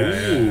know. Oh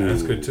yeah,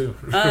 that's good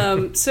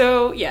too.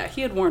 So yeah,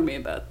 he had warned me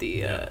about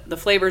the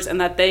flavors,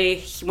 and that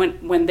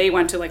when they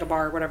went to like a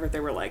bar or whatever, they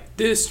were like,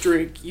 this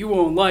drink you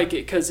won't like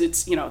it because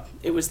it's, you know,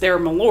 it was their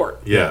Malort.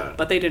 Yeah.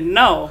 But they didn't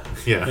know.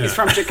 Yeah. He's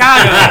from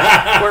Chicago,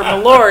 where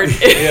Malort.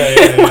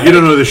 You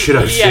don't know the shit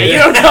I've seen. You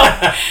don't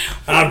know.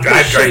 I've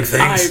drank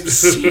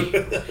things.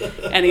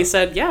 And he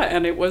said, yeah,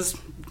 and it was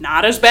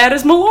not as bad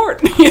as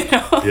Malort, you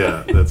know?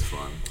 Yeah, that's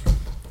fun.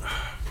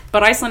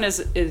 But Iceland is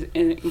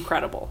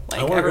incredible.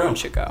 Like, everyone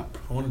should go.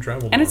 I want to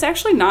travel more. And it's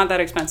actually not that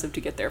expensive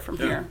to get there from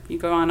here. You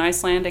go on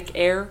Icelandic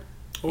Air.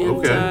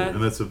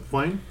 And that's a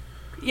plane?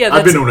 Yeah,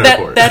 I've been to an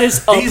airport. That is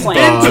a plane. He's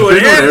been to an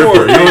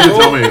airport. You don't have to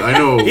tell me. I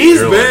know. He's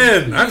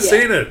been. I've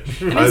seen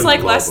it. And it's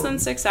like less than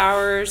 6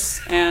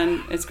 hours,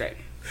 and it's great.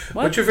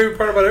 What's your favorite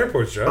part about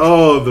airports, Josh?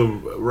 Oh, the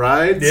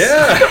rides?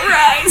 Yeah.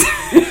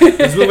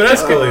 It's moving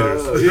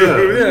escalators. Yeah.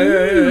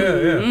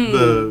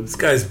 This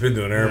guy's been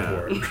to an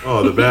airport. Yeah.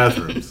 Oh, the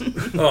bathrooms.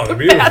 Oh, they're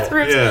beautiful.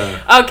 Bathrooms.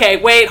 Yeah. Okay,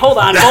 wait, hold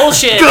on.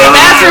 Bullshit. The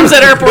bathrooms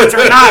at airports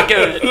are not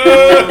good.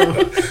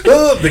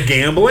 The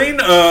gambling.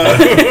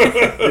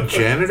 The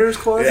janitor's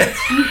closet.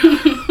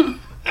 I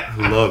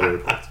love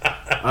airports.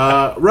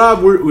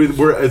 Rob,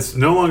 we're it's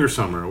no longer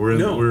summer.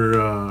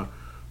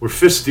 We're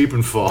fist deep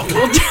in fall.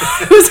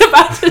 I was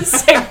about to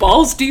say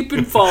balls deep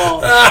in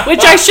fall,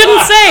 which I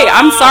shouldn't say.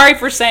 I'm sorry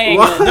for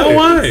saying it. No,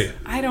 why?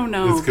 I don't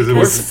know.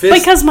 It's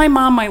because my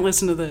mom might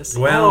listen to this.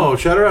 Well,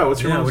 shout her out.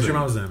 What's your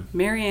mom's name?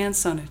 Mary Ann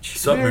Sunnich.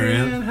 What's up, Mary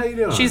Ann? How you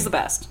doing? She's the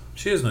best.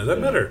 She is nice. I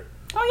met her.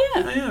 Oh,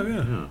 yeah.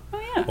 Yeah. Oh,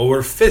 yeah. Well,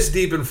 we're fist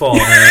deep in fall,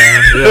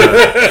 man.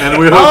 And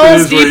we hope balls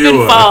it is deep where you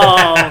in are.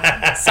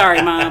 fall.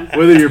 Sorry, Mom.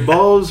 Whether you're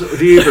balls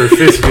deep or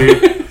fist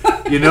deep,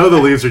 you know the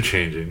leaves are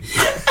changing.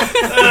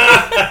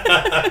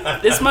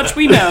 This much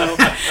we know.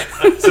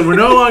 So we're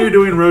no longer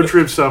doing Road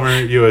Trip Summer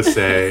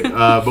USA,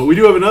 but we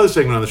do have another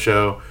segment on the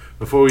show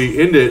before we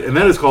end it, and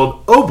that is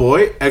called Oh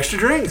Boy, Extra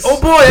Drinks. Oh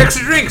boy,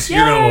 extra drinks.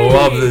 You're going to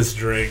love this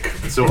drink.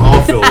 So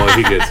I'll fill while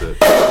he gets it.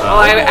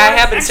 I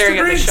have been staring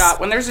at the drinks. shot.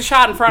 When there's a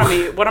shot in front of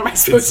me, what am I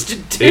supposed to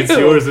do? It's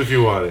yours if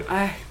you want it.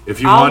 If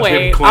you I'll want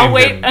wait. him, claim I'll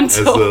wait him,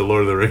 until- as the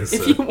Lord of the Rings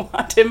If said. you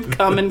want him,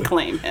 come and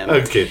claim him.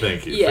 Okay,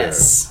 thank you.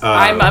 Yes. Fair.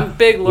 I'm a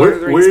big Lord of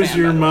the Rings Where's fan,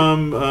 your by the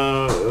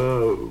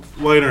way. mom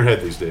lie in her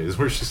head these days?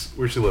 Where's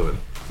she living?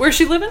 Where's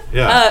she living?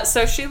 Yeah.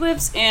 So she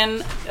lives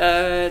in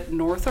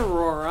North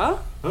Aurora.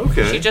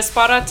 Okay. She just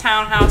bought a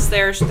townhouse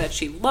there that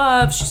she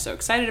loves. She's so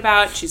excited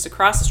about. She's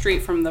across the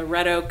street from the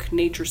Red Oak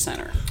Nature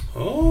Center,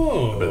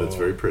 Oh. But it's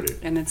very pretty.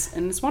 and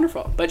it's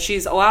wonderful. But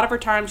she's a lot of her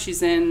time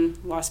she's in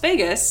Las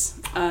Vegas,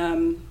 It's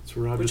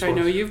where which Rogers I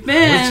know was. you've I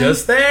been. was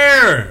just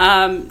there.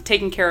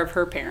 Taking care of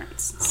her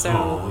parents. Oh,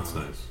 So that's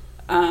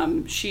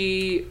nice.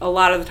 she a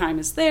lot of the time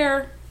is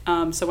there.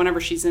 So whenever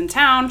she's in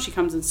town, she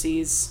comes and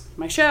sees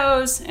my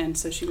shows, and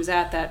so she was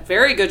at that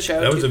very good show.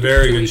 That was two- a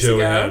very 2 good weeks show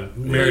we ago. had.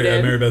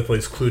 Mary Beth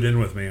plays Clued In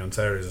with me on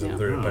Saturdays at Yeah.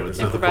 7:30 Oh, at it's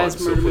Pike not the Improvised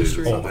plug, so murder please,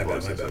 mystery. it's not Oh, the my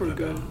plug, bad, it's my not Pretty the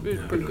good. plug. It was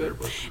Yeah, pretty I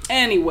good. know.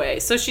 Anyway,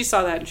 so she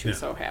saw that and she was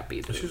Yeah. so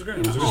happy. She was great.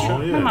 You It was a know, good show.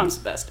 Oh, yeah. My mom's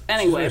the best.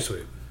 Anyway, Very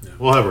sweet. Yeah.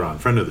 We'll have her on.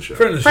 Friend of the show.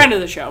 Friend of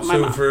the show, my so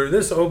mom. for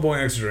this Oh Boy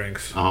Extra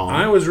Drinks, Oh.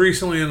 I was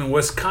recently in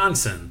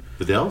Wisconsin.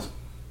 The Dells?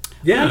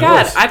 Yeah, oh it my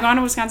God, was. I've gone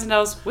to Wisconsin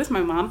Dells with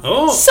my mom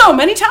Oh. so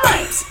many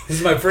times. This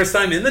is my first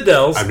time in the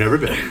Dells. I've never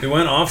been. We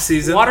went off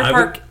season. Water I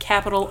park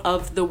capital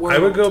of the world. I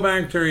would go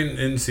back during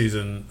in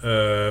season,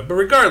 but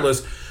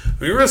regardless,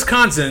 when you're in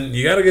Wisconsin,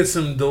 you got to get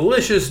some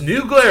delicious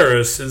New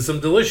Glarus and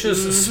some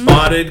delicious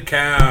Spotted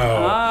Cow.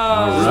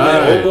 All This is my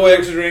right. old boy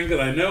extra drink,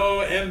 and I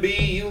know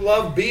MB, you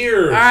love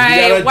beer. All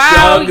right, you gotta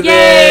wow, chug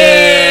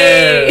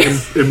yay!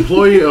 this.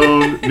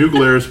 Employee-owned New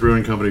Glarus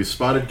Brewing Company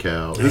Spotted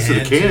Cow. This is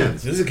a can.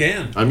 This is a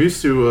can. I'm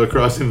used to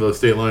crossing the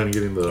state line and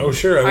getting the Oh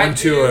sure, I went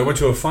do-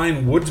 to a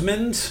fine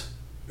Woodsman's.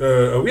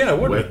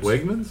 Woodman's.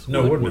 Wegmans?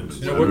 No, Like Woodman's. Woodman's.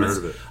 You know I've never Woodman's?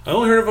 heard of it. I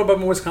only heard of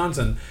them in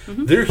Wisconsin.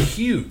 Mm-hmm. They're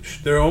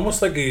huge. They're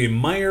almost like a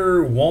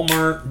Meijer,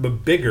 Walmart,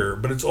 but bigger.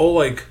 But it's all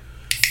like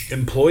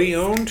employee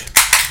owned.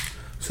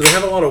 So they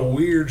have a lot of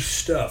weird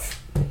stuff.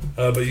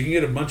 But you can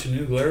get a bunch of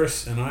New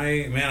Glarus, and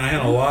I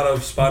had a lot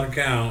of Spotted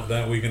Cow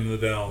that weekend in the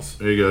Dells.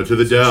 There you go. To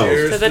the Dells.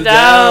 Cheers To the to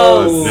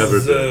Dells. Never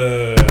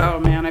been. Oh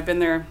man, I've been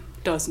there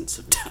dozens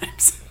of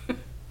times.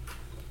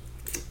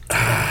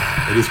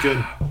 It is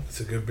good. It's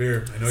a good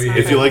beer. I know you. not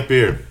If you like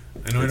beer.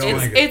 I know you don't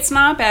like it. It's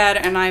not bad,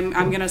 and I'm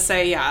gonna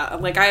say yeah.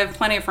 Like I have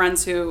plenty of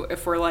friends who,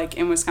 if we're like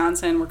in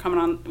Wisconsin, we're coming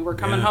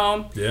Yeah.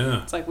 home.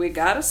 Yeah. It's like we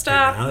gotta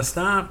stop. Gotta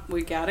stop.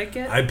 We gotta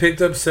get. I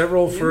picked up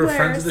several for New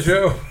friends of the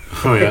show.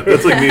 Oh, yeah.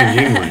 That's like me and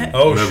Yingling.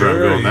 Oh, whenever sure, I'm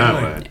going that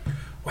Yuengling. way.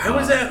 Why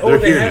was that? they're Oh,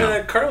 they here had now. it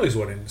at Carly's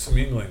wedding. Some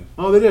Yingling.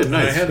 Oh, they did. I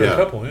Nice. had yeah. a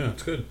couple. Yeah,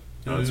 it's good.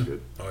 Oh, that's yeah.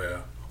 good. Oh yeah.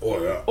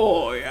 Oh yeah.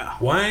 oh yeah.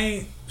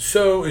 Why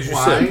so? As you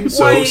Why said,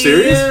 so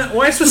serious?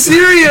 Why so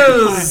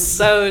serious?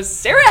 So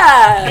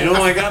serious. You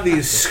know, I got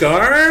these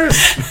scars.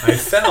 I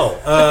fell.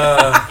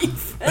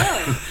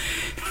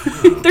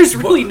 There's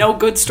really no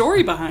good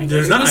story behind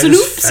There's it. not. It I was an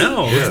just oopsie.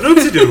 fell. It was an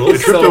oopsie doodle. I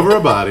tripped over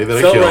a body that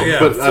I felt killed, like- yeah,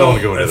 but I don't want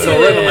to go felt- into it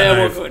felt that. right on my Yeah,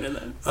 knife. we'll go into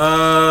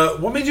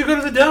that. What made you go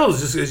to the Dells?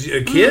 Just as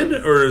a kid,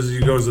 or as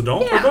you go as an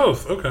adult, Yeah. or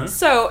both? Okay.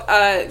 So,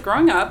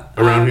 growing up,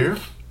 Around here?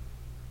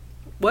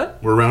 What?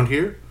 We're around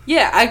here?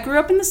 Yeah, I grew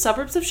up in the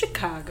suburbs of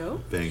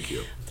Chicago. Thank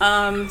you.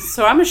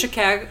 So I'm a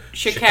Chicago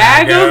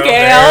Chicago,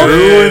 gal.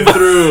 Through and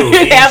through.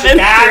 Yeah, been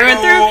through and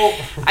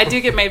through. I do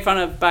get made fun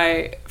of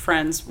by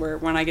friends where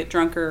when I get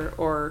drunker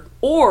or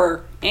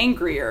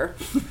angrier,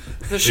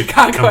 the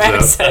Chicago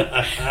comes out.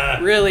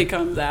 accent really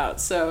comes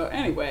out. So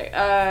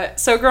anyway,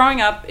 so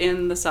growing up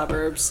in the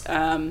suburbs,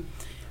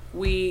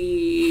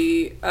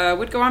 we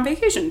would go on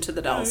vacation to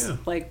the Dells. yeah.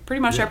 Like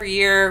pretty much every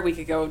year. We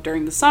could go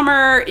during the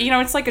summer. You know,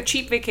 it's like a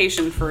cheap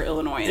vacation for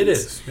Illinoisans. It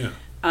is. Yeah.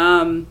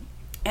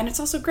 And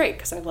it's also great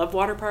because I love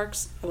water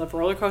parks. I love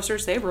roller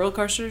coasters. They have roller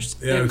coasters.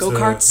 Yeah, they have it's,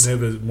 go-karts. they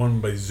have one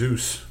by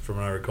Zeus, from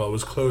what I recall. It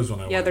was closed when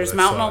I went. Yeah, there's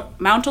but I saw it.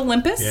 Mount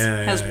Olympus Yeah,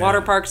 has yeah, water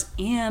yeah. parks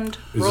and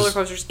Is roller this-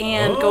 coasters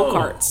and Oh.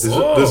 go-karts.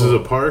 This is a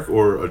park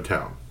or a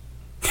town?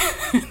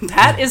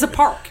 That is a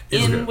park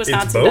in It's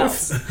Wisconsin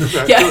both? Dells.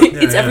 Okay, Yeah, good.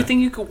 it's yeah.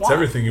 everything you could want. It's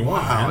everything you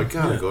want. Wow, I man.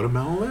 gotta Yeah. go to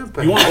Mount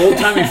Olympus. You want old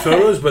timey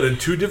photos, but in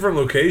two different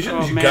locations.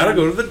 Oh, you man. gotta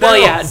go to the Dells. Well,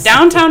 yeah,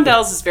 downtown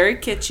Dells is very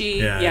kitschy.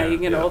 Yeah, Yeah, yeah. you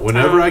can get Yeah, old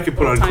whenever town, I can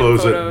put on old-time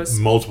clothes photos.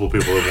 that multiple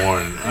people have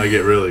worn, I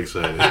get really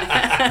excited.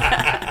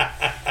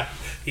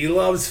 He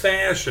loves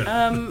fashion.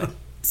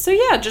 So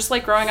yeah, just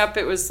like growing up,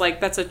 it was like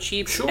that's a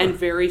cheap Sure. and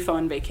very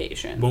fun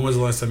vacation. When was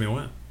the last time you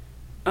went?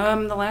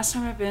 The last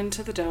time I've been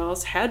to the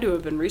Dells had to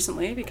have been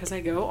recently because I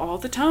go all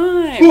the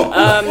time. We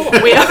Wow,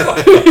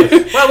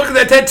 look at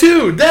that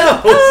tattoo,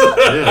 Dells.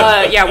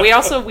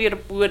 we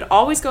would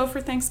always go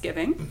for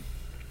Thanksgiving.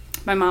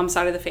 My mom's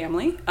side of the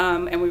family,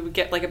 and we would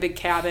get like a big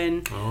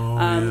cabin,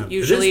 yeah. It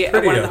usually is at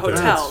pretty one of the out there.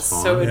 hotels.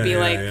 That's So fun. it'd be Yeah,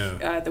 like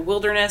yeah. The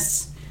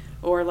Wilderness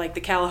or like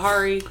the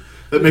Kalahari.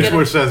 That makes Get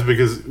more a- sense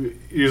because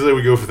usually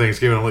we go for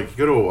Thanksgiving. I'm like, you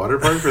go to a water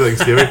park for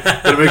Thanksgiving?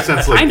 But it makes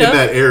sense like Kind in of.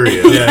 that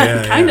area.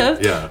 Yeah. Kind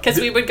of. Yeah. Because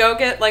we would go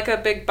get like a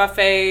big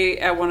buffet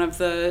at one of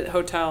the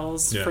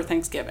hotels Yeah. for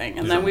Thanksgiving.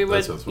 And Yeah, then we that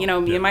would, sounds fun. you know,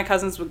 me Yeah. and my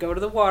cousins would go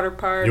to the water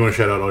park. You want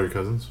to shout out all your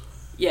cousins?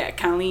 Yeah,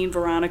 Colleen,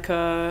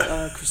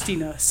 Veronica,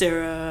 Christina,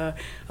 Sarah,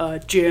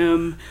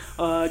 Jim,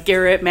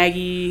 Garrett,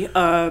 Maggie.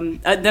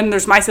 Then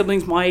there's my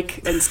siblings,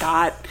 Mike and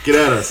Scott. Get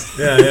at us.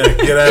 Yeah,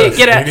 get out.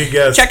 Get We it. need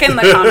guests. Check in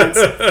the comments.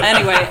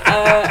 Anyway,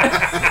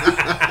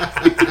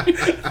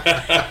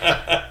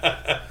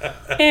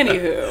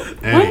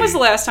 Anywho, when was the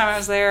last time I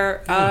was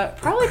there?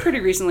 Probably pretty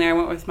recently. I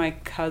went with my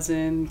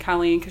cousin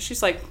Colleen because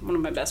she's like one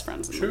of my best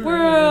friends in the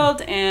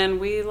world, and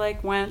we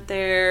like went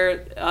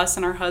there, us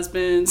and our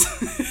husbands.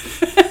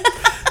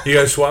 You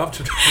guys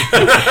swapped?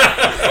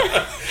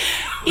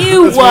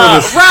 Ew,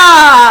 Rob!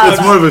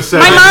 That's more of a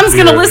My mom's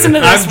gonna listen to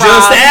this. I'm Rob.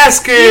 just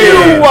asking. You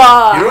don't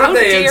have how to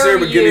dare answer,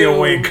 but give me a you.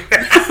 wink.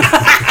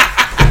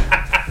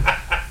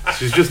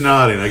 She's just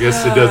nodding. I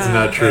guess that's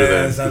not true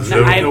then. it's not There's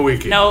true. no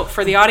winking. No,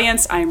 for the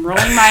audience, I'm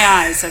rolling my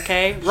eyes.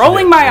 Okay,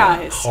 rolling my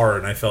eyes.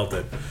 Hard, I felt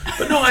it.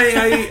 But no,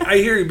 I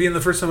hear you. Being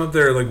the first time up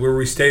there, like where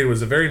we stayed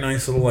was a very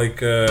nice little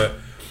like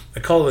I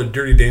call it a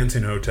Dirty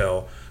Dancing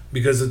hotel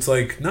because it's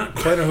like not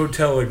quite a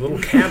hotel, like little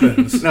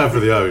cabins. Not for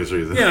the obvious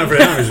reason. Yeah, for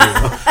that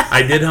reason.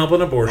 I did help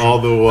an abortion. All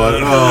the what?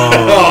 An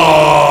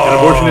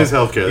abortion is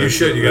healthcare. You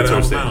should. You got to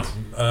That's help our them stance. out.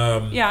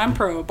 Yeah, I'm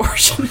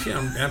pro-abortion.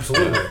 Yeah,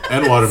 absolutely.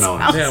 And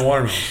watermelons. Yeah,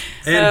 watermelons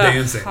and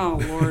dancing. Oh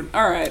Lord!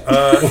 All right,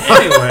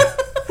 Anyway.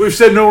 We've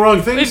said no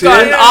wrong things we've here.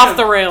 gotten off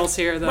the rails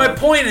here, though. My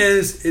point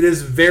is, it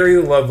is very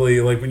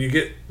lovely. Like when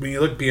you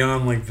look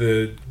beyond like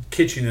the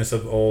kitschiness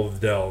of all of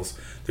the Dells,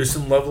 there's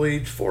some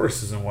lovely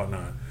forests and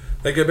whatnot.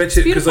 Like I bet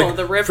you, because beautiful, like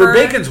the river. for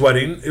Bacon's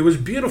wedding, it was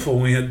beautiful.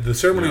 When we had the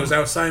ceremony was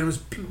outside, and it was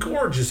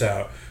gorgeous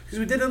out because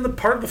we did it in the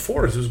part of the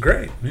forest. It was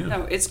great. Yeah.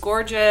 No, it's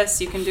gorgeous.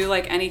 You can do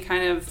like any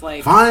kind of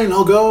like Fine,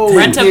 I'll go.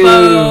 rent a you.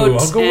 boat.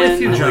 I'll go with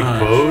you, and John. Like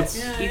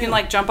boats. You can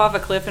like jump off a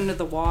cliff into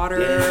the water.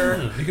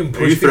 You can Are you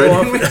push people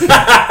threatening me?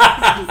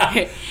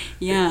 off.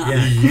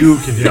 Yeah. You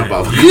can jump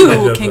off.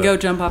 You can go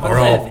jump off a Or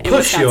I'll cliff in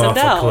push you Wisconsin off a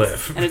Dells,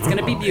 cliff. and it's going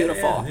to be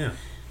beautiful. Yeah.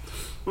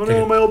 Oh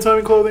no, my old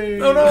timey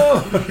clothing. Oh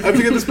no! I have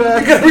to get this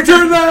back.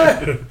 Return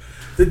that.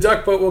 The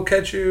duck boat will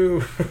catch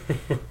you.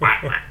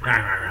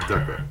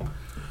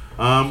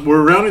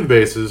 We're rounding the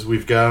bases.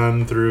 We've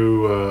gone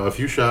through a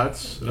few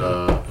shots.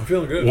 I'm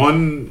feeling good.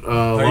 One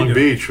Long doing?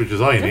 Beach, which is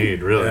all you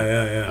need, really.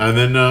 Yeah. And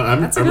then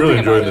I'm That's a good really thing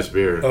enjoying about this it.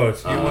 beer. Oh,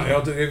 it's,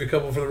 I'll give you a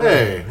couple for the road.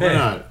 Hey, why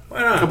not?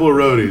 Why not? A couple of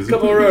roadies.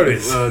 Couple of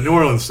roadies. New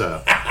Orleans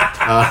style.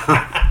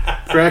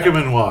 Crack 'em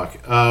and walk.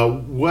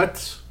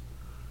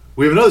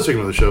 We have another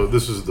segment of the show.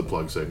 This is the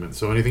plug segment.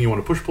 So anything you want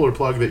to push, pull, or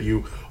plug that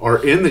you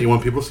are in that you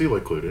want people to see,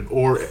 like Clued,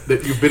 or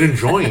that you've been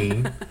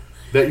enjoying,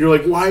 that you're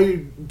like,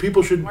 why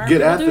people should Why are get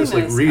people at this,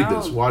 doing like this? read Oh.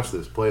 this, watch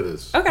this, play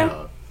this. Okay.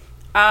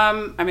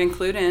 I'm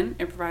included in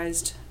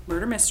improvised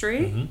murder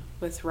mystery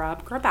with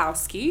Rob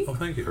Grabowski, Oh,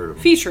 thank you. Heard of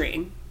 'em.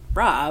 featuring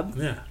Rob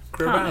Yeah.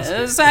 Thomas.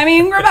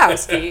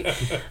 Grabowski.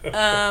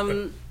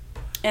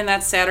 And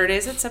that's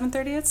Saturdays at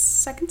 7:30 at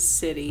Second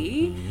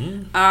City.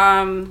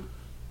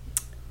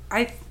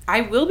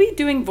 I will be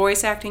doing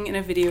voice acting in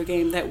a video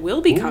game that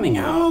will be coming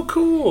out. Oh,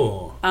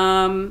 cool.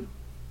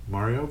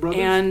 Mario Brothers?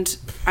 And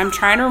I'm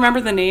trying to remember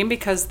the name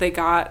because they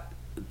got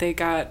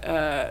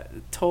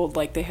told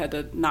like they had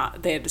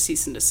to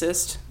cease and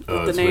desist with the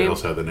somebody name.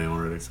 else had the name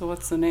already. So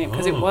what's the name?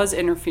 Because it was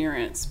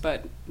Interference,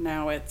 but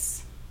now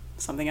it's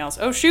something else.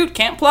 Oh shoot,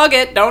 can't plug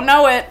it. Don't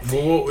know it.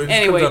 Well, it just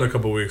Anyway, comes out in a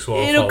couple weeks. So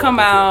I'll It'll follow come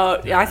up with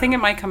out. you. Yeah, I think it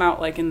might come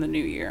out like in the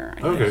new year.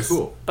 I Okay, guess.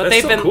 cool. But That's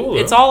they've still been. cool, though.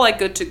 It's all like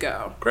good to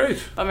go.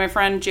 Great. But my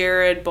friend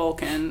Jared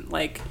Bolkin,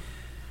 like,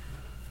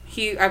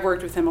 I've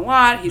worked with him a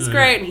lot. He's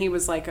great, and he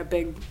was like a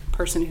big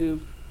person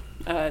who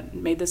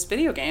made this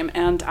video game,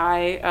 and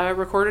I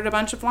recorded a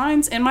bunch of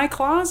lines in my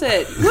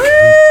closet.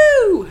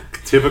 Woo!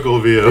 Typical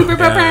VO.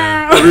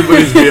 Yeah.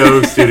 Everybody's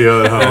VO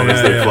studio at home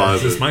is their This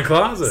closet. is my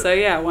closet. So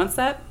yeah, once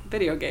that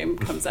video game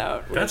comes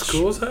out, That's which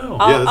cool as hell.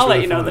 Yeah, that's I'll let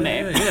really you know fun. the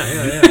name.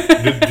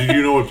 Yeah. Do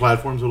you know what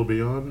platforms it'll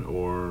be on?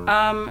 Or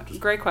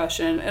Great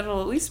question. It'll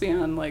at least be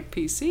on like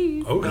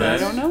PC. Okay. But I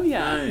don't know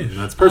yet. Nice.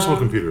 that's personal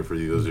computer for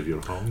you, those of you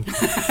at home.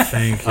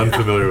 Thank you.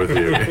 Unfamiliar with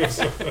video games.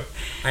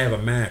 I have a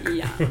Mac.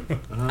 Yeah.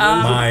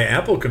 My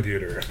Apple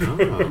computer.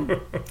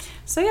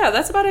 So yeah,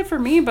 that's about it for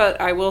me.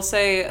 But I will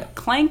say,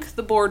 Clank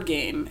the board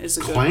game is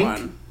a Clank? good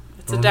one.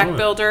 It's a deck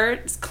builder.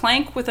 It's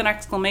Clank with an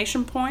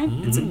exclamation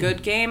point. It's a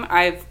good game.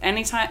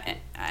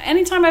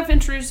 Anytime I've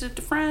introduced it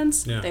to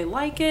friends, they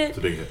like it. It's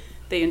a big hit.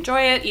 They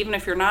enjoy it, even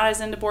if you're not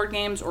as into board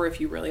games, or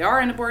if you really are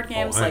into board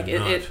games. I'm Like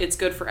not. it's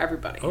good for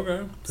everybody.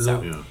 Okay.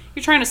 So Yeah.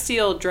 you're trying to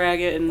steal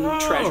dragon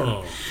treasure.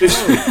 Oh.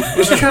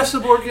 Is chess a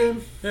board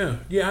game? Yeah.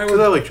 Yeah. I Because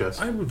would. I like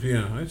chess. I would.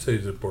 Yeah. I'd say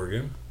it's a board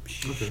game.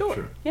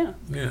 Sure. Yeah.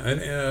 Yeah.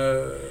 And,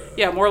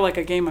 Yeah, more like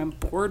a game I'm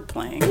bored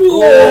playing.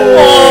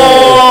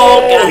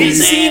 oh,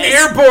 he's seen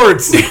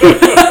airports.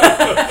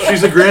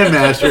 She's a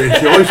grandmaster and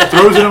she always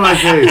throws it in my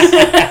face.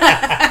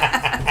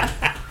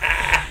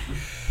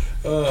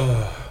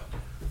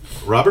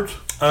 Robert?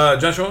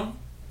 Joshua,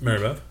 Mary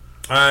Beth.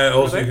 I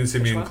also Okay. you can see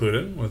me Joshua.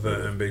 included with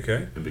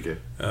MBK. MBK.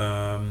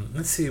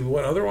 Let's see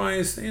what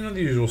otherwise, the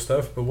usual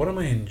stuff. But what am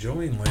I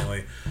enjoying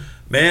lately,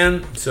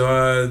 man?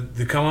 So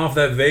to come off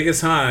that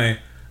Vegas high,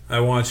 I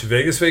watched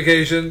Vegas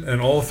Vacation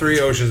and all 3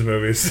 Ocean's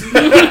movies.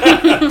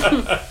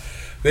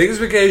 Vegas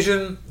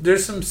Vacation.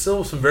 There's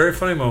still some very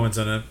funny moments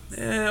in it.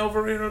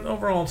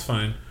 Overall it's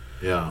fine.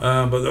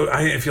 Yeah. But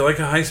if you like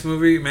a heist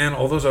movie, man,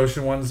 all those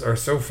ocean ones are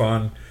so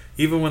fun,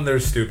 even when they're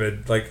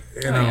stupid. Like,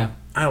 yeah.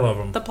 I love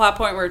them. The plot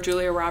point where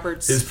Julia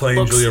Roberts is playing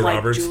looks Julia like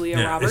Roberts. Julia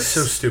yeah, Roberts. it's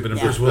so stupid. And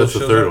Yeah. Bruce Willis That's the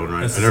shows third up. one,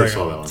 right? That's I the never second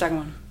saw one. that one. Second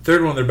one.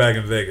 Third one, they're back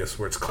in Vegas,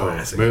 where it's Oh,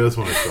 classic. maybe that's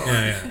one I saw. Yeah. I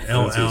haven't seen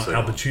the second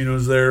Al one.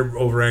 Pacino's there,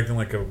 overacting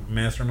like a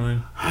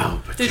mastermind.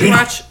 Did you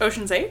watch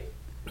Ocean's 8?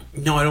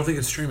 No, I don't think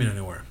it's streaming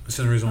anywhere. That's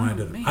the reason why I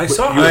didn't. man. I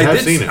saw. You I have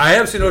did. seen it. I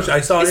have seen Ocean.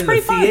 I saw It's it in the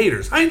pretty fun.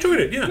 theaters. I enjoyed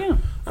it. Yeah, Yeah.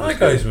 I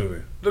like Ice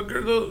movie.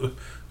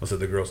 I said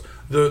the girls.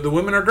 The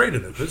women are great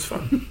in it. It's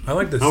fun. I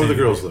like this. How are the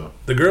girls, though?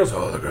 The girls.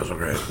 Oh, the girls are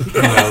great. Oh,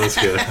 that's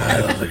good. I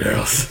love the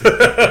girls.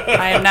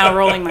 I am now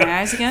rolling my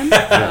eyes again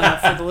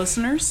for the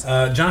listeners.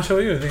 John, show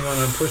you anything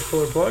on a push,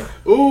 pull, or plug?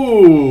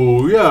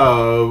 Ooh,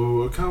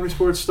 yeah, comedy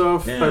sports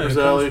stuff. Yeah, Piper's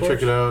comedy Alley, sports.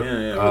 check it out.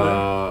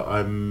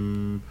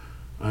 Yeah,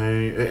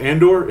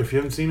 Andor, if you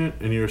haven't seen it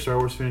and you're a Star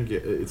Wars fan,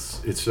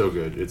 it's so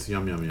good. It's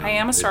yum yum yum. I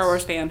am a Star It's-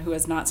 Wars fan who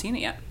has not seen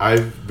it yet.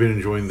 I've been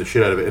enjoying the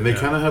shit out of it, and they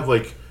kind of have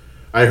like.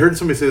 I heard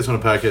somebody say this on a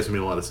podcast. It made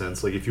a lot of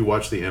sense. Like if you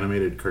watch the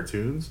animated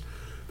cartoons,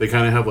 they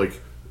kind of have like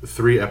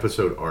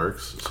 3-episode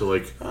arcs. So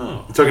like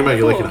you're talking about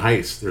you like in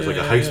Heist. There's like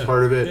a heist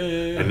part of it,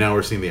 and now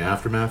we're seeing the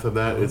aftermath of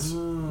that. It's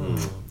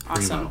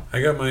Awesome. primo.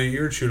 I got my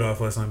ear chewed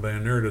off last night by a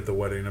nerd at the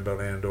wedding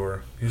about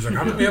Andor. He's like,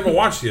 "How come you haven't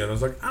watched it yet?" I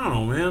was like, "I don't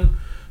know, man."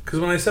 Because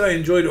when I said I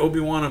enjoyed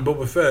Obi-Wan and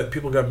Boba Fett,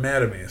 people got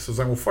mad at me. So I was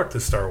like, "Well, fuck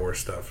this Star Wars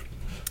stuff."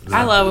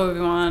 I love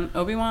Obi-Wan.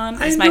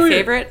 Obi-Wan I is my enjoyed it.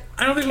 favorite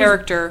I don't think it was-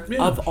 character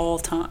yeah. of all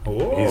time.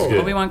 Whoa. He's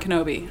good. Obi-Wan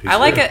Kenobi. He's I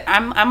like good. it.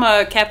 I'm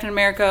a Captain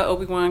America,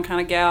 Obi-Wan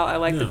kind of gal. I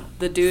like Yeah.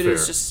 the dude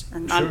is Fair. just or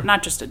not, Sure.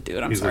 not just a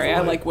dude. I'm He's sorry. like I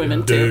a like light.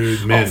 women Dude,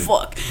 too. men. Oh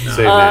fuck.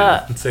 Say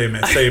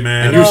man. Say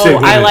man. And you No, say I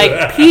women.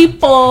 like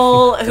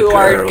people who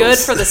are girls. good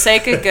for the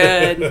sake of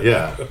good.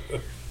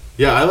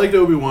 Yeah, I liked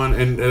Obi-Wan,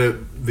 and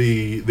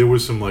there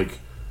was some like,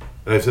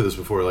 and I've said this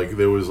before, like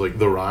there was like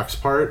the rocks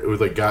part. It was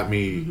like got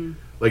me,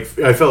 like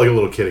I felt like a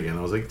little kid again.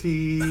 I was like,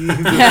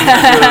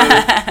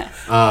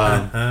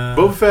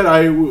 Boba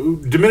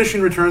Fett.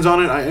 Diminishing returns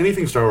on it.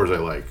 Anything Star Wars I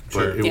like,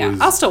 Sure. but it Yeah,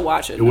 was. I'll still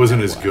watch it. It wasn't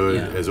no as matter what,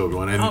 good yeah. as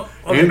Obi-Wan, and I'll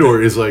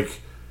Andor is like.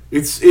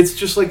 It's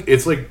just like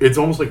it's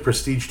almost like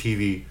prestige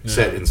TV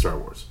set in Star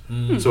Wars.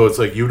 So it's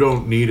like you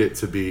don't need it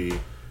to be,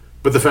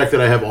 but the fact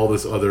that I have all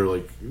this other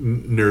like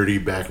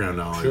nerdy background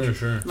knowledge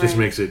Sure. just Right.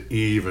 makes it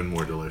even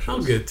more delicious.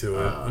 I'll get to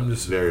it. I'm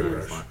just very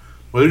fun.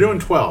 Well, they're doing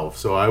 12,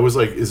 so I was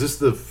like, "Is this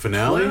the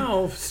finale?"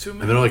 12. It's too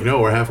many. And they're like, "No,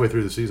 we're halfway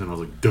through the season." I was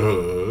like,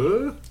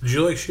 "Duh." Did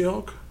you like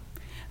She-Hulk?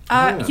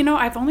 Yeah. You know,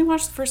 I've only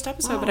watched the first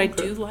episode, but I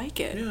okay. do like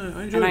it. Yeah,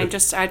 I enjoyed and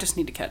it. I just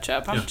need to catch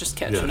up. I'm just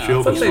catching Yeah, up.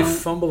 She-Hulk I was thought you they know?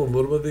 fumbled a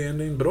little bit at the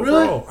ending, but Really?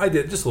 overall, I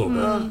did just a little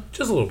bit,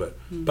 just a little bit.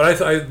 But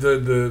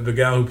the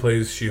gal who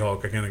plays She-Hulk,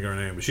 I can't think of her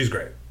name, but she's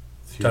great.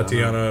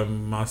 Tatiana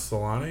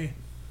Maslany.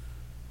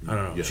 I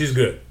don't know. Yes. She's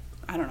good.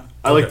 I don't know.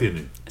 I like the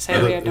ending.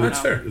 Sadly, I don't That's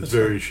know. fair. It's That's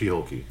very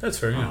She-Hulky. That's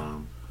fair. Yeah,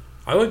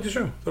 I liked the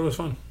show. Thought it was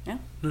fun. Yeah.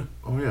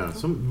 Oh yeah,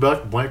 some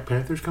Black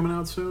Panther's coming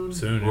out soon.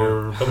 Soon, yeah.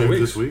 or Couple maybe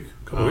weeks. this week.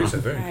 Couple weeks, I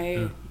think.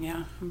 I'm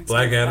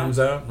Black excited for Adam's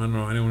that. out. I don't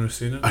know anyone who's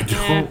seen it. I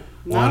don't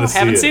No, want to see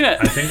haven't it. seen it.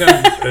 I think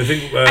I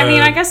think. I mean,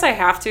 I guess I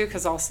have to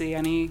because I'll see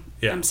any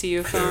Yeah.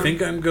 MCU film. I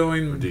think I'm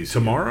going DCU.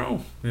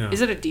 tomorrow. Yeah.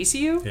 Is it a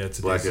DCU? Yeah, it's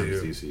a Black DCU.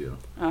 Adam's DCU.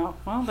 Oh,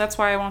 well, that's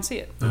why I won't see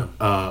it.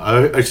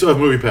 I still have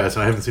Movie Pass,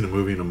 and I haven't seen a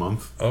movie in a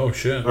month. Oh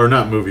shit. Or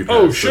not Movie Pass,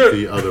 Oh, but shit.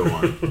 the other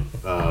one,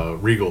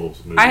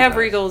 Regal's Movie I have Pass.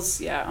 Regal's,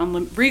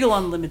 Regal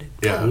Unlimited.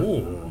 Yeah.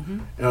 Ooh.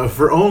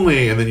 For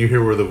only, and then you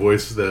hear where the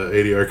voice, the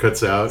ADR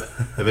cuts out,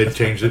 and they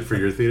changed it for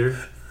your theater.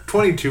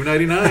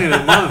 $22.99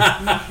 a month.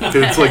 'Cause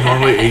it's like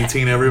normally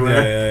 $18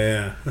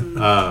 everywhere.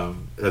 Yeah.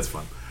 That's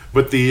fun.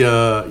 But the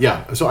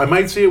so I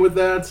might see it with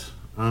that.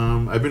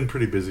 I've been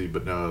pretty busy,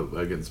 but now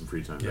I'm getting some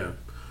free time. Yeah.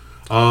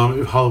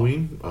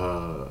 Halloween.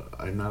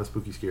 I'm not a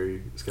spooky,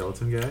 scary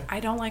skeleton guy. I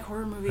don't like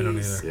horror movies. I don't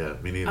either.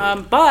 Yeah, me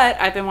neither. But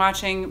I've been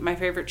watching my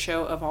favorite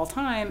show of all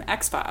time,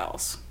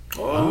 X-Files.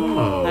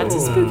 Oh, That's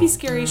a spooky,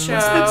 scary show.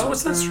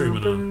 What's that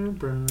streaming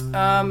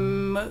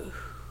on?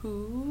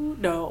 Who?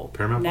 No.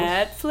 Paramount Plus?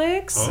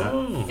 Netflix?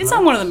 Oh. It's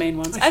on one of the main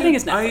ones. I think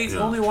it's I Netflix.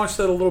 only watched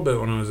that a little bit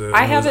when I was.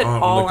 I have it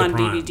all like on the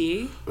Prime.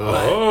 DVD.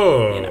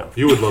 Oh. You know.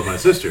 You would love my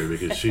sister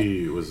because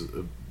she was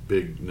a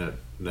big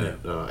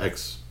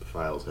X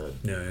Files head.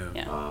 Yeah.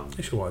 Yeah.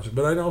 I should watch it,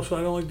 but I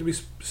don't like to be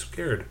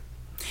scared.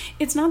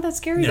 It's not that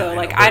scary, Yeah, though. I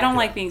Like, know, I but- don't yeah.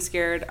 like being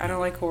scared. I don't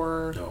like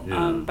horror. No.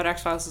 Yeah. But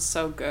X-Files is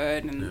so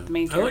good, and the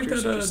main I like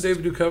characters that are just...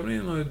 David Duchovny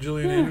and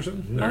Gillian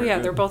Anderson. Oh, yeah,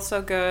 they're both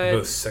so good.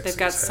 Both sexy They've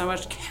got as so hell.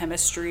 much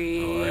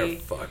chemistry. Oh, they're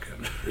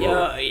fucking.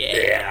 Yeah.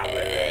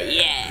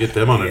 Get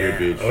them on a new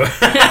beach. And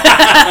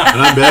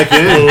I'm back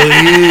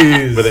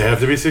in. But they have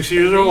to be 6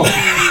 years old. Or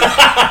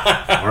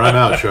I'm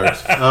out,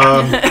 sharks.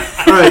 All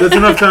right, that's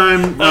enough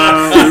time. We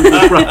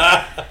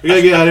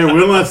gotta get out of here.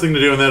 One last thing to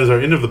do, and that is our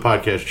end of the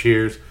podcast.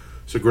 Cheers.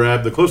 So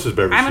grab the closest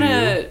beverage I'm to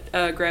you.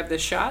 going to grab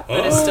this shot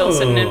that is still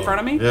sitting in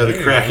front of me. Yeah,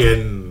 the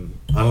Kraken.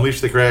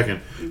 Unleash the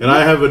Kraken. And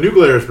I have a New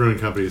Glarus Brewing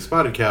Company,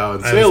 Spotted Cow,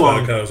 and I say have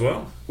along Spotted Cow as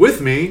well.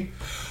 with me.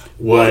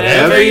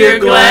 Whatever your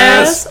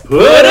glass,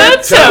 put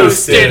a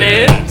toast in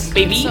it,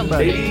 baby.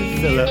 Somebody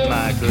fill up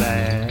my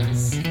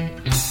glass.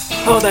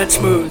 Oh, that's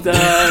smooth. With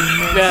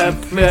Rob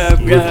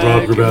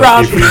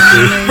Grabowski.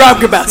 Rob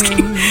Grabowski.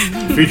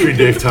 Featuring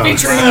Dave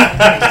Thomas. I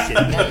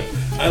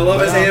love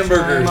his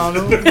hamburgers.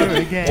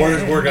 Or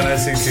his work on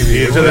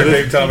SCTV. Which other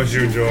Dave Thomas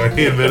you enjoy?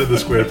 He invented the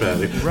square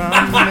patty.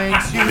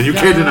 And you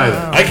can't deny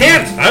that. I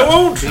can't. I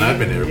won't. And I've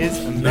been there.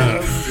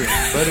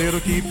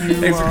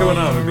 Thanks for coming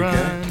on with me,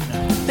 Ken.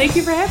 Thank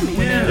you for having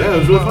me. Yeah, it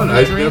was really fun.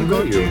 I never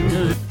met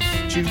you.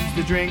 Choose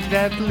the drink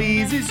that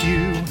pleases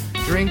you.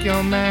 Drink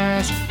your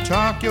mash,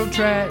 talk your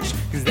trash,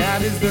 cause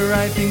that is the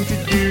right thing to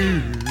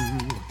do.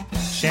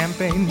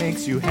 Champagne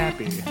makes you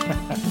happy.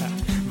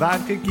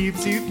 Vodka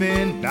keeps you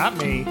thin, not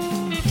me.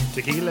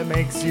 Tequila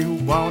makes you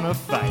wanna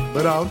fight,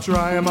 but I'll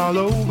try 'em all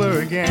over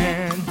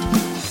again.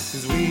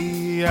 Cause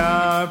we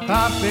are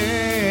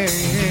popping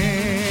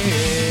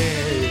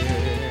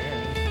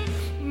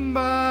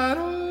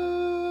bottles.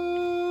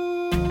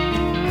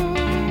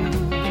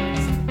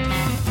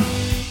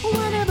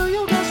 Whenever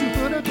you guess, you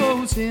put a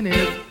ghost in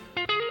it.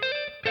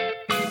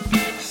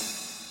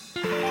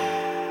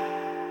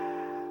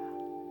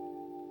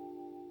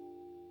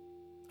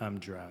 I'm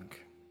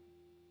drunk.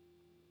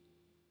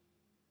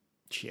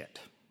 Shit.